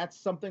 Maybe that's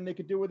something they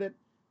could do with it.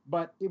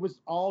 but it was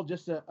all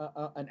just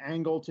an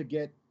angle to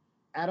get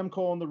Adam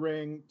Cole in the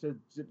ring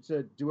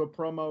to do a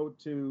promo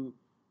to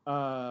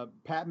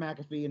Pat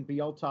McAfee and be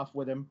all tough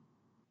with him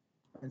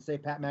and say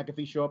Pat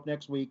McAfee show up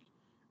next week.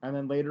 And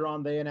then later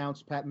on, they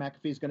announced Pat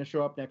McAfee is going to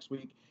show up next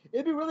week.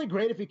 It'd be really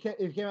great if he came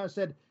out and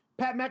said,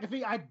 Pat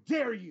McAfee, I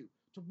dare you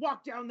to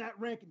walk down that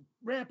ramp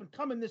and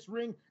come in this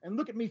ring and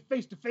look at me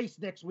face to face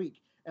next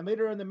week. And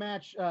later in the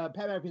match, Pat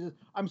McAfee says,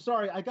 I'm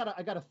sorry, I got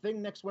a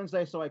thing next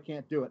Wednesday, so I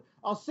can't do it.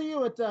 I'll see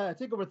you at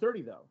TakeOver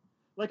 30, though.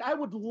 Like, I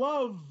would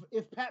love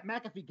if Pat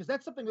McAfee, because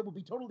that's something that would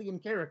be totally in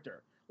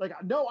character. Like,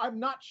 no, I'm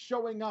not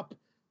showing up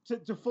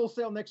to Full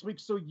Sail next week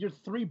so your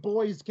three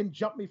boys can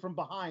jump me from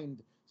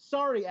behind.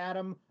 Sorry,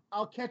 Adam,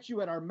 I'll catch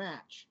you at our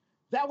match.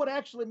 That would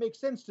actually make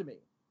sense to me.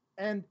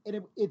 And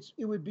it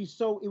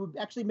would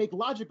actually make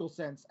logical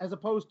sense, as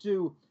opposed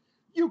to,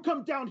 you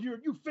come down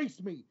here, you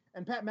face me,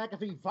 and Pat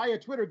McAfee via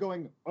Twitter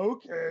going,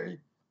 okay,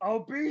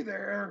 I'll be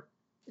there.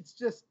 It's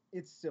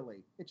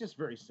silly. It's just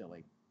very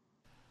silly.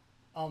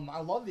 I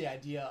love the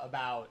idea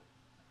about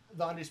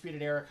the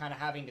Undisputed Era kind of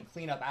having to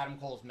clean up Adam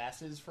Cole's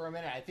messes for a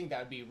minute. I think that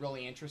would be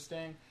really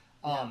interesting.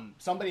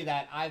 Somebody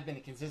that I've been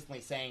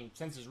consistently saying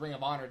since his Ring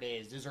of Honor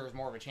days deserves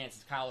more of a chance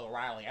is Kyle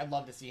O'Reilly. I'd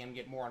love to see him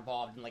get more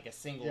involved in like a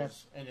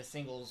singles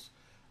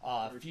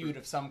feud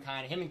of some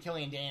kind. Him and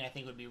Killian Dane, I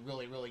think, would be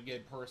really, really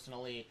good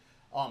personally.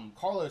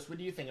 Carlos, what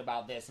do you think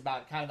about this?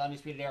 About kind of the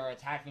Undisputed Era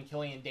attacking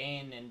Killian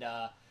Dane and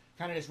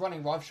kind of just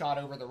running roughshod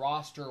over the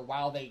roster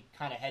while they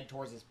kind of head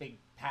towards this big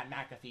Pat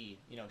McAfee,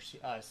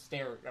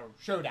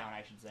 showdown,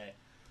 I should say.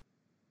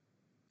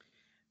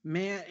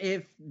 Man,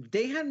 if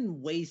they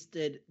hadn't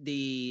wasted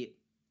the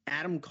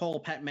Adam Cole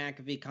Pat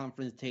McAfee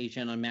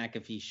confrontation on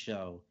McAfee's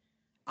show,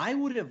 I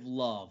would have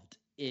loved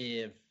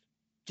if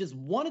just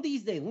one of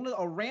these days,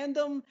 a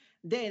random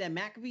day that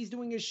McAfee's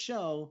doing his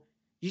show,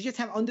 you just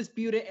have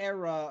Undisputed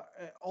Era,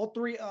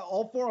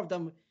 all four of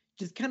them,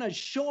 just kind of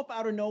show up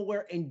out of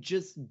nowhere and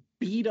just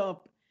beat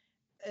up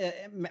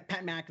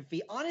Pat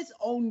McAfee on his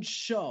own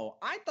show.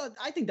 I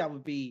think that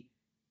would be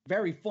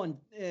very fun,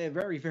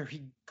 very,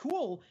 very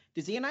cool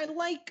to see. And I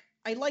like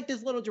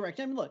this little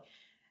direction. I mean, look,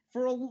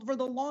 for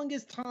the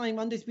longest time,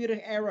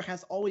 Undisputed Era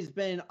has always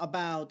been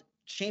about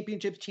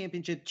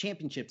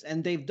championships,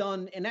 and they've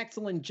done an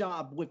excellent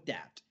job with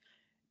that.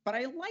 But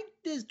I like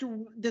this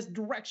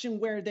direction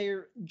where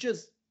they're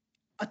just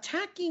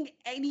attacking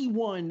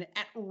anyone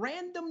at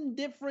random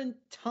different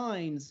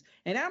times,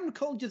 and Adam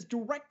Cole just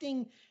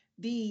directing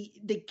the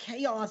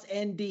chaos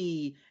and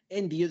the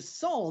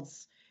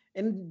assaults,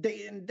 and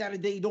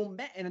they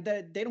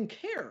don't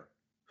care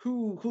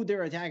who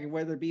they're attacking,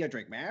 whether it be a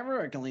Drake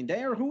Maverick or Killian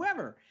Dane or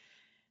whoever.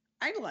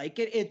 I like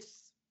it.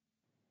 It's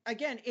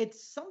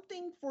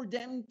something for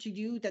them to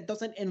do that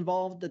doesn't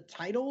involve the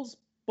titles,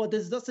 but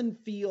this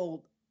doesn't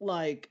feel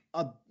like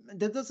a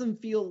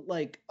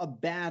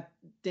bad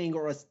thing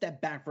or a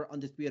step back for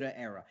Undisputed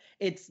Era.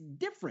 It's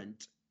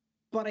different,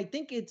 but I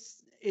think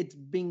it's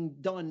being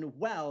done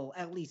well,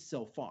 at least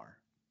so far.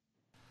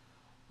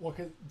 Well,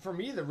 'cause for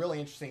me, the really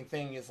interesting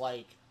thing is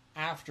like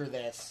after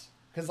this,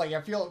 because like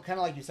I feel kind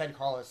of like you said,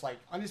 Carlos, like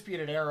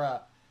Undisputed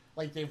Era,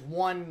 like they've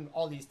won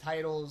all these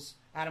titles.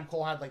 Adam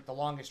Cole had like the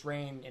longest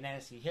reign in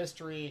NXT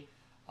history.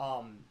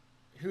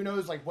 Who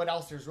knows like what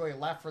else there's really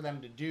left for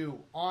them to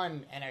do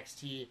on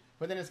NXT?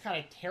 But then it's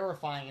kind of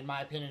terrifying, in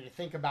my opinion, to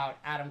think about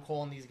Adam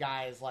Cole and these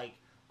guys like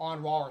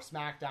on Raw or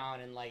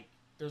SmackDown, and like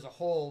there's a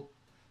whole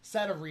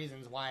set of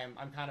reasons why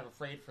I'm kind of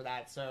afraid for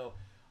that. So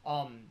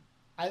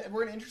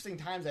we're in interesting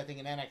times, I think,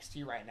 in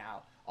NXT right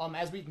now.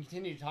 As we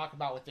continue to talk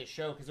about with this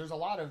show, because there's a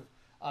lot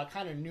of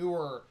kind of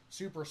newer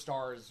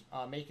superstars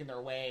making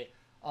their way.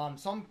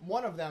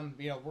 One of them,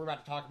 we're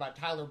about to talk about,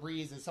 Tyler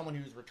Breeze, is someone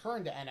who's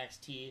returned to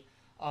NXT.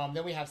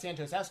 Then we have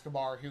Santos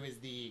Escobar, who is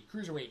the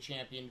Cruiserweight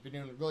champion. He's been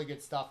doing really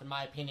good stuff, in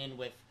my opinion,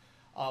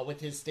 with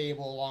his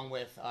stable, along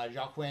with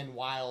Joaquin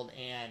Wilde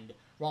and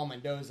Raul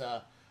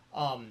Mendoza.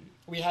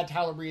 We had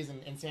Tyler Breeze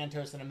and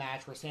Santos in a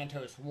match where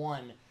Santos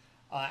won.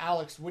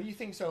 Alex, what do you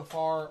think so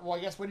far? Well, I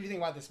guess, what do you think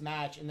about this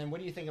match? And then what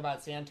do you think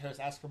about Santos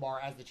Escobar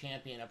as the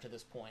champion up to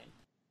this point?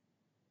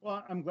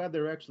 Well, I'm glad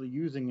they're actually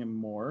using him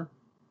more.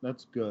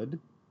 That's good.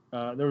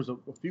 There was a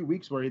few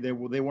weeks where they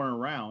weren't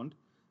around.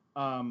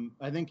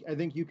 I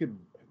think you could.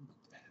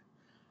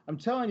 I'm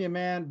telling you,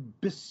 man,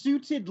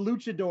 besuited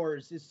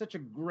luchadors is such a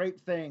great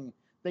thing.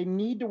 They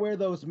need to wear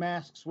those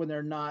masks when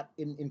they're not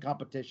in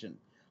competition.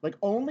 Like,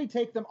 only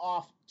take them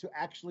off to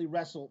actually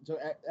wrestle. So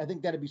I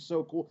think that'd be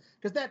so cool,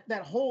 because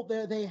that whole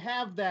they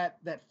have that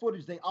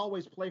footage they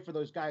always play for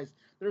those guys.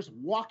 They're just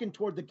walking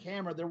toward the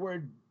camera. They're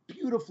wearing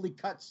beautifully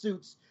cut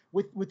suits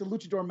with the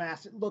luchador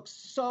mask. It looks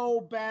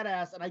so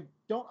badass, and I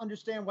don't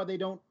understand why they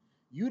don't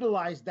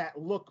utilize that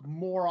look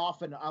more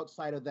often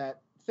outside of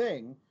that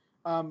thing.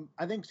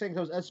 I think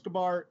Santos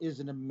Escobar is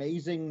an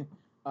amazing.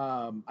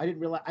 I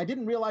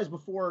didn't realize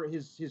before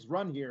his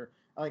run here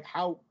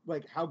how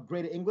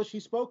great English he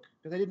spoke,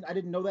 because I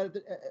didn't know that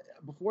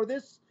before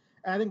this,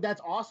 and I think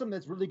that's awesome.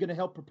 That's really going to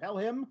help propel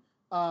him.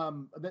 I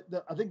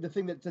think the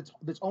thing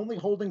that's only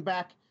holding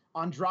back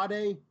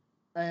Andrade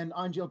and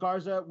Angel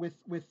Garza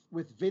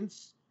with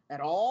Vince at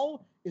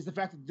all is the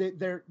fact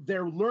that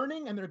they're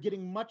learning and they're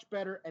getting much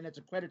better, and it's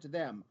a credit to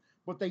them.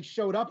 But they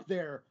showed up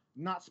there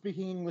not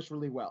speaking English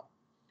really well.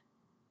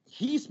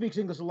 He speaks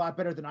English a lot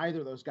better than either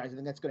of those guys. I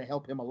think that's going to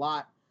help him a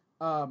lot.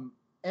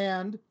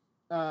 Obviously,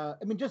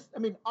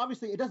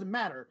 it doesn't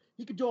matter.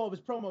 He could do all of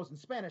his promos in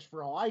Spanish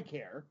for all I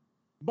care.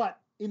 But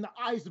in the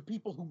eyes of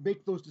people who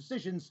make those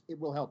decisions, it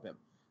will help him.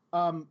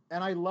 And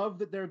I love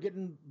that they're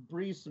getting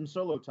Breeze some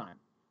solo time.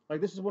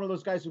 Like, this is one of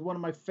those guys who's one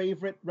of my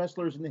favorite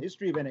wrestlers in the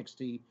history of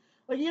NXT.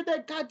 Like, he had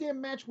that goddamn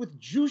match with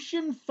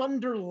Jushin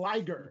Thunder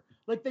Liger.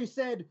 Like, they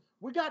said,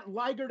 we got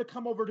Liger to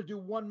come over to do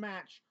one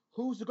match.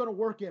 Who's going to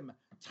work him?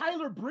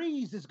 Tyler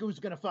Breeze is who's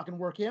going to fucking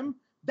work him.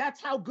 That's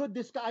how good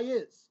this guy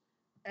is.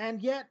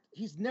 And yet,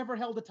 he's never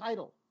held a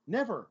title.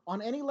 Never.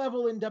 On any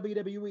level in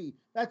WWE.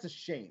 That's a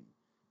shame.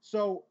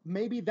 So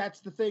maybe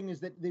that's the thing, is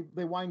that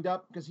they wind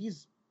up, because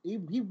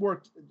he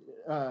worked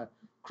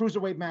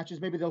cruiserweight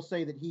matches. Maybe they'll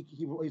say that he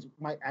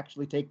might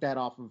actually take that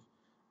off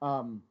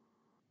of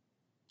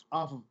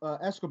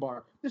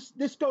Escobar.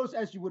 This goes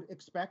as you would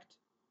expect.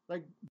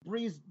 Like,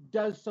 Breeze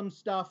does some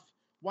stuff,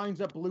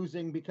 winds up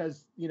losing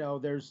because,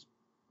 there's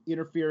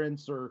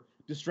interference or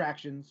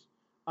distractions.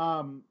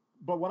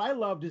 But what I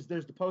loved is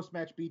there's the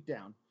post-match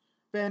beatdown.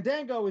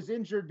 Fandango is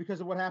injured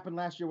because of what happened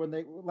last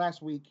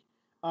week.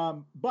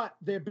 But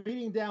they're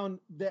beating down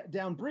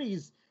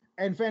Breeze,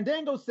 and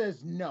Fandango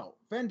says no.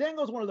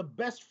 Fandango's one of the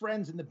best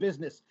friends in the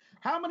business.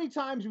 How many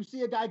times we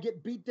see a guy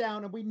get beat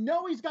down and we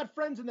know he's got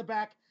friends in the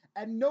back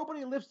and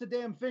nobody lifts a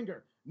damn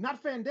finger?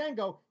 Not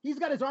Fandango. He's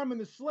got his arm in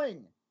the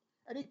sling.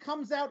 And he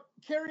comes out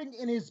carrying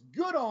in his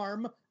good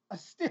arm a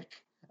stick,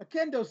 a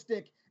kendo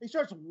stick. He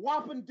starts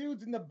whopping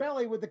dudes in the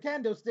belly with the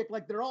kendo stick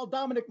like they're all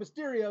Dominic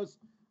Mysterios.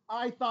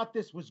 I thought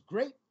this was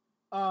great.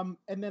 And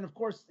then, of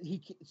course,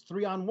 it's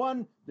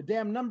 3-on-1, the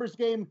damn numbers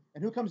game.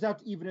 And who comes out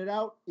to even it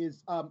out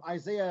is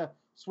Isaiah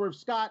Swerve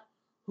Scott,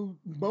 who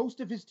most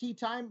of his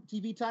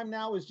TV time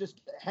now is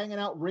just hanging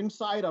out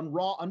ringside on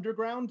Raw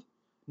Underground,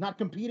 not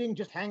competing,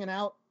 just hanging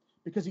out,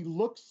 because he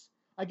looks,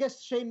 I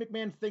guess Shane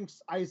McMahon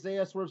thinks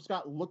Isaiah Swerve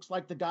Scott looks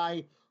like the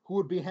guy who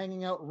would be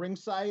hanging out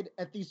ringside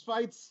at these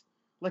fights.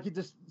 Like, he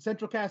just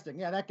central casting.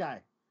 Yeah, that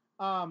guy.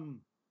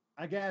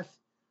 I guess.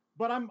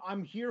 But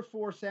I'm here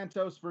for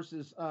Santos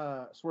versus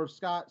Swerve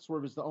Scott.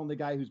 Swerve is the only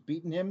guy who's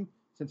beaten him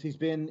since he's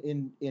been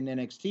in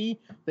NXT.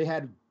 They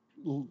had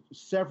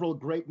several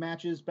great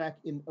matches back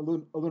in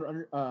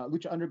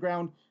Lucha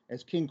Underground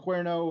as King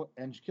Cuerno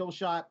and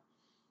Killshot.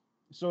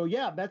 So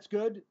yeah, that's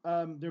good.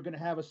 They're going to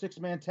have a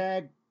 6-man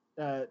tag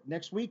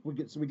next week. We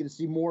get to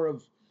see more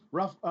of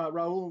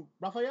Raul,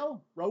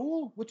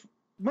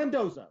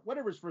 Mendoza,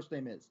 whatever his first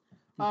name is.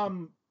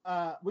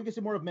 We can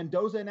see more of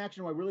Mendoza in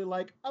action, who I really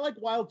like. I like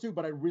Wild too,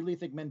 but I really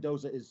think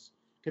Mendoza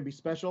can be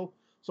special.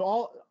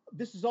 So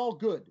this is all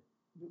good.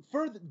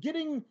 Further,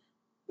 getting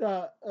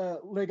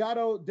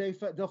Legado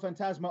del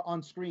Fantasma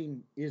on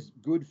screen is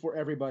good for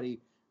everybody.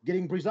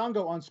 Getting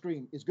Breezango on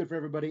screen is good for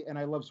everybody, and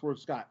I love Swerve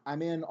Scott.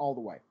 I'm in all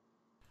the way.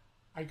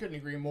 I couldn't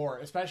agree more,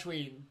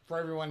 especially for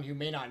everyone who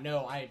may not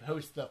know. I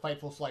host the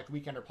Fightful Select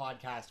Weekender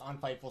podcast on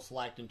Fightful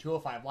Select, and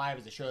 205 Live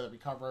is a show that we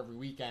cover every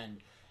weekend.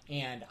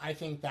 And I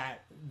think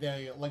that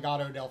the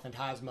Legado del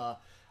Fantasma,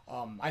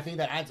 I think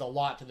that adds a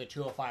lot to the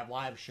 205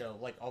 Live show,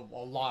 like a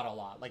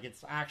lot. Like,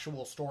 it's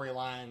actual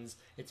storylines.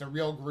 It's a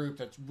real group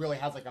that really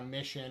has like a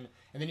mission.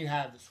 And then you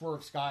have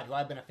Swerve Scott, who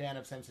I've been a fan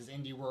of since his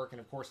indie work, and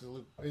of course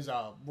his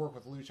work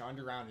with Lucha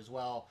Underground as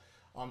well.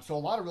 So a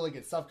lot of really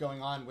good stuff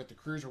going on with the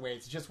cruiserweights.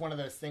 It's just one of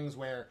those things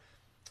where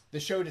the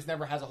show just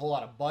never has a whole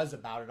lot of buzz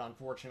about it,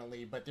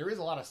 unfortunately. But there is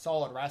a lot of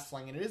solid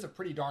wrestling, and it is a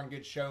pretty darn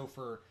good show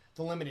for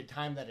the limited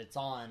time that it's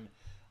on.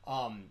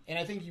 And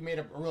I think you made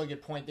a really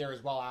good point there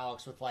as well,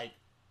 Alex, with like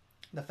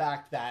the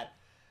fact that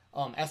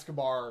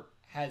Escobar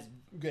has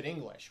good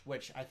English,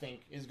 which I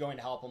think is going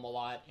to help him a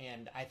lot.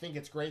 And I think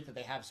it's great that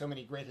they have so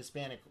many great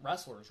Hispanic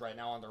wrestlers right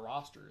now on their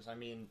rosters. I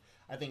mean,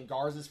 I think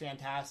Garza's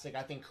fantastic.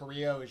 I think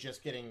Carrillo is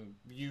just getting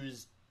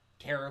used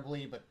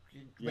terribly, but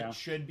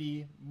should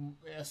be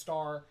a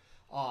star.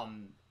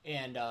 And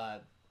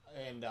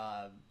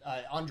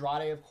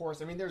Andrade, of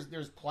course. I mean,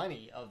 there's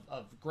plenty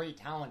of great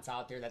talents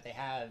out there that they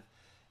have.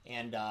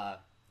 And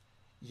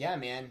yeah,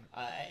 man,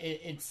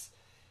 it's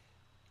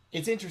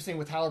interesting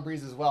with Tyler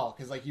Breeze as well,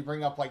 because like you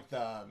bring up like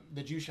the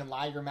Jushin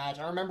Liger match.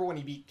 I remember when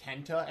he beat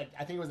Kenta.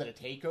 I think it was at a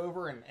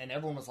takeover, and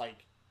everyone was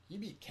like, he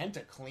beat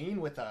Kenta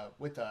clean with a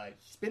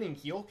spinning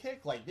heel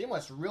kick. Like, they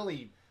must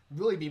really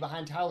be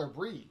behind Tyler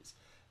Breeze.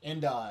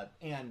 And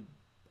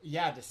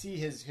yeah, to see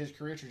his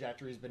career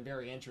trajectory has been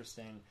very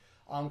interesting.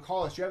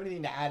 Carlos, do you have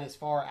anything to add as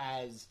far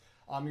as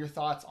your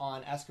thoughts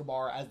on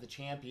Escobar as the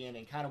champion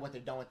and kind of what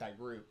they've done with that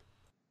group?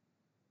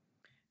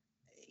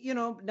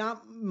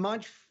 Not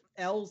much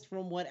else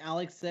from what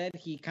Alex said.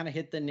 He kind of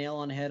hit the nail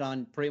on the head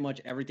on pretty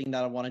much everything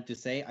that I wanted to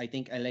say. I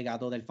think El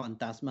Legado del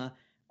Fantasma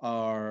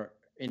are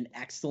an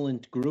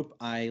excellent group.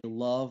 I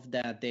love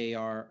that they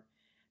are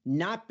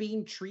not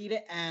being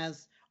treated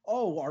as,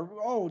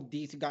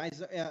 these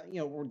guys,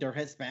 they're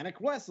Hispanic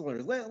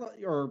wrestlers,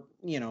 or,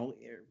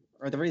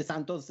 or the Rey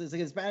Santos is a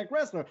Hispanic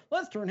wrestler.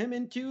 Let's turn him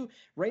into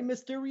Rey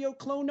Mysterio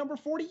clone number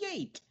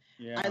 48.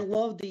 Yeah. I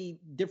love the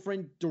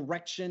different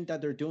direction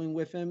that they're doing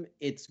with him.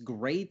 It's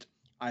great.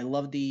 I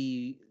love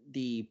the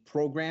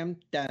program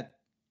that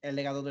El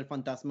Legado del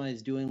Fantasma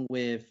is doing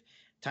with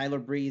Tyler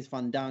Breeze,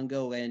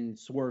 Fandango, and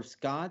Swerve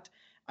Scott.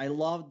 I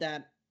love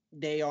that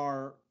they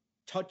are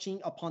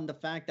touching upon the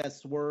fact that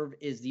Swerve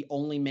is the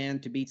only man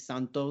to beat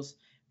Santos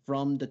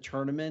from the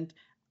tournament.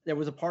 There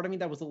was a part of me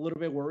that was a little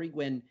bit worried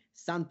when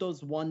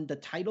Santos won the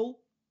title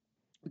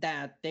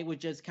that they would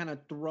just kind of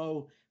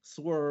throw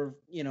Swerve,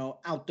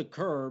 out the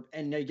curb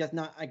and they just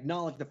not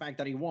acknowledge the fact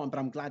that he won. But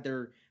I'm glad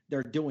they're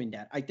doing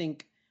that. I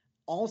think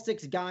all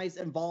 6 guys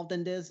involved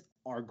in this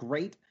are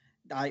great.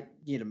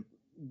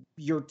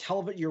 Your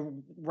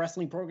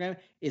wrestling program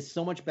is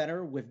so much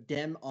better with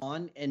them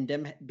on and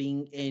them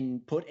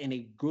being put in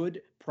a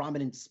good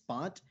prominent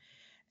spot.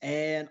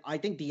 And I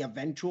think the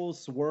eventual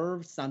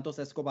Swerve Santos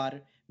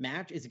Escobar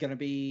match is gonna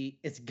be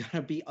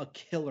a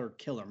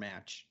killer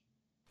match.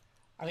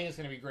 I think it's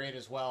going to be great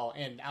as well.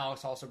 And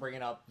Alex also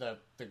bringing up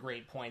the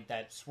great point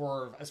that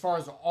Swerve, as far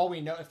as all we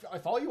know,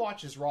 if all you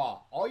watch is Raw,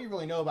 all you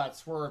really know about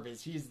Swerve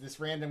is he's this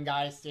random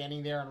guy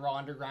standing there in Raw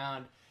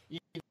Underground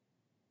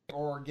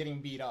or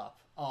getting beat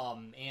up.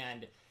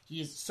 And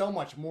he's so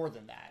much more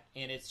than that.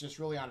 And it's just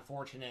really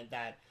unfortunate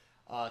that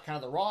kind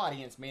of the Raw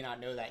audience may not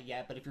know that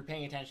yet. But if you're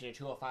paying attention to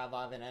 205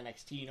 Live and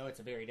NXT, it's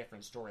a very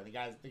different story.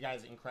 The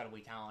guy's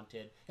incredibly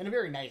talented and a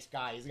very nice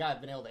guy. He's a guy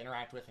I've been able to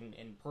interact with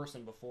in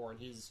person before, and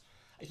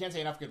I can't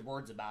say enough good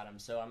words about him,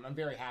 so I'm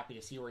very happy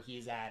to see where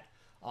he's at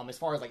as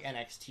far as like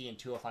NXT and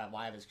 205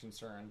 Live is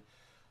concerned.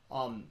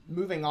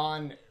 Moving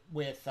on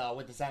with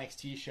this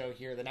NXT show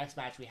here, the next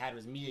match we had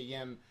was Mia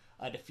Yim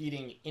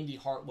defeating Indy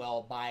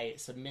Hartwell by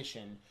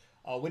submission.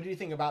 What did you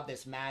think about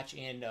this match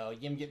and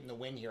Yim getting the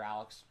win here,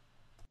 Alex?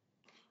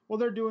 Well,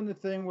 they're doing the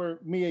thing where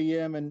Mia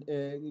Yim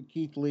and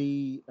Keith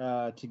Lee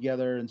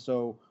together, and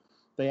so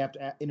they have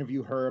to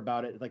interview her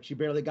about it. Like, she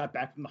barely got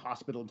back from the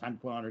hospital in time to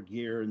put on her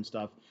gear and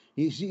stuff.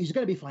 He's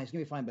going to be fine. He's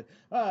going to be fine. But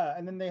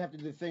and then they have to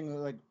do the thing,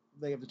 like,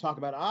 they have to talk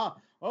about,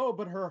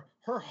 but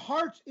her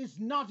heart is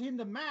not in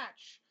the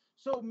match.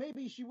 So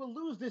maybe she will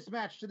lose this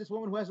match to this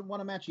woman who hasn't won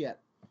a match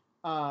yet.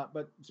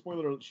 But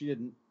spoiler alert, she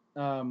didn't.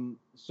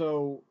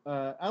 So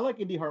I like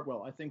Indy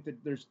Hartwell. I think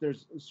that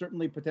there's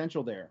certainly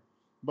potential there.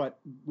 But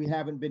we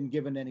haven't been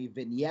given any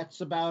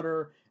vignettes about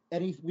her.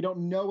 We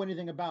don't know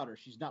anything about her.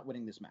 She's not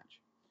winning this match.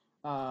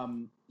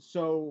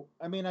 So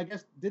I mean, I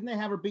guess didn't they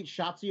have her beat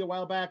Shotzi a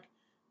while back?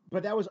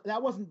 But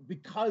that wasn't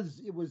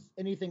because it was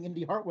anything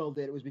Indy Hartwell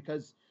did. It was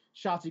because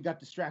Shotzi got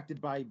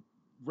distracted by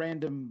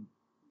random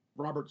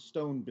Robert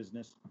Stone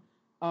business.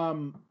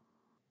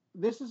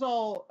 This is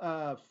all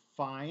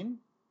fine.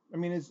 I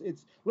mean,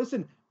 it's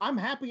listen. I'm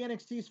happy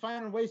NXT's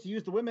finding ways to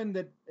use the women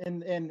that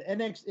and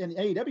NXT and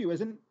AEW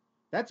isn't.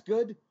 That's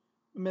good.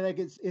 I mean, like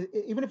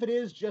even if it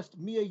is just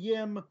Mia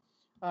Yim,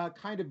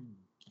 kind of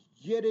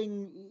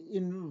getting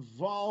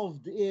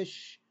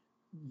involved-ish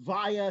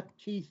via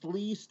Keith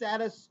Lee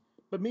status,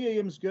 but Mia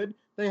Yim's good.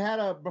 They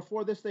had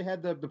before this, they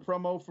had the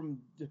promo from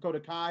Dakota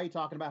Kai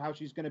talking about how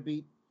she's going to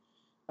beat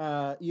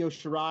Io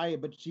Shirai,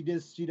 but she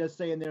does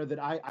say in there that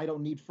I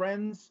don't need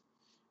friends,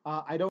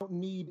 I don't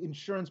need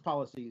insurance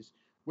policies,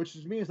 which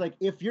means like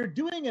if you're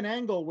doing an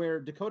angle where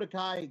Dakota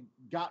Kai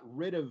got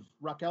rid of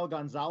Raquel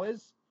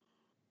Gonzalez,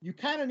 you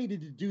kind of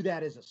needed to do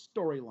that as a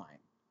storyline.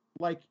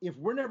 Like if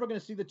we're never going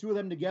to see the two of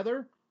them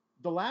together.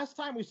 The last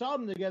time we saw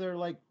them together,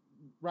 like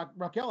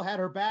Raquel had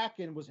her back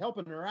and was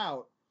helping her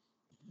out.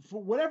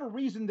 For whatever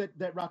reason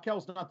that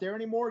Raquel's not there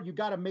anymore, you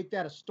got to make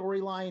that a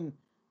storyline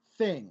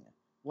thing.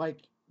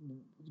 Like you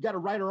got to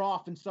write her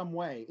off in some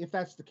way if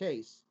that's the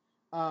case.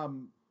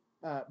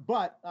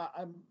 But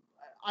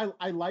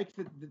I like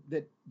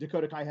that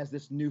Dakota Kai has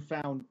this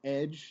newfound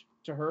edge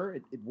to her.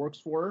 It works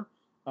for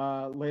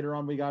her. Later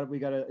on, we got a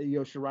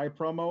Io Shirai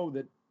promo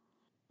that.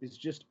 It's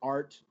just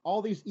art.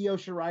 All these Io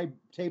Shirai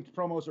taped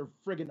promos are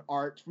friggin'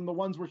 art. From the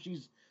ones where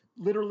she's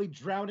literally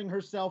drowning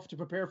herself to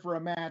prepare for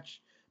a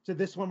match, to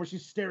this one where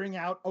she's staring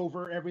out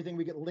over everything.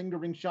 We get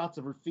lingering shots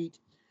of her feet.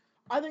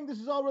 I think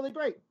this is all really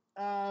great.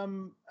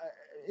 Io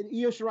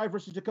Shirai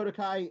versus Dakota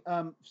Kai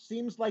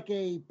seems like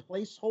a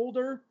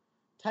placeholder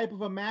type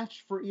of a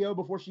match for Io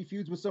before she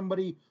feuds with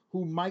somebody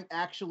who might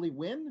actually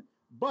win.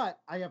 But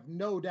I have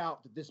no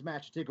doubt that this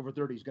match, TakeOver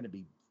 30, is going to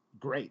be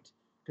great.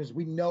 Because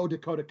we know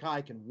Dakota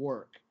Kai can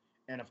work.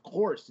 And of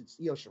course, it's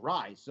Io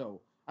Shirai.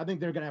 So I think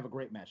they're going to have a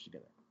great match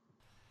together.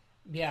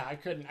 Yeah, I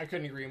couldn't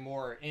agree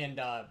more.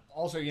 And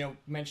also,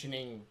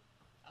 mentioning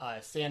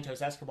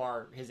Santos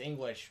Escobar, his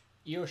English,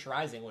 Io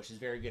Shirai's English is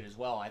very good as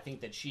well. I think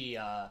that she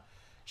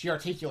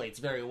articulates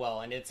very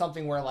well. And it's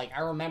something where, like, I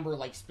remember,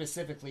 like,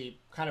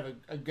 specifically kind of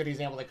a good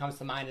example that comes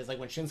to mind is, like,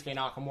 when Shinsuke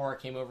Nakamura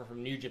came over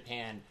from New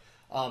Japan.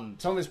 Some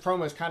of his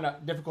promos kind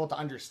of difficult to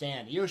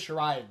understand. Io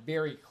Shirai is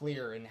very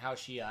clear in how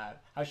she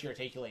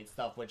articulates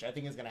stuff, which I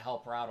think is going to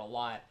help her out a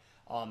lot.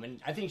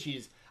 And I think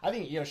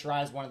Io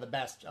Shirai is one of the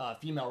best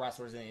female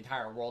wrestlers in the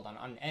entire world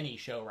on any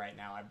show right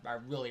now. I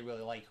really,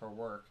 really like her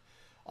work.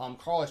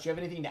 Carlos, do you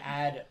have anything to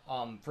add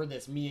for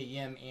this Mia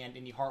Yim and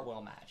Indy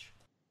Hartwell match?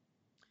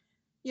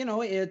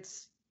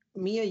 It's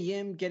Mia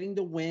Yim getting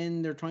the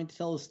win. They're trying to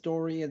tell a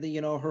story of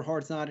her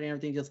heart's not and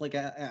everything, just like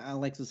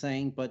Alex was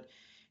saying. But,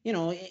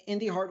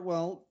 Indy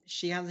Hartwell,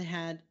 she hasn't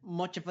had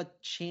much of a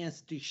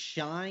chance to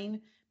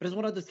shine. But it's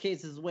one of those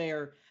cases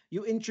where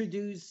you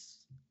introduce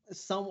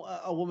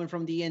a woman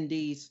from the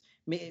Indies,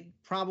 may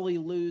probably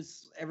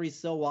lose every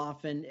so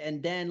often,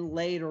 and then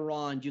later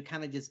on you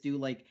kind of just do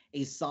like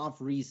a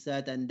soft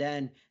reset, and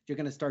then you're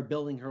going to start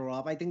building her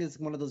up. I think it's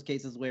one of those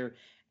cases where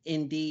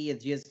Indy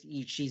is just,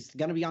 she's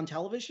going to be on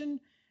television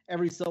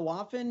every so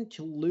often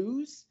to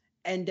lose,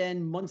 and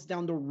then months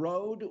down the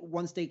road,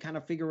 once they kind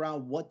of figure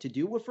out what to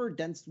do with her,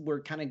 then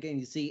we're kind of going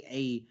to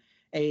see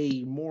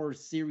a more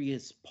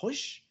serious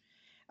push.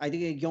 I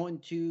think going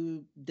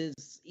to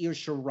this Io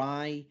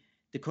Shirai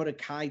Dakota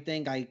Kai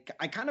thing,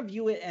 I kind of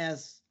view it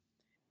as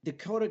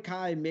Dakota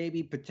Kai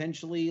maybe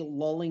potentially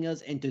lulling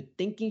us into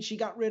thinking she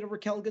got rid of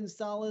Raquel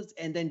Gonzalez,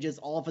 and then just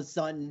all of a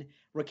sudden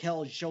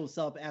Raquel shows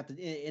up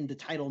in the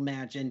title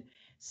match, and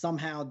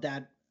somehow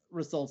that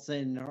results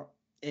in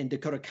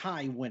Dakota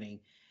Kai winning.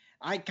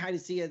 I kind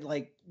of see it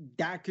like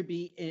that could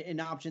be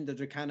an option, that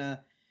they're kind of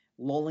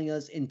lulling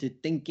us into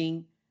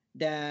thinking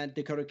that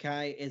Dakota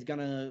Kai is going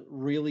to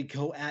really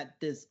go at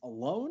this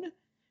alone,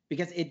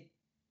 because it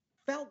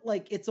felt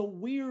like it's a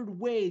weird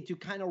way to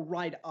kind of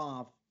write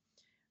off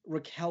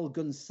Raquel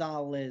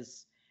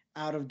Gonzalez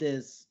out of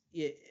this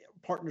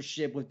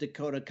partnership with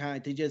Dakota Kai,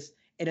 to just,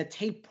 in a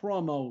tape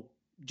promo,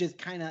 just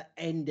kind of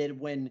ended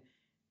when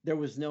there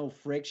was no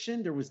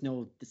friction, there was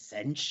no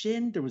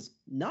dissension, there was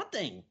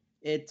nothing.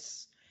 It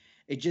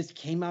just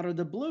came out of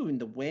the blue.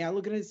 And the way I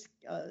look at it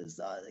is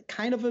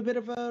kind of a bit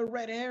of a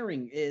red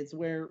herring. It's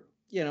where,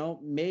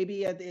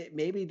 maybe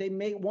they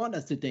may want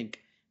us to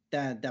think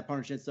that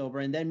partnership's over,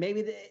 and then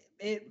maybe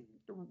it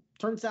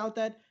turns out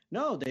that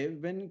no,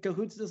 they've been in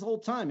cahoots this whole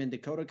time, and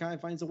Dakota Kai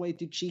finds a way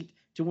to cheat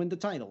to win the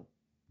title.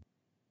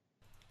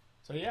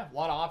 So yeah, a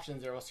lot of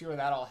options there. We'll see where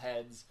that all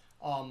heads.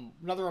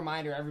 Another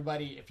reminder,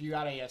 everybody, if you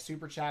got a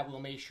super chat, we'll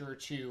make sure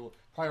to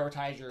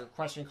prioritize your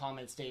question,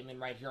 comment, statement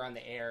right here on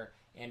the air,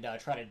 and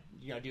try to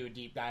do a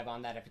deep dive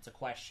on that if it's a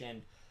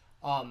question.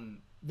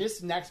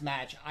 This next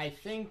match, I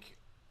think,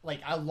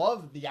 I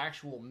love the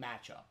actual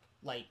matchup.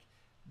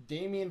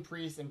 Damian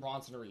Priest and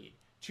Bronson Reed,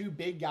 two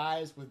big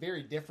guys with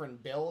very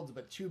different builds,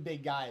 but two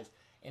big guys.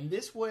 And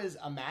this was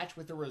a match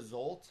with a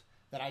result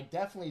that I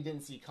definitely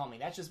didn't see coming.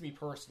 That's just me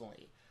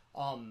personally.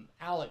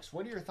 Alex,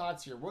 what are your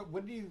thoughts here?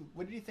 What do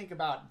you think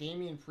about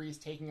Damian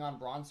Priest taking on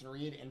Bronson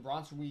Reed and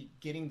Bronson Reed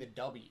getting the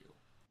W?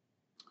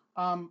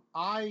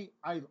 I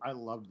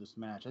loved this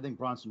match. I think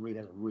Bronson Reed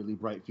has a really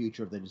bright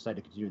future if they decide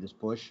to continue this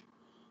push.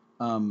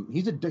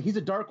 He's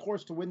a dark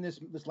horse to win this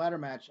ladder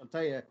match. I'll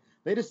tell you,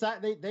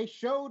 they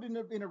showed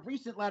in a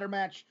recent ladder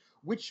match,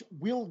 which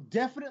will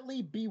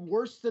definitely be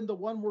worse than the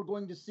one we're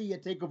going to see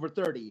at TakeOver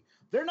 30.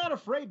 They're not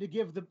afraid to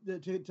give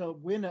to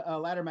win a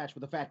ladder match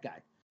with a fat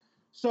guy.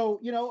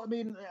 So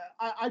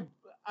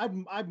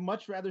I'd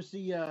much rather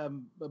see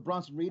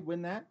Bronson Reed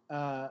win that.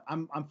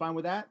 I'm fine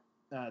with that.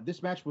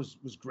 This match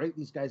was great.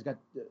 These guys got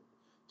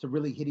to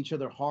really hit each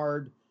other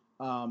hard.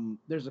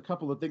 There's a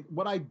couple of things.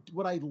 What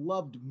I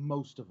loved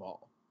most of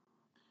all,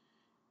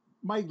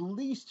 my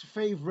least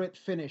favorite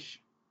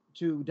finish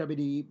to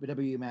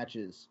WWE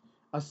matches,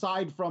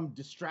 aside from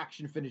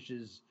distraction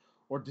finishes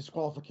or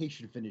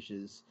disqualification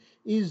finishes,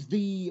 is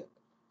the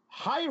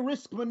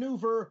high-risk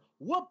maneuver.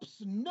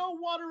 Whoops, no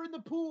water in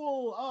the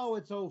pool. Oh,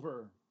 it's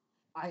over.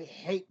 I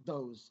hate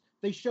those.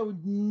 They show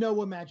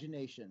no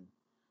imagination.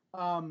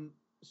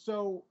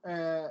 So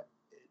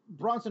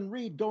Bronson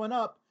Reed going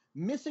up,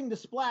 missing the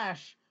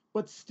splash,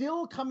 but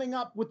still coming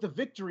up with the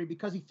victory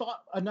because he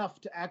thought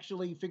enough to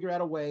actually figure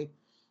out a way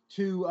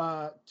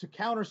to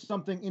counter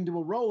something into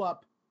a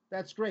roll-up.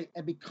 That's great.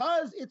 And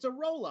because it's a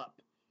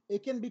roll-up,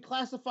 it can be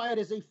classified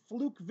as a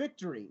fluke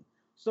victory.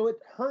 So it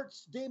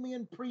hurts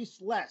Damian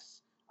Priest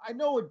less. I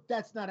know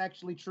that's not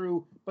actually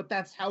true, but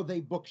that's how they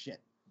book shit.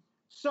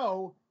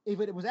 So if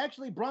it was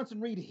actually Bronson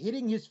Reed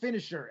hitting his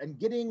finisher and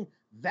getting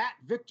that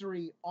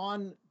victory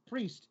on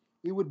Priest,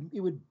 it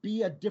would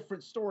be a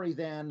different story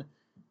than,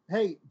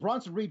 hey,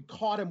 Bronson Reed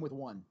caught him with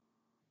one.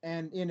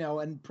 And,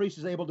 and Priest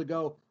is able to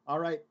go, all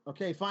right,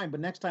 okay, fine, but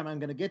next time I'm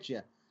going to get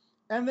you.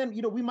 And then,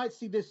 we might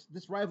see this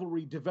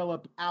rivalry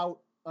develop out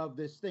of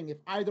this thing. If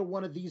either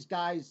one of these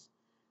guys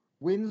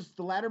wins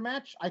the ladder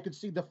match, I could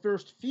see the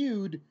first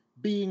feud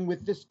being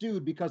with this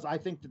dude, because I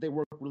think that they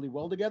work really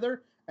well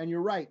together. And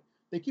you're right.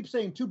 They keep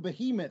saying two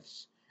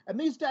behemoths. And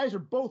these guys are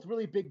both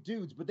really big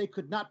dudes, but they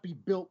could not be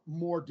built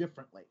more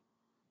differently.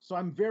 So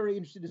I'm very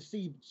interested to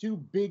see two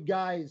big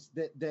guys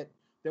that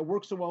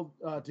work so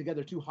well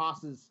together, two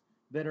hosses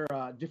that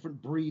are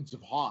different breeds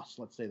of hoss,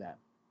 let's say that.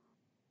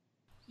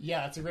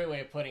 Yeah, that's a great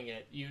way of putting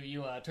it.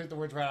 You took the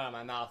words right out of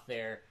my mouth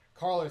there.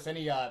 Carlos,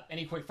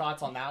 any quick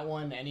thoughts on that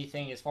one?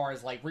 Anything as far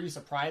as, were you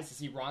surprised to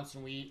see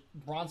Bronson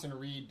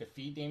Reed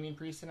defeat Damian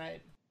Priest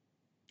tonight?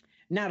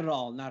 Not at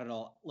all. Not at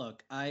all.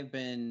 Look, I've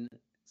been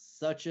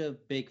such a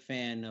big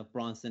fan of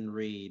Bronson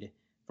Reed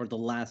for the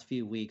last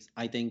few weeks.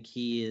 I think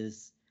he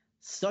is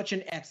such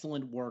an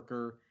excellent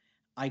worker.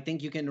 I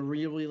think you can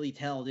really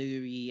tell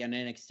WWE and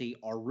NXT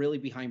are really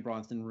behind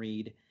Bronson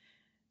Reed.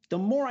 The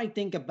more I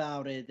think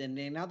about it, and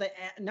now that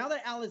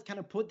Alice kind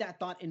of put that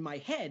thought in my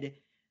head,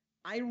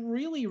 I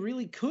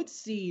really could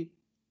see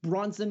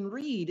Bronson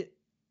Reed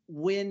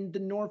win the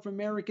North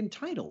American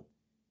title.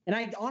 And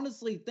I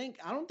honestly think,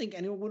 I don't think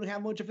anyone would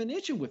have much of an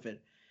issue with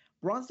it.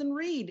 Bronson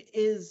Reed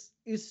is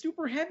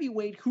super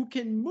heavyweight who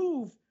can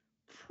move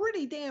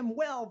pretty damn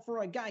well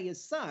for a guy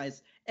his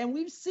size. And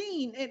we've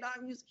seen, and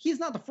he's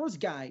not the first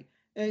guy,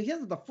 he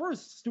isn't the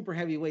first super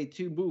heavyweight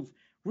to move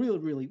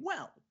really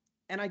well.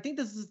 And I think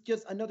this is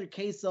just another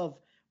case of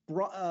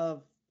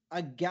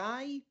a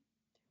guy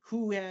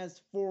who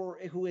has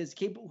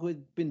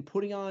been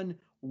putting on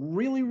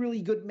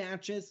really good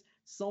matches,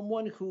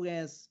 someone who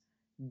has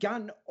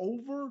gotten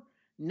over,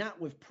 not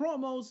with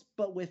promos,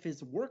 but with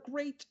his work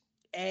rate.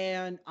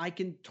 And I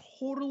can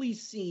totally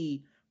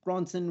see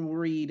Bronson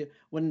Reed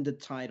winning the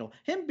title.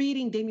 Him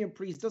beating Damian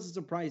Priest doesn't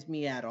surprise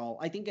me at all.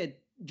 I think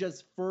it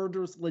just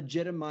further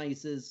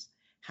legitimizes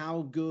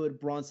how good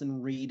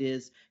Bronson Reed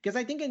is. Because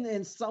I think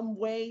in some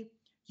way,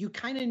 you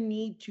kind of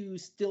need to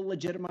still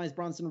legitimize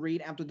Bronson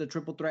Reed after the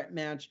triple threat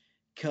match.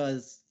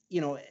 Because,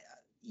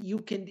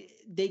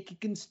 they can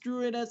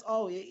construe it as,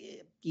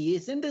 he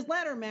is in this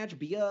ladder match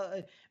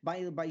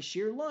by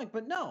sheer luck.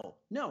 But no,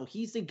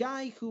 he's a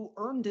guy who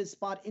earned his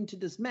spot into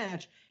this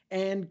match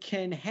and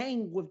can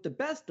hang with the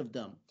best of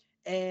them.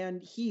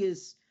 And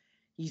he's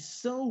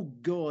so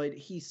good.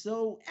 He's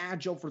so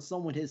agile for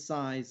someone his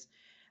size.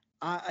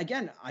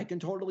 Again, I can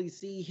totally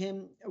see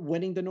him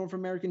winning the North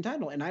American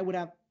title, and I would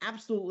have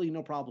absolutely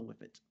no problem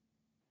with it.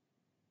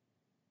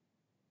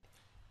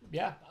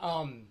 Yeah,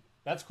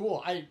 that's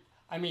cool. I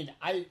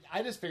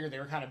just figured they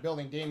were kind of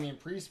building Damian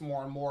Priest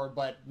more and more,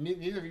 but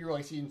neither of you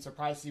really seemed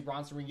surprised to see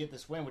Bronson Reed get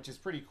this win, which is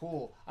pretty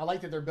cool. I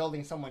like that they're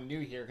building someone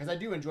new here, because I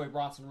do enjoy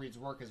Bronson Reed's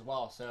work as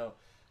well, so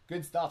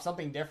good stuff,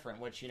 something different,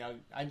 which,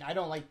 I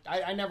don't like.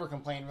 I never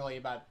complain really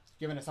about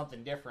giving us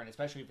something different,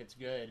 especially if it's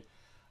good.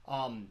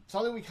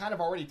 Something we kind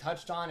of already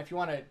touched on. If you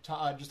want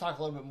to just talk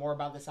a little bit more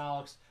about this,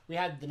 Alex, we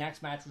had the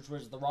next match, which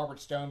was the Robert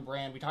Stone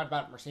brand. We talked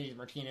about Mercedes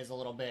Martinez a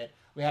little bit.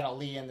 We had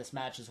Aaliyah in this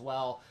match as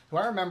well, who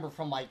I remember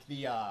from like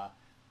the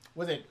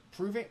was it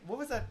Proving? What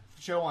was that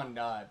show on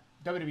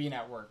WWE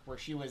Network where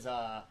she was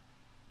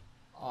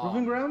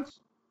Proving Grounds?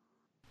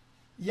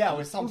 Yeah, it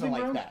was something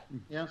like that.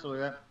 Yeah,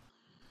 something like that.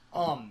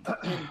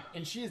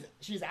 And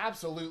she's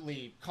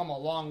absolutely come a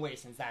long way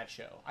since that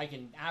show. I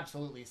can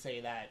absolutely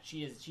say that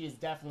she has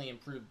definitely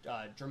improved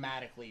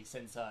dramatically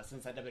since that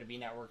WWE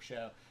Network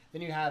show.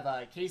 Then you have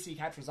Casey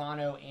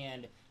Catrezano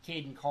and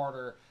Caden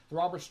Carter. The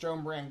Robert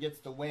Stone brand gets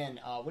the win.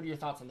 What are your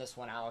thoughts on this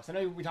one, Alex? I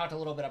know we talked a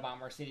little bit about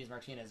Mercedes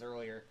Martinez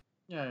earlier.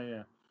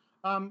 Yeah.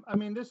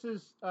 This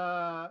is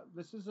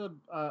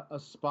a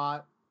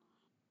spot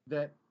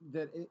that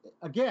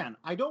again,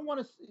 I don't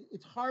want to.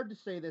 It's hard to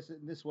say this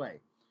in this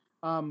way.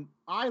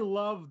 I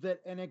love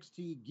that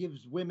NXT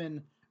gives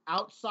women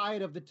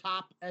outside of the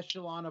top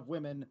echelon of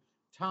women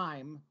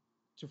time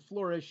to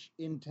flourish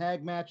in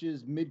tag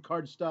matches,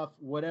 mid-card stuff,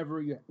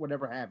 whatever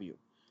have you.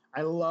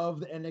 I love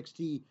that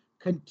NXT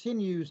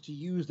continues to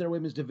use their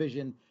women's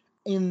division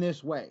in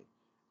this way.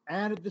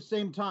 And at the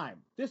same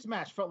time, this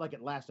match felt like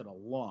it lasted a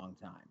long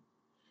time.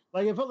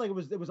 Like it felt like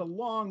it was a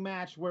long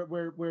match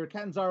where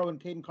Catanzaro and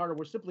Caden Carter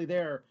were simply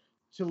there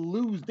to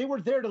lose. They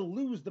were there to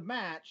lose the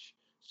match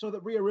so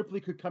that Rhea Ripley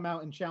could come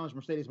out and challenge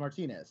Mercedes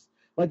Martinez.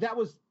 Like that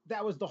was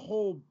the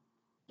whole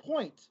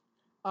point.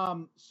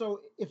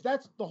 So if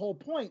that's the whole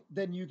point,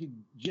 then you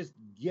can just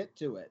get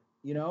to it,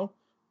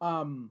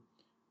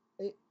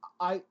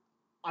 I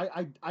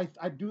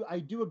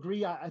do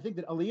agree. I think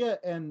that Aaliyah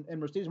and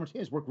Mercedes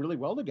Martinez work really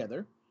well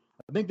together.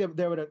 I think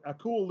they were a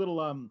cool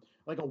little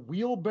like a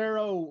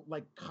wheelbarrow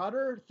like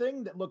cutter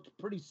thing that looked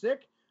pretty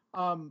sick.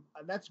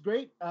 That's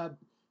great.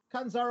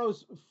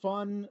 Catanzaro's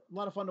fun, a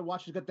lot of fun to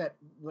watch. She's got that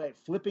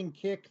flipping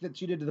kick that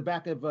she did to the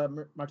back of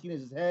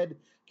Martinez's head.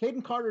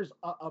 Caden Carter's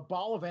a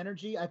ball of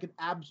energy. I could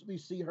absolutely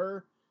see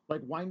her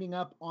like winding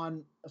up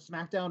on a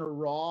SmackDown or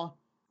Raw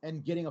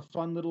and getting a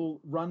fun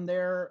little run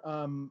there,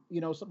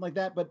 something like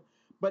that. But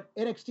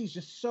NXT is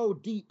just so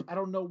deep. I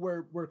don't know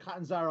where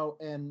Catanzaro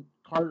and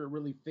Carter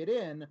really fit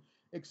in,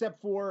 except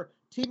for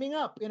teaming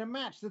up in a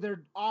match that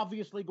they're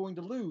obviously going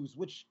to lose,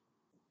 which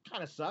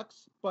kind of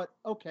sucks, but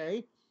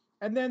okay.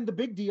 And then the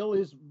big deal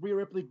is Rhea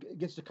Ripley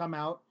gets to come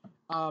out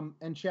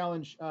and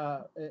challenge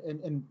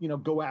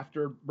and go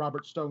after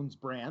Robert Stone's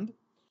brand.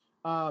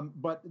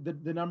 But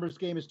the numbers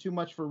game is too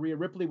much for Rhea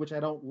Ripley, which I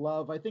don't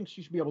love. I think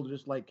she should be able to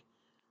just like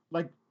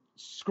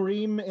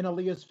scream in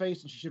Aaliyah's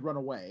face and she should run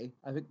away.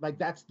 I think like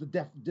that's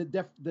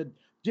the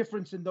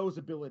difference in those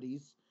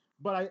abilities.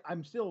 But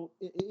I'm still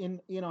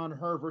in on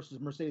her versus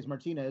Mercedes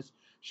Martinez.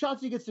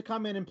 Shotzi gets to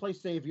come in and play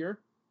savior.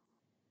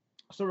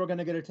 So we're going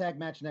to get a tag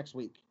match next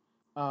week.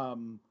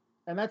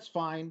 And that's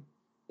fine.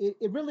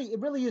 It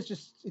really is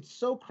just, it's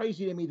so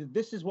crazy to me that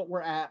this is what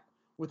we're at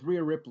with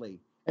Rhea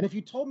Ripley. And if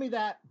you told me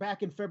that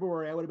back in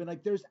February, I would have been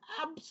like, there's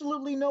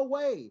absolutely no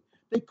way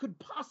they could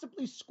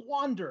possibly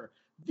squander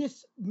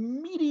this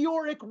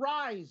meteoric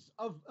rise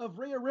of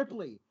Rhea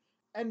Ripley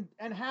and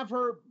have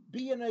her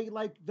be in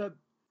the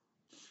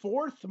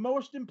fourth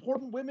most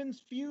important women's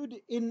feud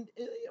in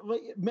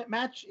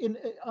match in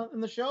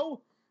the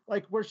show,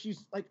 like where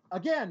she's like,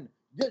 again,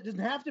 it doesn't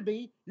have to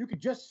be. You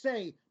could just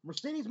say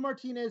Mercedes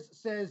Martinez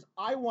says,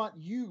 "I want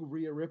you,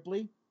 Rhea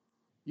Ripley."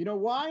 You know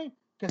why?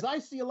 Because I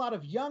see a lot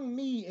of young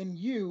me in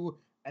you,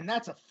 and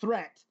that's a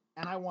threat,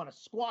 and I want to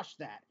squash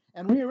that.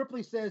 And Rhea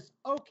Ripley says,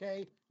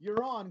 "Okay,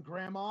 you're on,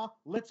 Grandma.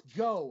 Let's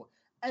go."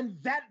 And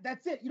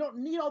that's it. You don't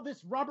need all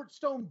this Robert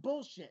Stone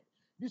bullshit.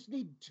 You just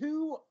need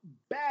two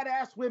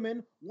badass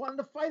women wanting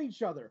to fight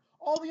each other.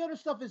 All the other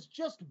stuff is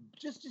just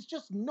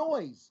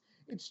noise.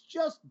 It's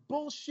just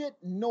bullshit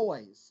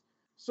noise.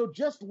 So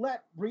just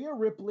let Rhea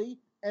Ripley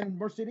and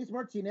Mercedes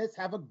Martinez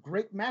have a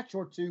great match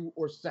or two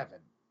or seven.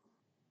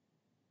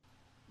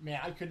 Man,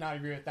 I could not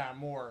agree with that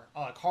more.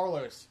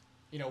 Carlos,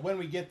 when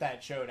we get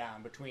that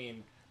showdown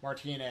between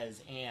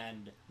Martinez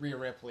and Rhea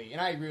Ripley,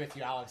 and I agree with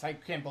you, Alex, I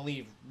can't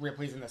believe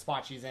Ripley's in the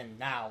spot she's in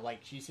now.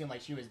 Like, she seemed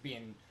like she was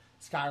being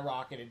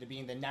skyrocketed to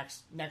being the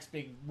next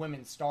big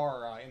women's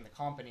star in the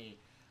company.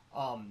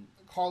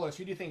 Carlos,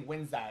 who do you think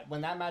wins that?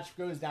 When that match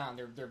goes down,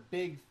 their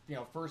big,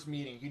 first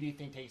meeting, who do you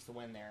think takes the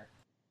win there?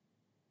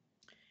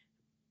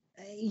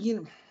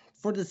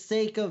 For the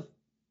sake of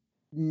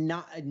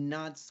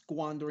not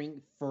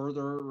squandering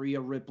further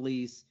Rhea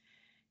Ripley's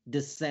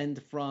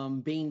descent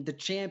from being the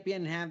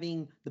champion,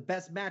 having the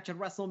best match at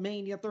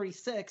WrestleMania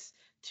 36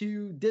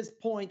 to this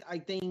point, I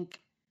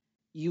think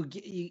you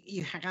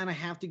kind of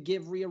have to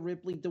give Rhea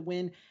Ripley the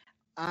win.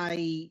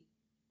 I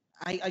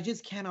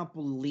just cannot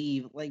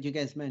believe, like you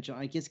guys mentioned,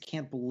 I just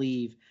can't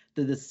believe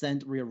the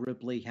descent Rhea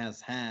Ripley has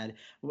had.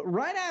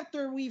 Right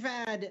after we've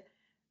had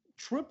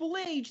Triple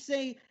H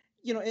say,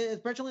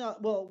 especially,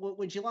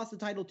 when she lost the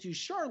title to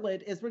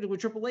Charlotte, especially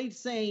with Triple H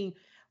saying,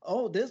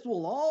 "Oh, this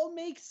will all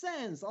make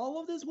sense. All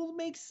of this will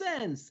make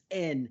sense."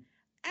 And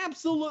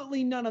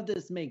absolutely none of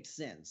this makes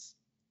sense.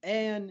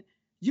 And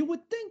you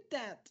would think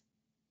that,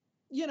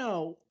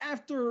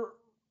 after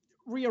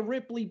Rhea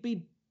Ripley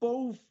beat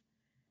both,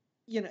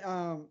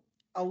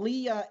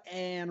 Aaliyah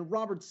and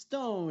Robert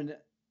Stone,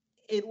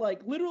 it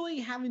literally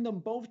having them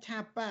both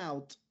tap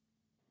out,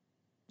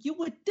 you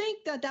would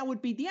think that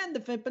would be the end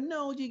of it, but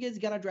no, you guys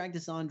gotta drag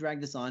this on.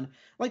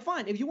 Like,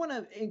 fine, if you want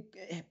to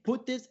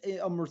put this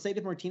a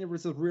Mercedes Martinez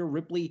versus Rhea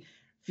Ripley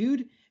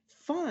feud,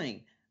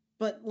 fine.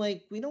 But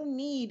we don't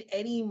need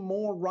any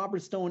more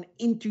Robert Stone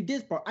into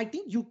this part. I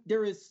think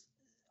there is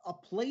a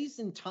place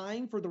and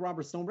time for the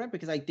Robert Stone brand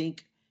because I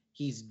think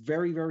he's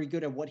very, very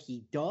good at what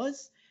he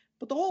does.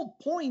 But the whole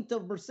point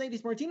of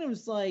Mercedes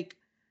Martinez,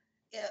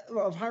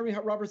 of hiring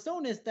Robert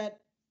Stone, is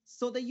that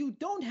so that you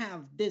don't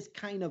have this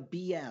kind of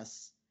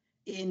BS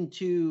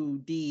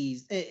into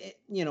these,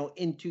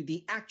 into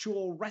the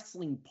actual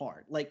wrestling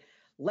part.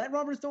 Let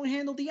Robert Stone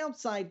handle the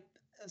outside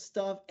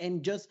stuff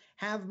and just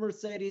have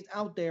Mercedes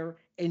out there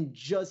and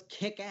just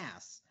kick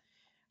ass.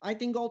 I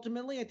think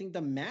ultimately,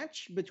 the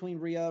match between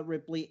Rhea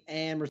Ripley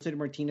and Mercedes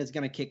Martinez is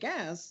going to kick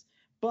ass,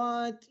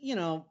 but,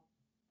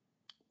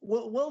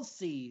 we'll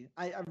see.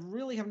 I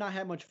really have not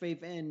had much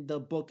faith in the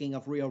booking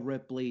of Rhea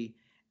Ripley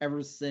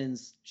ever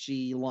since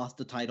she lost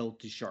the title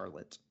to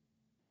Charlotte.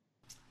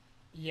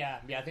 Yeah,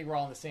 I think we're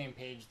all on the same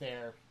page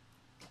there.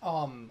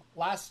 I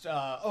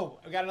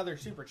got another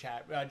super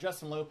chat.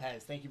 Justin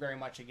Lopez, thank you very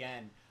much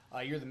again.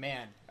 You're the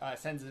man.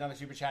 Sends another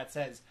super chat,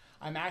 says,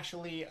 "I'm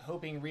actually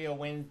hoping Rhea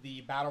wins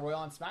the Battle Royal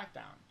on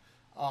SmackDown."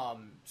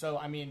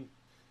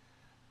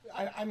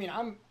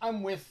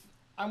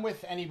 I'm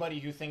with anybody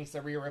who thinks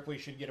that Rhea Ripley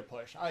should get a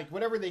push.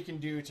 Whatever they can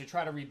do to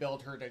try to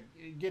rebuild her, to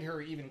get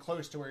her even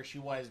close to where she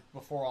was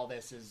before all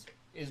this is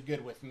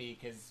good with me,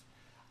 because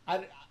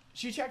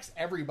she checks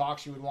every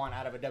box you would want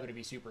out of a WWE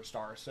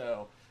superstar.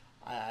 So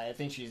I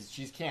think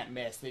she's can't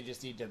miss. They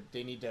just need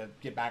to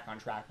get back on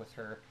track with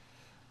her.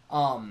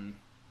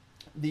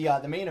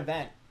 The main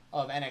event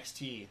of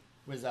NXT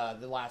was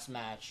the last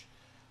match.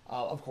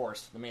 Of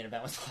course, the main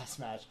event was the last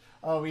match.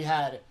 We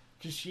had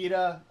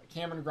Kushida,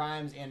 Cameron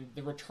Grimes, and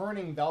the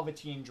returning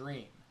Velveteen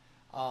Dream.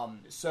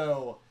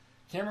 So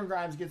Cameron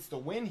Grimes gets the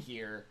win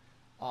here.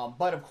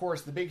 But of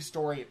course, the big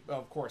story,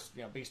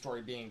 big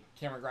story being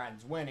Cameron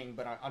Grimes winning.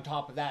 But on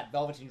top of that,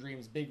 Velveteen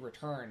Dream's big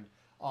return.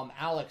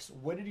 Alex,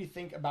 what did you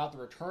think about the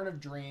return of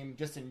Dream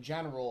just in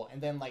general?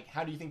 And then,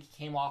 how do you think he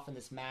came off in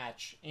this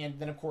match? And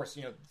then, of course,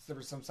 there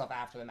was some stuff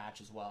after the match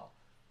as well.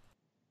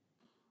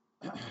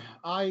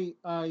 I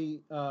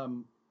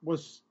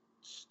was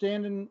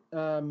standing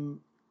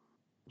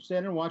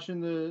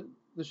watching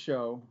the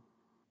show,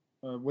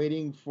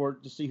 waiting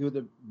to see who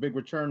the big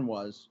return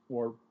was,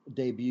 or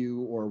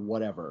debut, or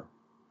whatever,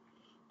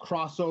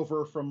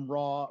 crossover from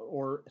Raw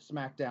or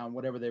SmackDown,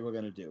 whatever they were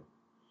going to do,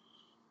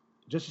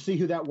 just to see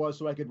who that was,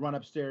 so I could run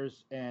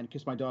upstairs and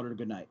kiss my daughter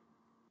goodnight.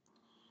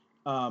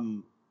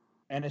 And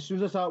as soon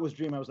as I saw it was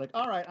Dream, I was like,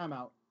 all right, I'm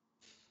out.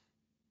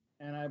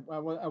 And I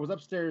was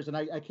upstairs, and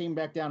I came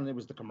back down, and it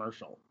was the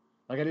commercial.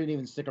 I didn't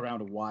even stick around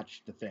to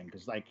watch the thing,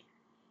 because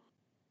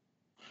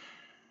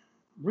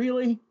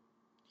Really?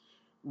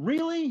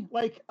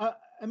 Like,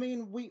 I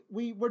mean,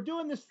 we're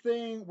doing this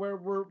thing where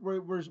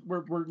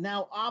we're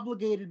now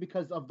obligated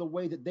because of the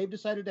way that they've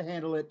decided to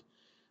handle it.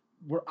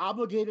 We're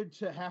obligated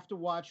to have to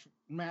watch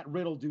Matt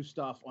Riddle do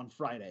stuff on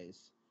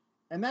Fridays,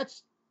 and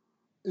that's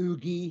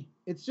oogie.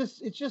 It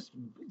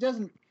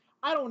doesn't.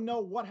 I don't know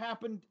what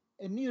happened,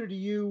 and neither do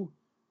you,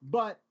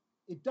 but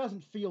it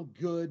doesn't feel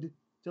good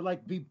to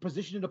like be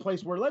positioned in a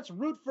place where let's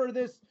root for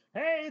this.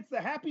 Hey, it's the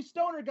happy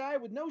stoner guy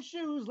with no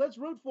shoes. Let's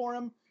root for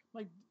him.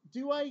 Like,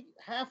 do I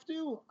have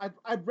to?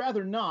 I'd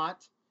rather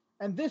not.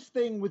 And this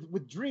thing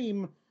with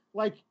Dream,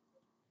 like,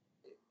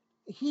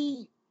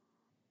 he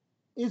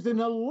is an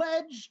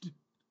alleged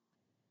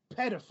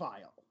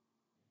pedophile.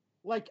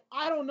 Like,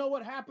 I don't know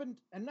what happened,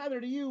 and neither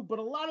do you, but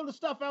a lot of the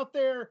stuff out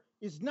there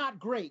is not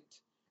great.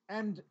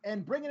 And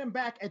bringing him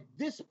back at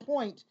this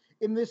point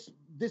in this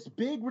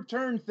big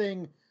return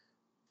thing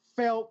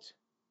felt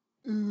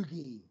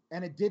oogie,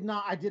 and I did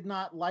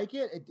not like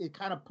it. It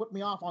kind of put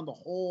me off on the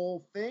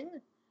whole thing.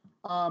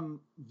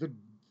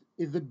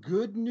 The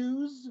good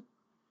news,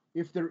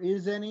 if there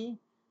is any,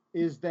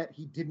 is that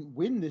he didn't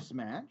win this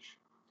match,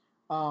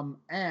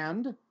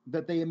 and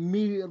that they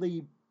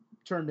immediately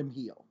turned him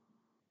heel.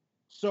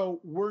 So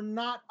we're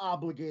not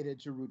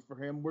obligated to root for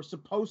him. We're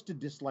supposed to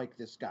dislike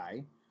this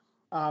guy,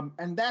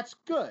 and that's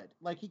good.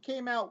 Like, he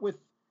came out with,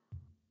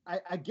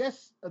 I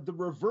guess, the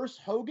reverse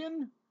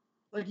Hogan.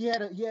 Like, he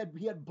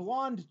had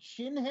blonde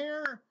chin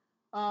hair,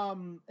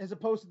 as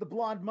opposed to the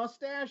blonde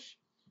mustache.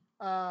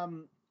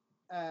 And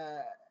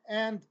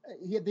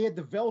they had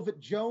the Velvet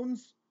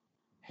Jones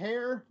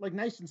hair, like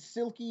nice and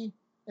silky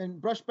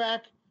and brushed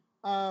back.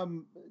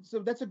 So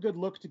that's a good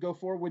look to go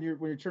for when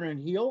you're turning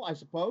heel, I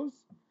suppose.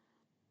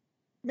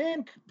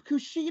 Man,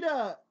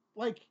 Kushida,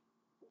 like,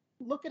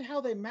 look at how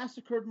they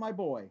massacred my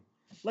boy.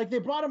 Like, they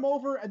brought him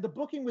over, and the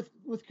booking with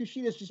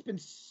Kushida has just been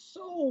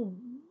so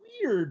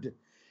weird.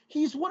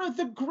 He's one of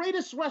the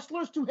greatest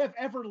wrestlers to have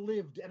ever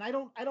lived, and I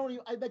don't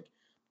think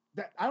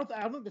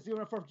that's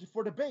even up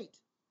for debate.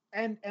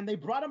 And they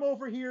brought him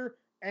over here,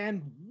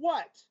 and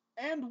what?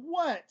 And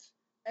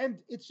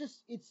it's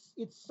just it's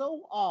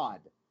so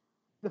odd.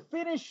 The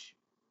finish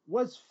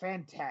was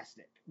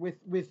fantastic with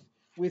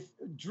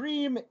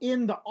Dream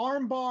in the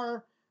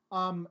armbar,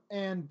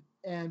 and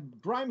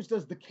Grimes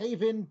does the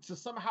cave in to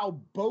somehow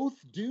both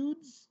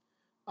dudes,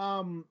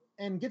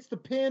 and gets the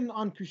pin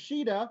on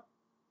Kushida.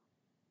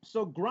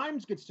 So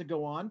Grimes gets to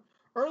go on.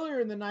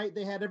 Earlier in the night,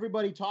 they had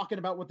everybody talking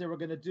about what they were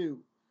going to do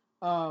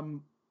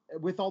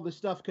with all this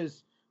stuff,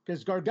 because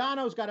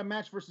Gargano's got a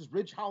match versus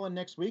Ridge Holland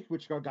next week,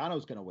 which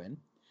Gargano's going to win.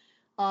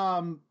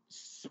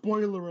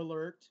 Spoiler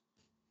alert.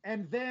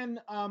 And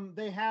then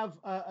they have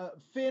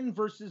Finn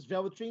versus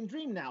Velveteen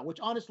Dream now,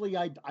 which honestly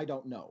I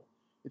don't know.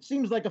 It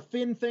seems like a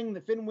Finn thing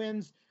that Finn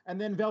wins,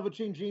 and then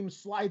Velveteen Dream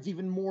slides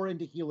even more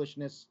into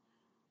heelishness.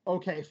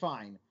 Okay,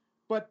 fine.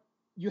 But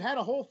you had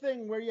a whole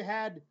thing where you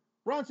had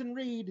Bronson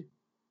Reed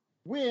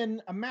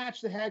win a match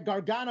that had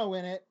Gargano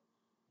in it,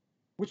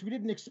 which we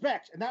didn't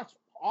expect, and that's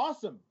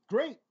awesome.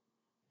 Great.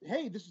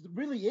 Hey, this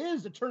really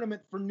is a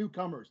tournament for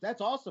newcomers.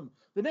 That's awesome.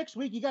 The next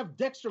week, you got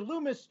Dexter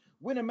Lumis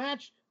win a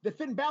match that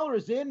Finn Balor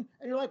is in,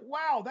 and you're like,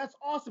 wow, that's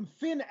awesome.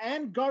 Finn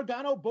and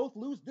Gargano both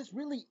lose. This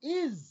really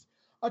is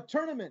a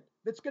tournament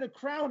that's going to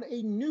crown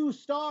a new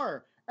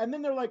star. And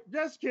then they're like,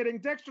 just kidding.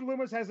 Dexter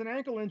Lumis has an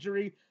ankle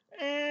injury,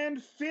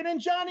 and Finn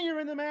and Johnny are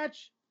in the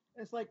match.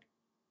 And it's like,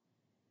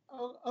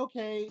 oh,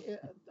 okay,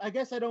 I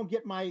guess I don't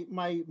get my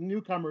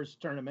newcomers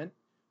tournament.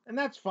 And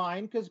that's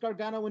fine, because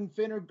Gargano and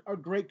Finn are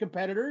great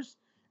competitors.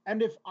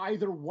 And if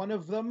either one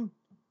of them,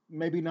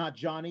 maybe not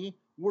Johnny,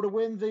 were to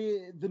win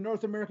the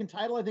North American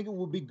title, I think it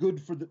would be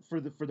good for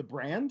the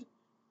brand.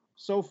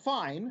 So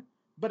fine,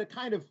 but it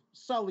kind of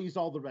sullies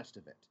all the rest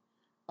of it.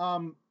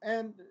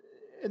 And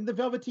the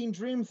Velveteen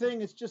Dream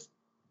thing, it's just,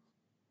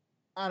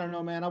 I don't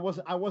know, man.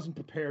 I wasn't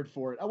prepared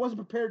for it. I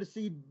wasn't prepared to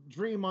see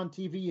Dream on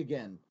TV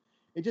again.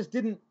 It just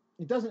didn't.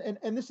 It doesn't.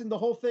 And the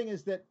whole thing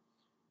is that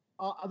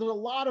there's a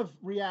lot of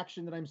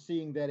reaction that I'm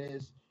seeing that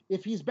is,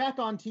 if he's back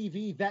on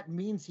TV, that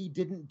means he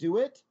didn't do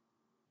it.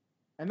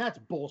 And that's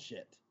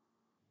bullshit.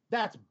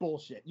 That's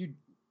bullshit.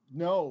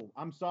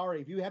 I'm sorry.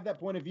 If you have that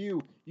point of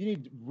view, you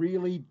need to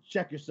really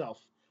check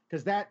yourself,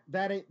 because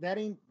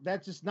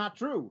that's just not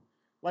true.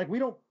 Like,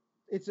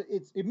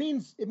 it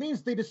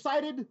means they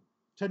decided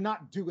to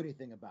not do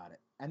anything about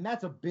it. And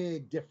that's a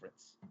big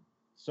difference.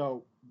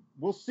 So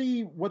we'll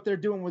see what they're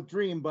doing with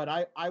Dream, but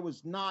I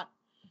was not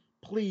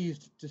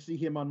pleased to see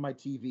him on my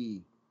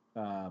TV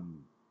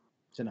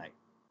tonight.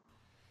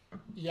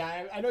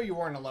 Yeah, I know you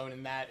weren't alone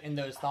in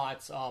those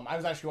thoughts. I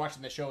was actually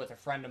watching the show with a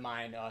friend of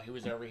mine who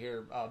was over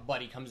here.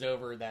 Buddy comes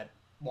over that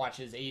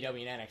watches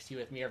AEW and NXT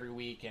with me every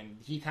week, and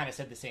he kind of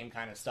said the same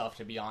kind of stuff,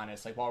 to be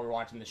honest. Like, while we were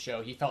watching the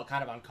show, he felt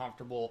kind of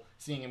uncomfortable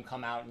seeing him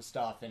come out and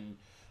stuff. And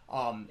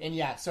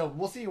yeah, so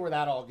we'll see where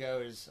that all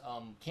goes.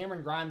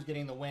 Cameron Grimes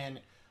getting the win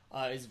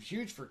is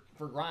huge for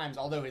Grimes,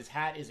 although his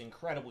hat is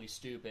incredibly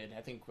stupid. I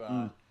think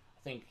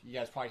you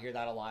guys probably hear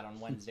that a lot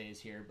on Wednesdays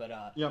here, but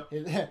yep.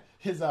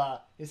 his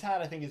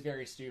hat, I think, is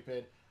very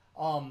stupid.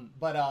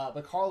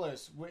 But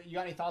Carlos, you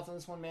got any thoughts on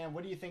this one, man?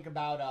 What do you think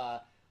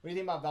about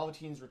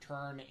Velveteen's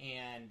return,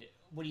 and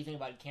what do you think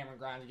about Cameron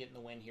Grimes getting the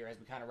win here as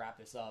we kind of wrap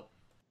this up?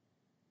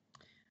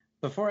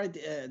 Before I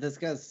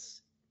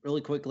discuss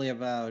really quickly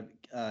about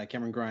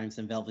Cameron Grimes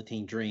and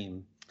Velveteen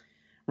Dream,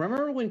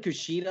 remember when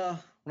Kushida,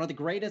 one of the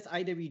greatest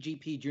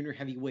IWGP Junior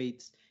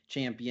Heavyweights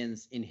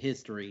champions in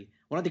history,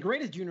 one of the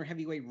greatest junior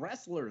heavyweight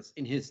wrestlers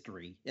in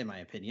history, in my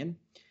opinion,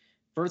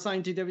 first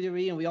signed to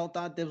WWE, and we all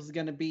thought this was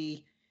going to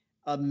be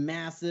a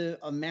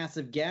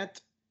massive get.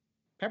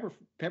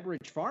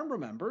 Pepperidge Farm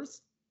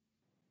remembers.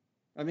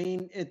 I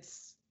mean,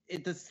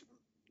 this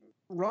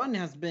run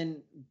has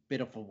been a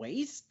bit of a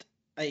waste.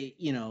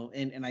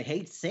 And I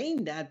hate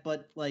saying that,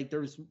 but like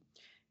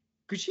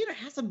Kushida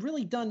hasn't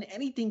really done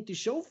anything to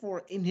show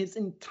for in his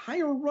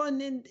entire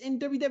run in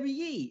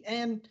WWE,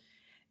 and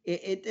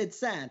it's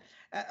sad.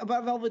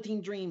 About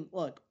Velveteen Dream,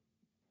 look,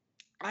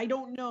 I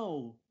don't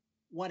know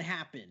what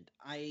happened.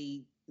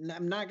 I'm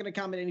not going to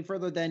comment any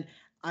further than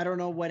I don't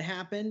know what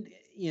happened.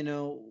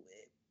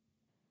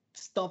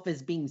 Stuff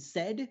is being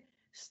said,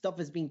 stuff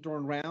is being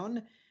thrown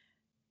around.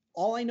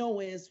 All I know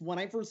is when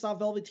I first saw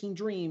Velveteen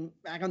Dream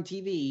back on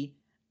TV,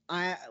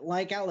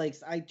 like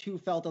Alex, I too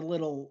felt a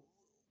little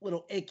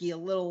icky, a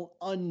little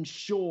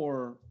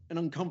unsure and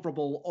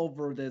uncomfortable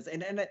over this.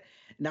 And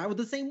I was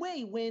the same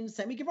way when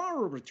Sammy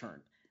Guevara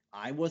returned.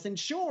 I wasn't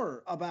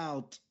sure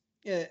about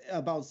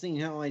seeing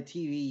him on my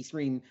TV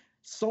screen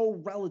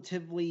so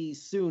relatively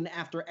soon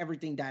after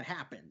everything that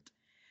happened.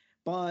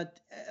 But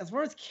as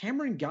far as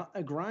Cameron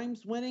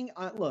Grimes winning,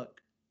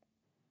 look,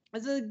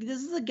 this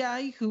is a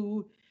guy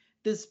who,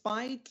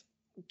 despite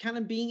kind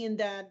of being in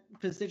that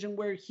position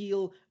where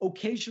he'll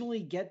occasionally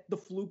get the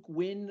fluke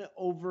win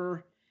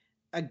over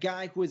a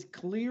guy who is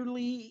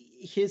clearly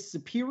his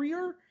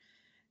superior,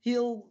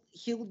 he'll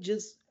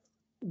just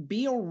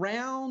be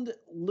around,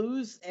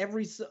 lose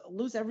every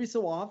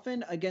so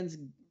often against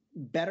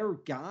better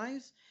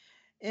guys.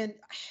 And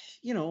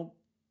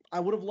I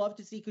would have loved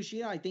to see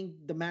Kushida. I think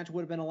the match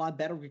would have been a lot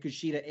better with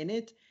Kushida in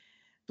it.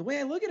 The way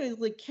I look at it is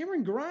like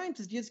Cameron Grimes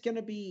is just going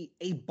to be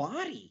a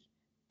body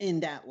in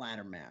that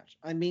ladder match.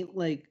 I mean,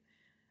 like,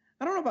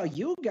 I don't know about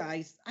you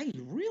guys. I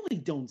really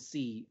don't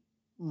see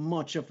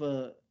much of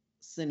a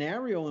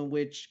scenario in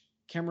which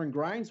Cameron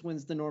Grimes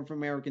wins the North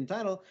American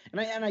title.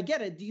 And I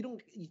get it. You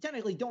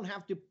technically don't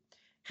have to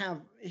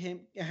have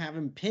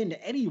him pin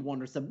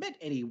anyone or submit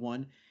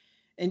anyone.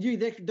 And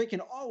they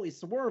can always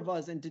swerve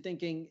us into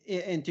getting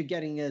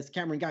as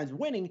Cameron Grimes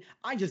winning.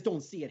 I just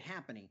don't see it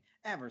happening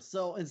ever.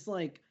 So it's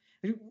like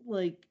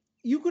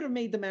you could have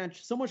made the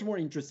match so much more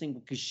interesting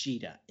with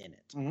Kushida in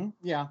it. Mm-hmm.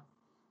 Yeah.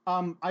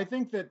 I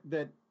think that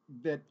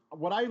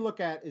what I look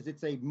at is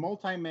it's a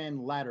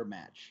multi-man ladder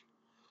match.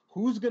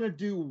 Who's going to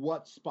do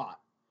what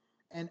spot?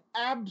 And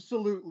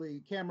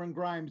absolutely Cameron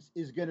Grimes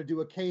is going to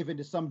do a cave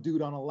into some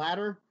dude on a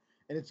ladder,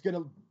 and it's going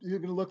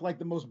to look like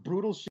the most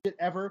brutal shit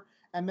ever.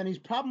 And then he's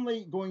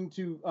probably going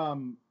to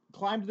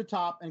climb to the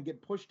top and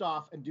get pushed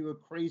off and do a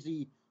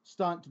crazy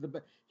stunt to the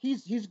back.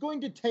 He's going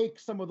to take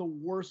some of the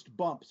worst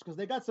bumps because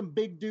they got some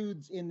big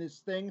dudes in this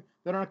thing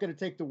that aren't going to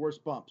take the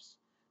worst bumps.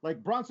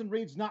 Like Bronson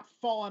Reed's not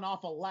falling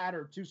off a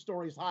ladder 2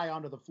 stories high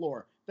onto the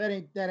floor. That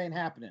ain't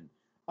happening.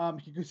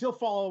 He'll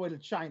fall all the way to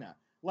China.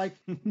 Like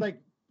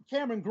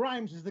Cameron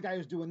Grimes is the guy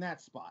who's doing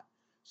that spot.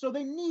 So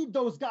they need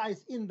those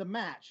guys in the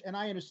match, and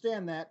I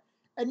understand that.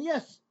 And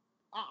yes,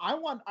 I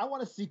want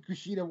to see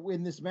Kushida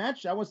win this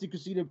match. I want to see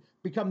Kushida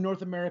become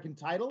North American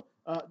title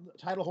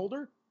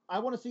holder. I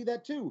want to see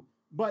that too.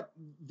 But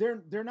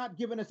they're not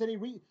giving us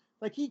any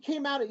like he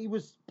came out. He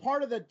was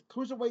part of the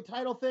cruiserweight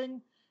title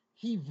thing.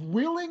 He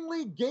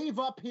willingly gave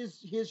up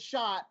his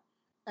shot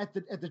at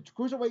the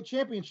cruiserweight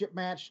championship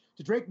match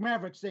to Drake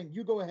Maverick, saying,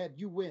 "You go ahead,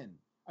 you win,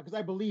 because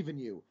I believe in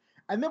you."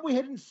 And then we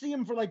didn't see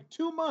him for like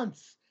 2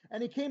 months,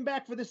 and he came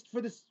back for this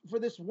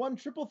one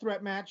triple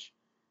threat match,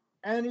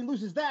 and he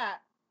loses that.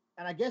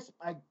 And I guess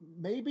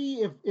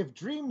maybe if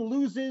Dream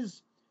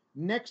loses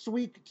next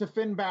week to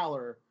Finn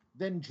Balor,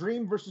 then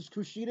Dream versus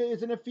Kushida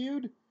is in a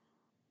feud.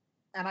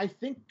 And I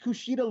think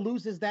Kushida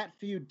loses that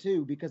feud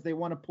too because they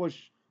want to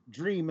push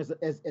Dream as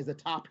a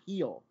top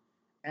heel.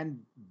 And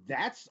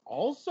that's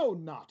also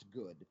not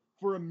good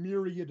for a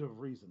myriad of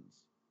reasons.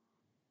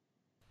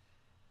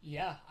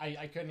 Yeah,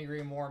 I couldn't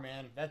agree more,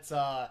 man. That's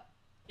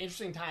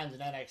interesting times in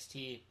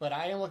NXT, but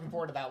I am looking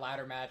forward to that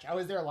ladder match. I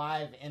was there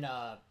live in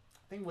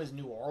I think it was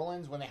New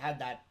Orleans when they had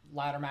that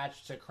ladder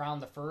match to crown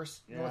the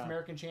first North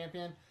American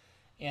champion.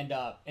 And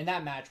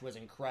that match was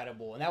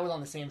incredible. And that was on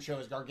the same show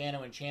as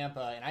Gargano and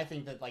Ciampa. And I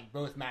think that like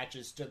both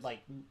matches stood like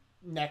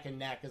neck and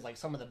neck as like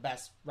some of the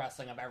best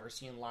wrestling I've ever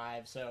seen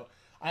live. So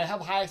I have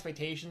high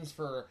expectations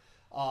for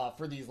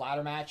these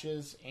ladder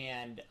matches.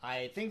 And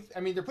I think,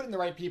 they're putting the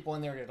right people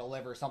in there to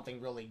deliver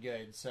something really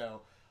good.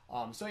 So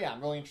yeah,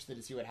 I'm really interested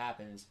to see what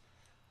happens.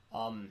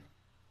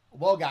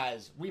 Well,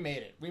 guys, we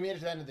made it. We made it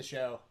to the end of the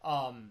show.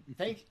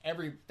 Thank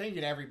you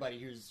to everybody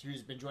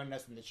who's been joining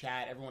us in the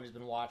chat, everyone who's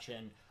been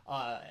watching.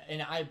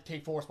 And I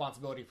take full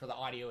responsibility for the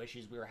audio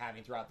issues we were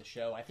having throughout the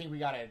show. I think we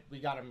got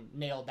them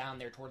nailed down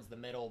there towards the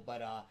middle,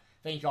 but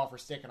thank you all for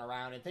sticking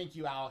around, and thank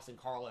you, Alex and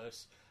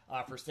Carlos,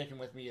 for sticking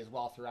with me as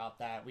well throughout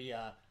that. We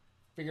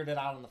figured it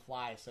out on the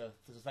fly, so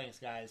thanks,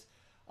 guys.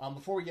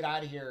 Before we get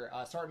out of here,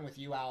 starting with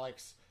you,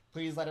 Alex,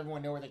 please let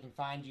everyone know where they can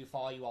find you,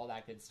 follow you, all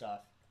that good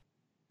stuff.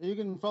 You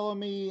can follow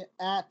me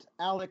at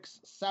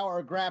Alex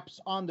Sourgraps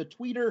on the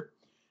Twitter.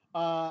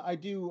 I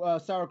do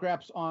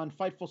Sourgraps on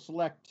Fightful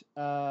Select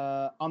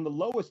on the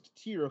lowest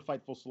tier of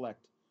Fightful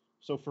Select.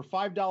 So for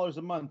 $5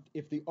 a month,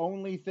 if the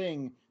only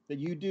thing that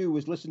you do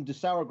is listen to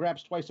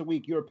Sourgraps twice a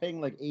week, you're paying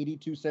like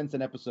 82 cents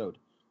an episode.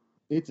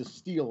 It's a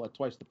steal at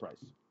twice the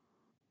price.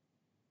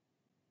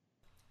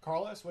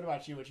 Carlos, what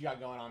about you? What you got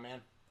going on, man?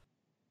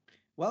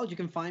 Well, you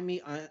can find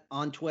me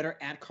on Twitter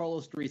at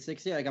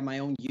Carlos360. I got my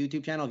own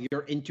YouTube channel. If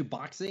you're into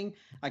boxing,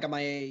 I got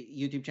my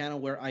YouTube channel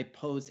where I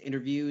post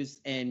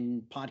interviews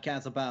and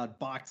podcasts about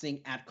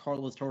boxing at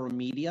Carlos Toro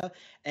Media.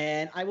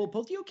 And I will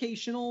post the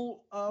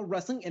occasional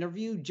wrestling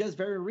interview. Just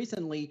very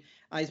recently,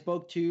 I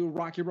spoke to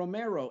Rocky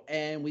Romero,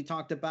 and we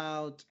talked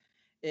about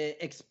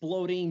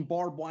exploding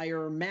barbed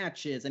wire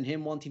matches and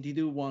him wanting to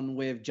do one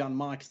with Jon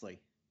Moxley.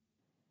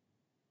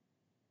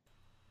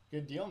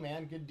 Good deal,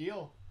 man. Good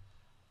deal.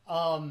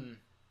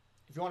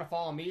 If you want to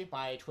follow me,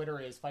 my Twitter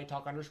is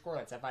FightTalk_.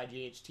 That's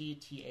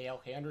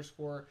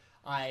FIGHTTALK_.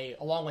 I,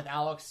 along with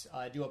Alex,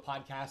 do a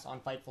podcast on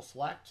Fightful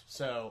Select.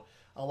 So,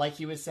 like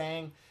he was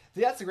saying,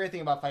 that's the great thing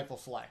about Fightful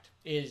Select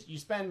is you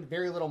spend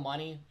very little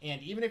money,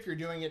 and even if you're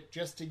doing it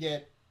just to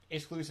get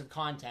exclusive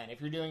content, if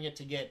you're doing it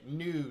to get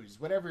news,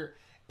 whatever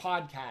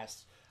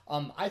podcasts,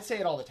 I'd say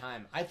it all the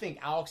time. I think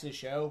Alex's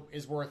show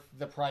is worth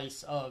the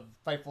price of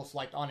Fightful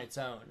Select on its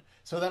own.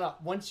 So then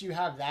once you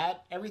have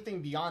that,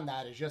 everything beyond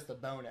that is just a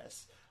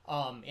bonus.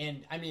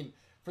 And I mean,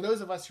 for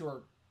those of us who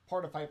are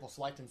part of Fightful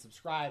Select and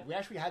subscribe, we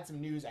actually had some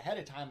news ahead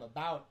of time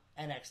about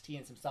NXT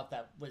and some stuff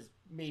that was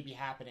maybe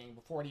happening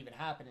before it even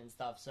happened and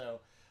stuff. So,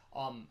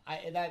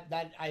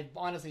 I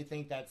honestly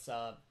think that's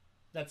a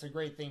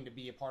great thing to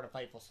be a part of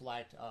Fightful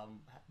Select,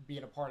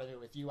 being a part of it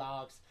with you,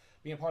 Alex,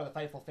 being a part of the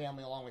Fightful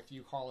family along with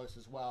you, Carlos,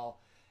 as well.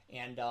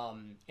 And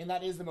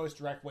that is the most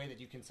direct way that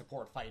you can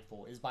support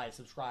Fightful is by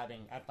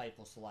subscribing at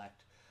Fightful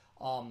Select.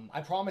 I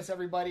promise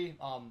everybody,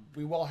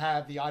 we will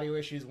have the audio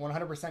issues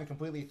 100%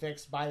 completely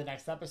fixed by the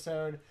next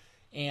episode,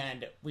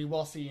 and we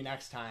will see you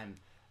next time.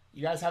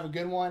 You guys have a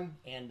good one,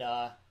 and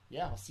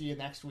I'll see you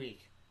next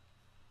week.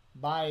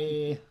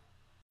 Bye.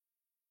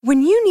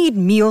 When you need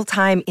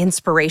mealtime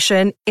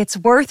inspiration, it's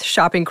worth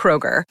shopping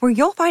Kroger, where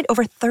you'll find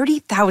over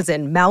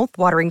 30,000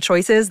 mouth-watering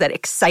choices that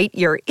excite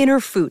your inner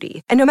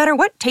foodie. And no matter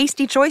what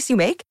tasty choice you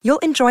make, you'll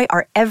enjoy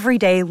our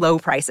everyday low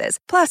prices,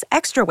 plus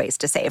extra ways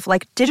to save,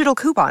 like digital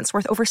coupons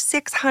worth over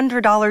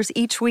 $600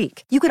 each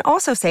week. You can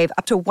also save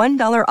up to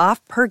 $1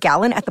 off per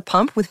gallon at the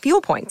pump with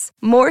fuel points.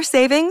 More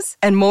savings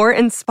and more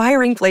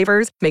inspiring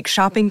flavors make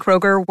shopping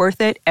Kroger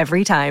worth it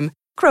every time.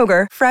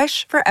 Kroger,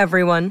 fresh for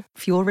everyone.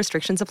 Fuel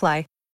restrictions apply.